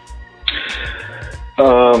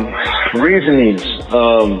on? Reasonings.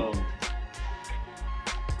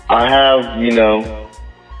 I have,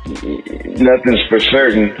 nothing's for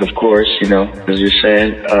certain, of course, as you're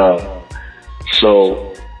saying.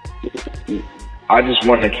 So I just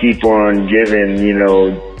want to keep on giving,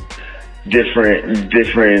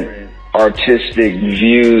 different artistic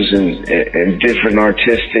views and different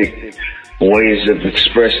artistic ways of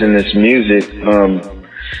expressing this music.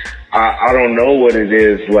 I don't know what it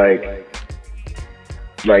is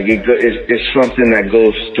it's something that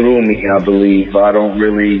goes through me, I believe. I don't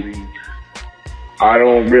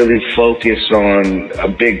really focus on a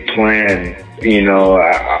big plan,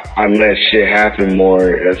 I let shit happen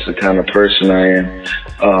more. That's the kind of person I am.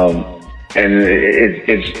 And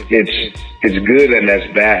it's good and that's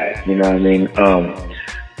bad, you know what I mean?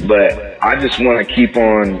 But I just want to keep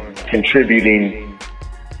on contributing,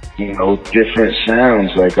 different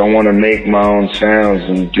sounds. I want to make my own sounds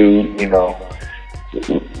and do,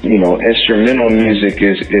 instrumental music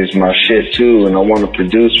is my shit too, and I want to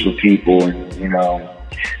produce for people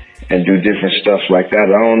and do different stuff like that.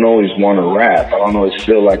 I don't always want to rap. I don't always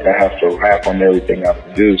feel like I have to rap on everything I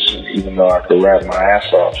produce, even though I could rap my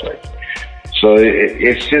ass off. So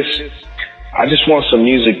it's just, I just want some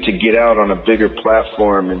music to get out on a bigger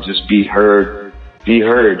platform and just be heard, you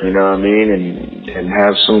know what I mean? And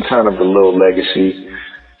have some kind of a little legacy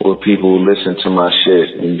where people will listen to my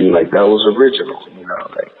shit and be like, that was original,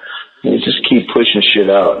 You just keep pushing shit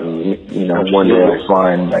out, and you know, one day I'll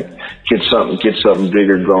find like get something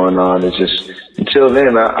bigger going on. It's just until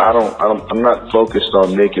then, I'm not focused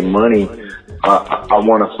on making money. I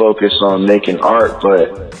want to focus on making art,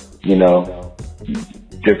 but you know,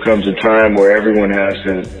 there comes a time where everyone has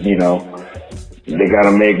to, you know, they got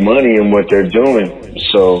to make money in what they're doing.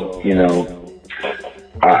 So you know,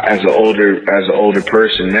 as an older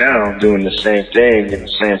person now, doing the same thing in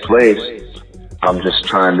the same place. I'm just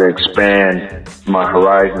trying to expand my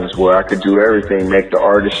horizons where I could do everything, make the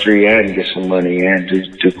artistry and get some money and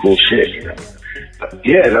do cool shit, you know?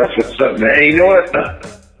 Yeah, that's what's up, man. You know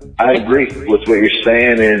what? I agree with what you're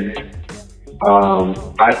saying, and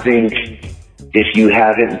I think if you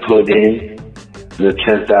haven't put in the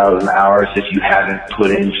 10,000 hours, if you haven't put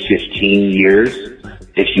in 15 years,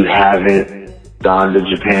 if you haven't gone to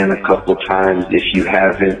Japan a couple times, if you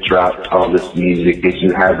haven't dropped all this music, if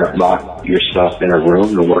you haven't locked yourself in a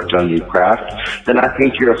room and worked on your craft, then I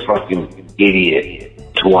think you're a fucking idiot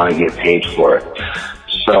to want to get paid for it.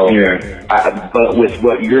 So, but with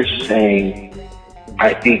what you're saying,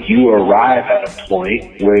 I think you arrive at a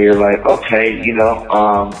point where you're like, okay, you know,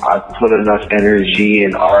 I've put enough energy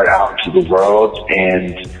and art out to the world,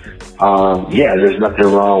 and yeah, there's nothing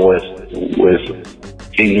wrong with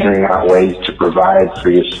figuring out ways to provide for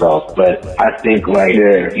yourself. But I think like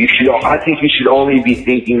you should only be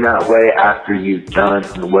thinking that way after you've done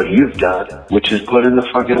what you've done, which is put in the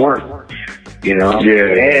fucking work. You know?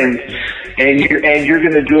 Yeah. And you're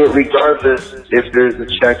gonna do it regardless if there's a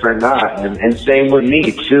check or not. And same with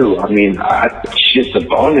me too. I mean, the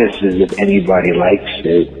bonus is if anybody likes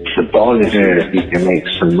it. The bonus is if you can make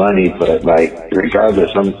some money, but like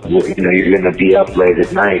regardless, you're gonna be up late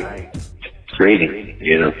at night creating,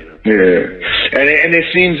 you know. Yeah, and it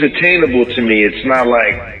seems attainable to me. It's not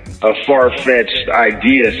like a far-fetched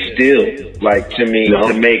idea still. Like to me,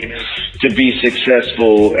 to be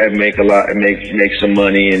successful and make a lot and make some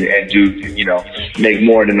money and do, you know, make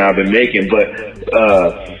more than I've been making. But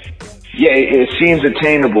yeah, it seems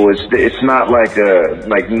attainable. It's not like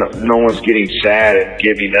no one's getting sad and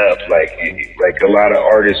giving up like a lot of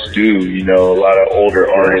artists do. You know, a lot of older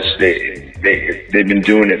artists they've been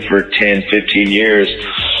doing it for 10, 15 years,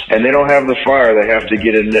 and they don't have the fire. They have to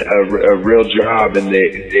get a real job, and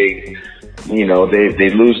they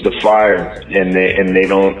lose the fire, and they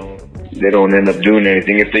don't end up doing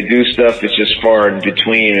anything. If they do stuff, it's just far in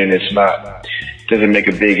between, and doesn't make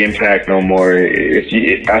a big impact no more.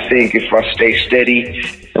 I think if I stay steady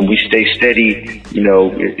and we stay steady, you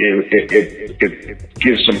know, it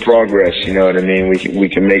gives some progress. You know what I mean? We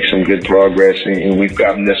can make some good progress, and we've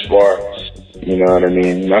gotten this far. You know what I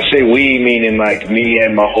mean? And I say we, meaning like me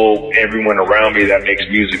and everyone around me that makes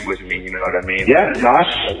music with me. You know what I mean? Yeah,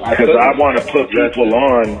 because I want to put people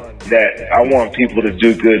on that. I want people to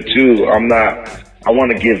do good too. I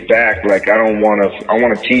want to give back. Like I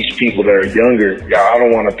want to teach people that are younger. I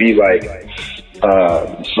don't want to be like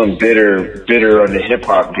some bitter on the hip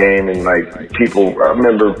hop game, and like people. I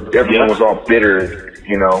remember everyone was all bitter.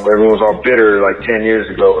 You know, everyone was all bitter like 10 years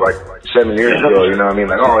ago, like 7 years ago. You know what I mean?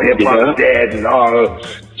 Like, oh, hip hop's dead, and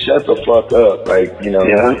shut the fuck up. Like, you know,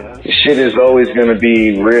 shit is always gonna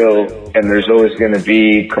be real, and there's always gonna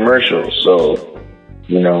be commercials. So,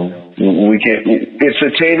 you know. It's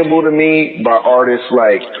attainable to me by artists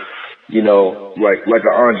like, you know, like an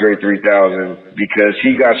Andre 3000, because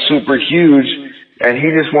he got super huge and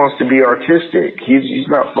he just wants to be artistic. He's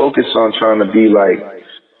not focused on trying to be like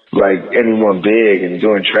anyone big and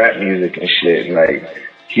doing trap music and shit. Like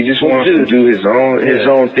he just wants to do his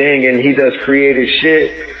own thing, and he does creative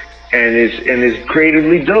shit and is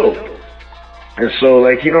creatively dope. And so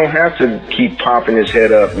like you don't have to keep popping his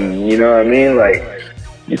head up, and you know what I mean? Like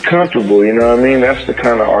you're comfortable, you know what I mean? That's the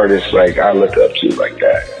kind of artist like I look up to like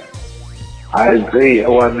that. I agree.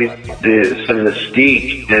 Well, I mean, there's some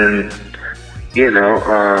mystique, and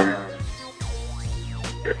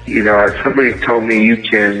somebody told me you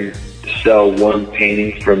can sell one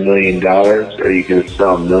painting for $1 million, or you can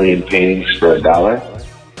sell 1 million paintings for $1.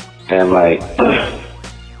 And like,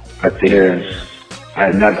 I think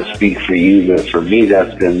not to speak for you, but for me,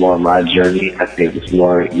 that's been more my journey. I think it's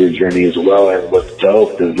more your journey as well. And what's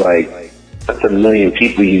dope is like, that's 1 million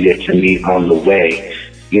people you get to meet on the way.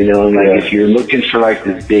 You know, and like if you're looking for like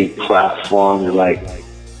this big platform to like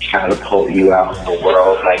catapult you out in the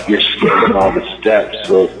world, like you're skipping all the steps.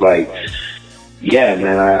 So it's like, yeah,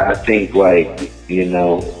 man, I think like, you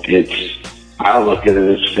know, I look at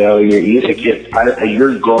it as failure.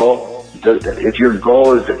 Your goal, if your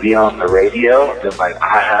goal is to be on the radio, then like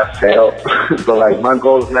I have failed. But like my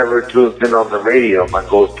goal is never to have been on the radio. My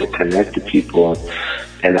goal is to connect to people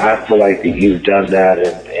And I feel like that you've done that,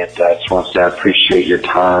 and I just want to say I appreciate your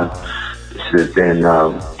time. This has been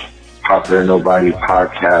Popular Nobody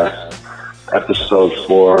Podcast, Episode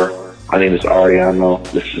 4. My name is Ariano.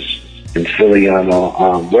 This is in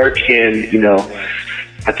Philieano. Where can,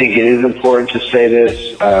 I think it is important to say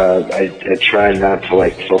this. I try not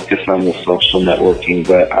to focus on the social networking,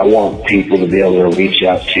 but I want people to be able to reach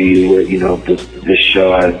out to you where, this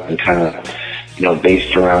show has been kind of,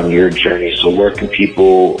 based around your journey. So where can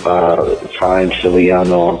people find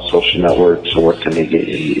Philieano on social networks, or where can they get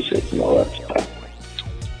your music and all that stuff?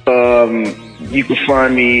 You can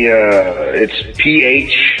find me, it's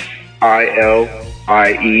PHILIEANO.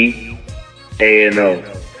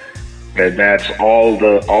 And that's all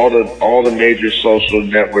the major social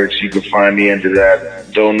networks. You can find me into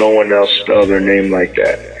that. Don't no one else spell their name like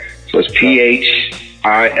that. So it's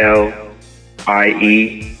PHILIEANO.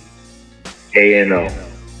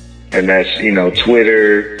 And that's,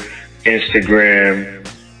 Twitter, Instagram,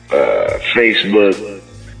 Facebook,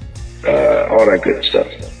 all that good stuff.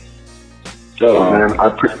 So, man, I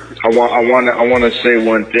want to say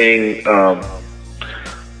one thing.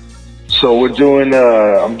 So I'm doing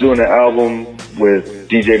an album with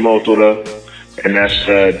DJ Motora, and that's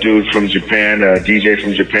a dude from Japan, a DJ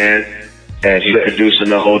from Japan, and he's producing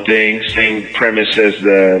the whole thing. Same premise as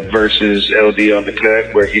the Versus LD on the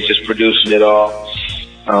cut, where he's just producing it all.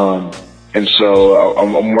 And so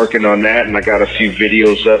I'm working on that, and I got a few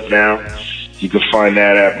videos up now. You can find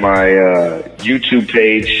that at my YouTube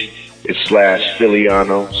page. It's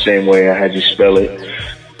 /Philieano, same way I had you spell it.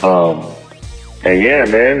 And yeah,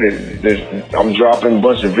 man, I'm dropping a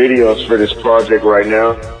bunch of videos for this project right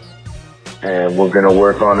now. And we're going to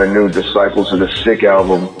work on a new Disciples of the Sick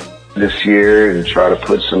album this year and try to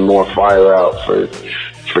put some more fire out for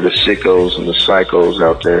the sickos and the psychos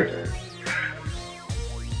out there.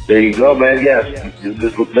 There you go, man. Yes,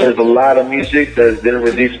 there's a lot of music that's been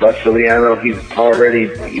released by Philieano. He's already,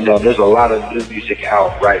 there's a lot of new music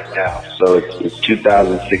out right now. So it's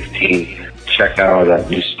 2016. Check out all that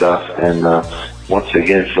new stuff. And once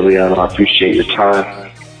again, Philieano, I appreciate your time.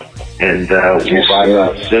 And we'll vibe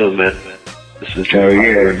out soon, man. This is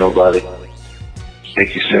Popular Nobody.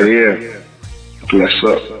 Thank you, sir. Yeah. Bless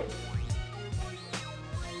up.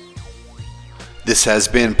 This has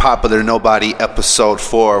been Popular Nobody, Episode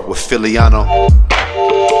 4 with Philieano.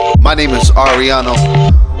 My name is Ariano.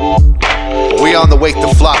 We on the Wake the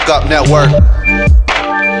Flock Up Network.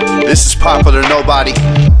 This is Popular Nobody.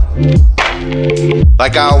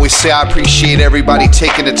 Like I always say, I appreciate everybody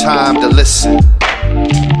taking the time to listen.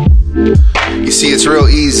 You see, it's real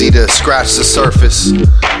easy to scratch the surface,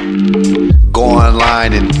 go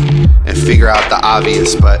online and figure out the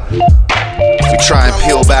obvious, but we try and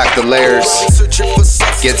peel back the layers,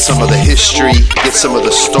 get some of the history, get some of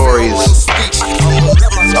the stories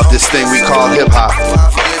of this thing we call hip-hop.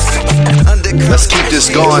 Let's keep this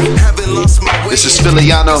going. This is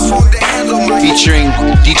Philieano featuring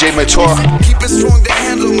DJ Motora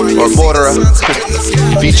or Motora,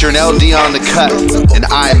 featuring LD on the cut and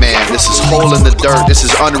I-Man. This is Hole in the Dirt. This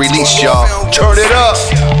is unreleased, y'all. Turn it up.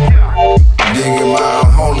 Digging my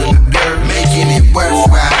hole in the dirt, making it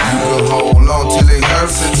worthwhile. You can hold on till it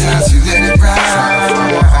hurts, sometimes you let it ride. Trying to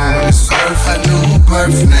find my home on this earth, a new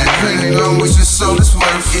birth. Now depending on what your soul is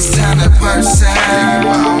worth, it's time to burst out.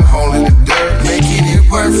 Digging my hole in the dirt, making it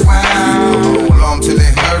worthwhile. You can hold on till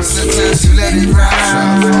it hurts, sometimes you let it ride.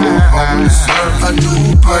 Trying to find my home on this earth, a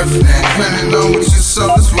new birth. Now depending on what your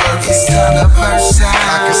soul is worth, it's time to burst out.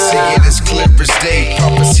 I can see it as clear as day,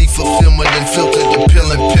 prophecy fulfillment and filtered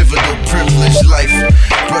appealing pivotal privilege. Life,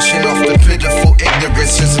 brushing off the pitiful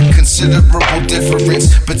ignorance. There's a considerable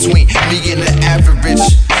difference between me and the average.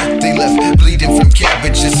 They left bleeding from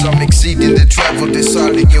cabbages. I'm exceeding the travel this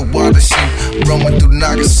out of your water sea. Roaming through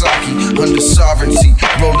Nagasaki under sovereignty.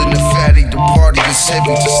 Rolling the fatty, the party is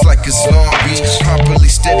heavy just like it's Long Beach. Properly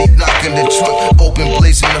steady, knocking the trunk, open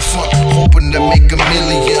blazing the front, hoping to make $1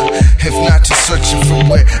 million. If not, just searching for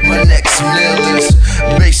where my next meal is.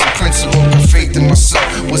 Basic principle, my faith in myself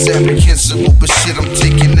was apprehensible. But shit, I'm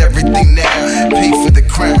taking everything now. Pay for the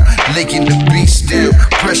crown, laying the beast down.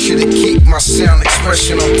 Pressure to keep my sound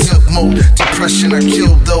expression on tilt mode. Depression, I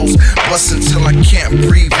kill those. Bust until I can't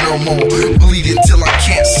breathe no more. Bleed until I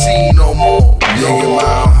can't see no more. Digging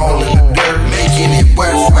my hole in the dirt, making it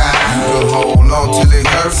worthwhile. You can hold on till it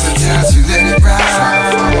hurts, sometimes you let it ride. Trying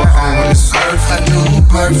to find my home on this earth, a new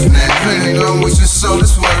birth. Now depending on what your soul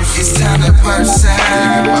is worth, it's time to burst out.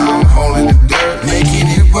 Digging my hole in the dirt, making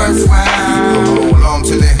it worthwhile. Hold on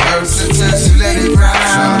till it hurts, sometimes you let it ride.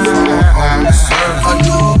 Trying to find my home on this earth, a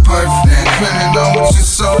new birth. Now depending on what your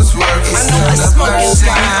soul is worth, it's time to burst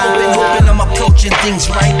out. Hoping I'm approaching approaching things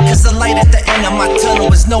right. Cause the light at the end of my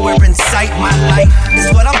tunnel is nowhere in sight. My life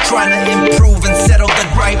is what I'm trying to improve and settle the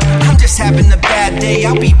gripe. I'm just having a bad day,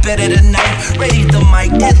 I'll be better tonight. Ready the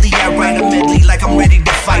mic, deadly, I write a medley like I'm ready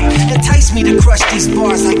to fight. Entice me to crush these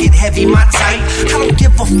bars, I get heavy, my tight. I don't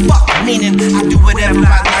give a fuck, meaning I do whatever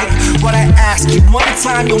I like. What I ask you one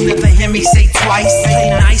time, you'll never hear me say twice. Play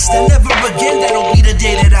nice, then never again, that'll be the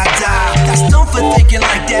day that I die. That's dumb for thinking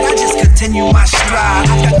like that, I just continue my stride.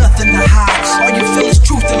 I got nothing to hide, all you feel is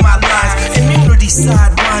truth in my lies. Immunity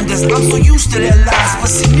sidewinders, I'm so used to their lies. But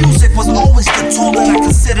see, music was always the tool that I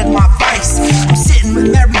considered my vice. I'm sitting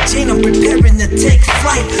with Mary Jane, I'm preparing to take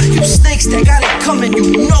flight. You snakes that got it coming,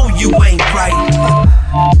 you know you ain't right.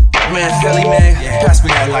 Man, Philly, man, pass me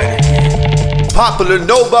that lighter. Popular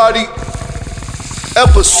Nobody,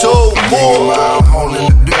 Ep.4. Holding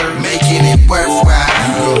the dirt, making it worthwhile.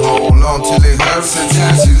 You can hold on till it hurts,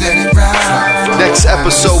 sometimes you let it ride. Next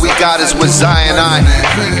episode we got is with Zion I.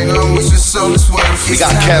 We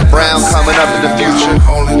got Cat Brown coming up in the future.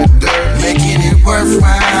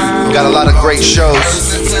 We got a lot of great shows.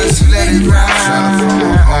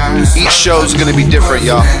 Each show's gonna be different,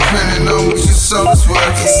 y'all.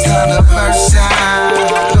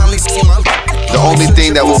 The only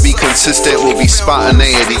thing that will be consistent will be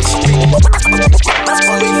spontaneity.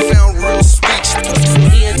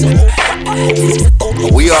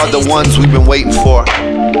 We are the ones we've been waiting for.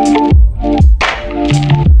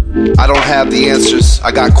 I don't have the answers,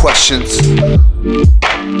 I got questions.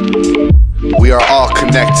 We are all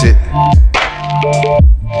connected.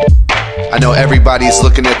 I know everybody's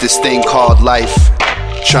looking at this thing called life,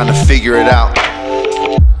 trying to figure it out.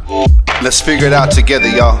 Let's figure it out together,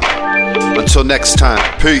 y'all. Until next time,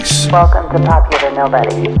 peace. Welcome to Popular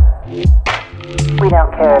Nobody. We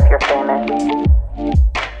don't care if you're famous.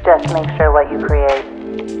 Just make sure what you create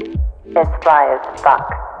is fly as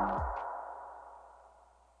fuck.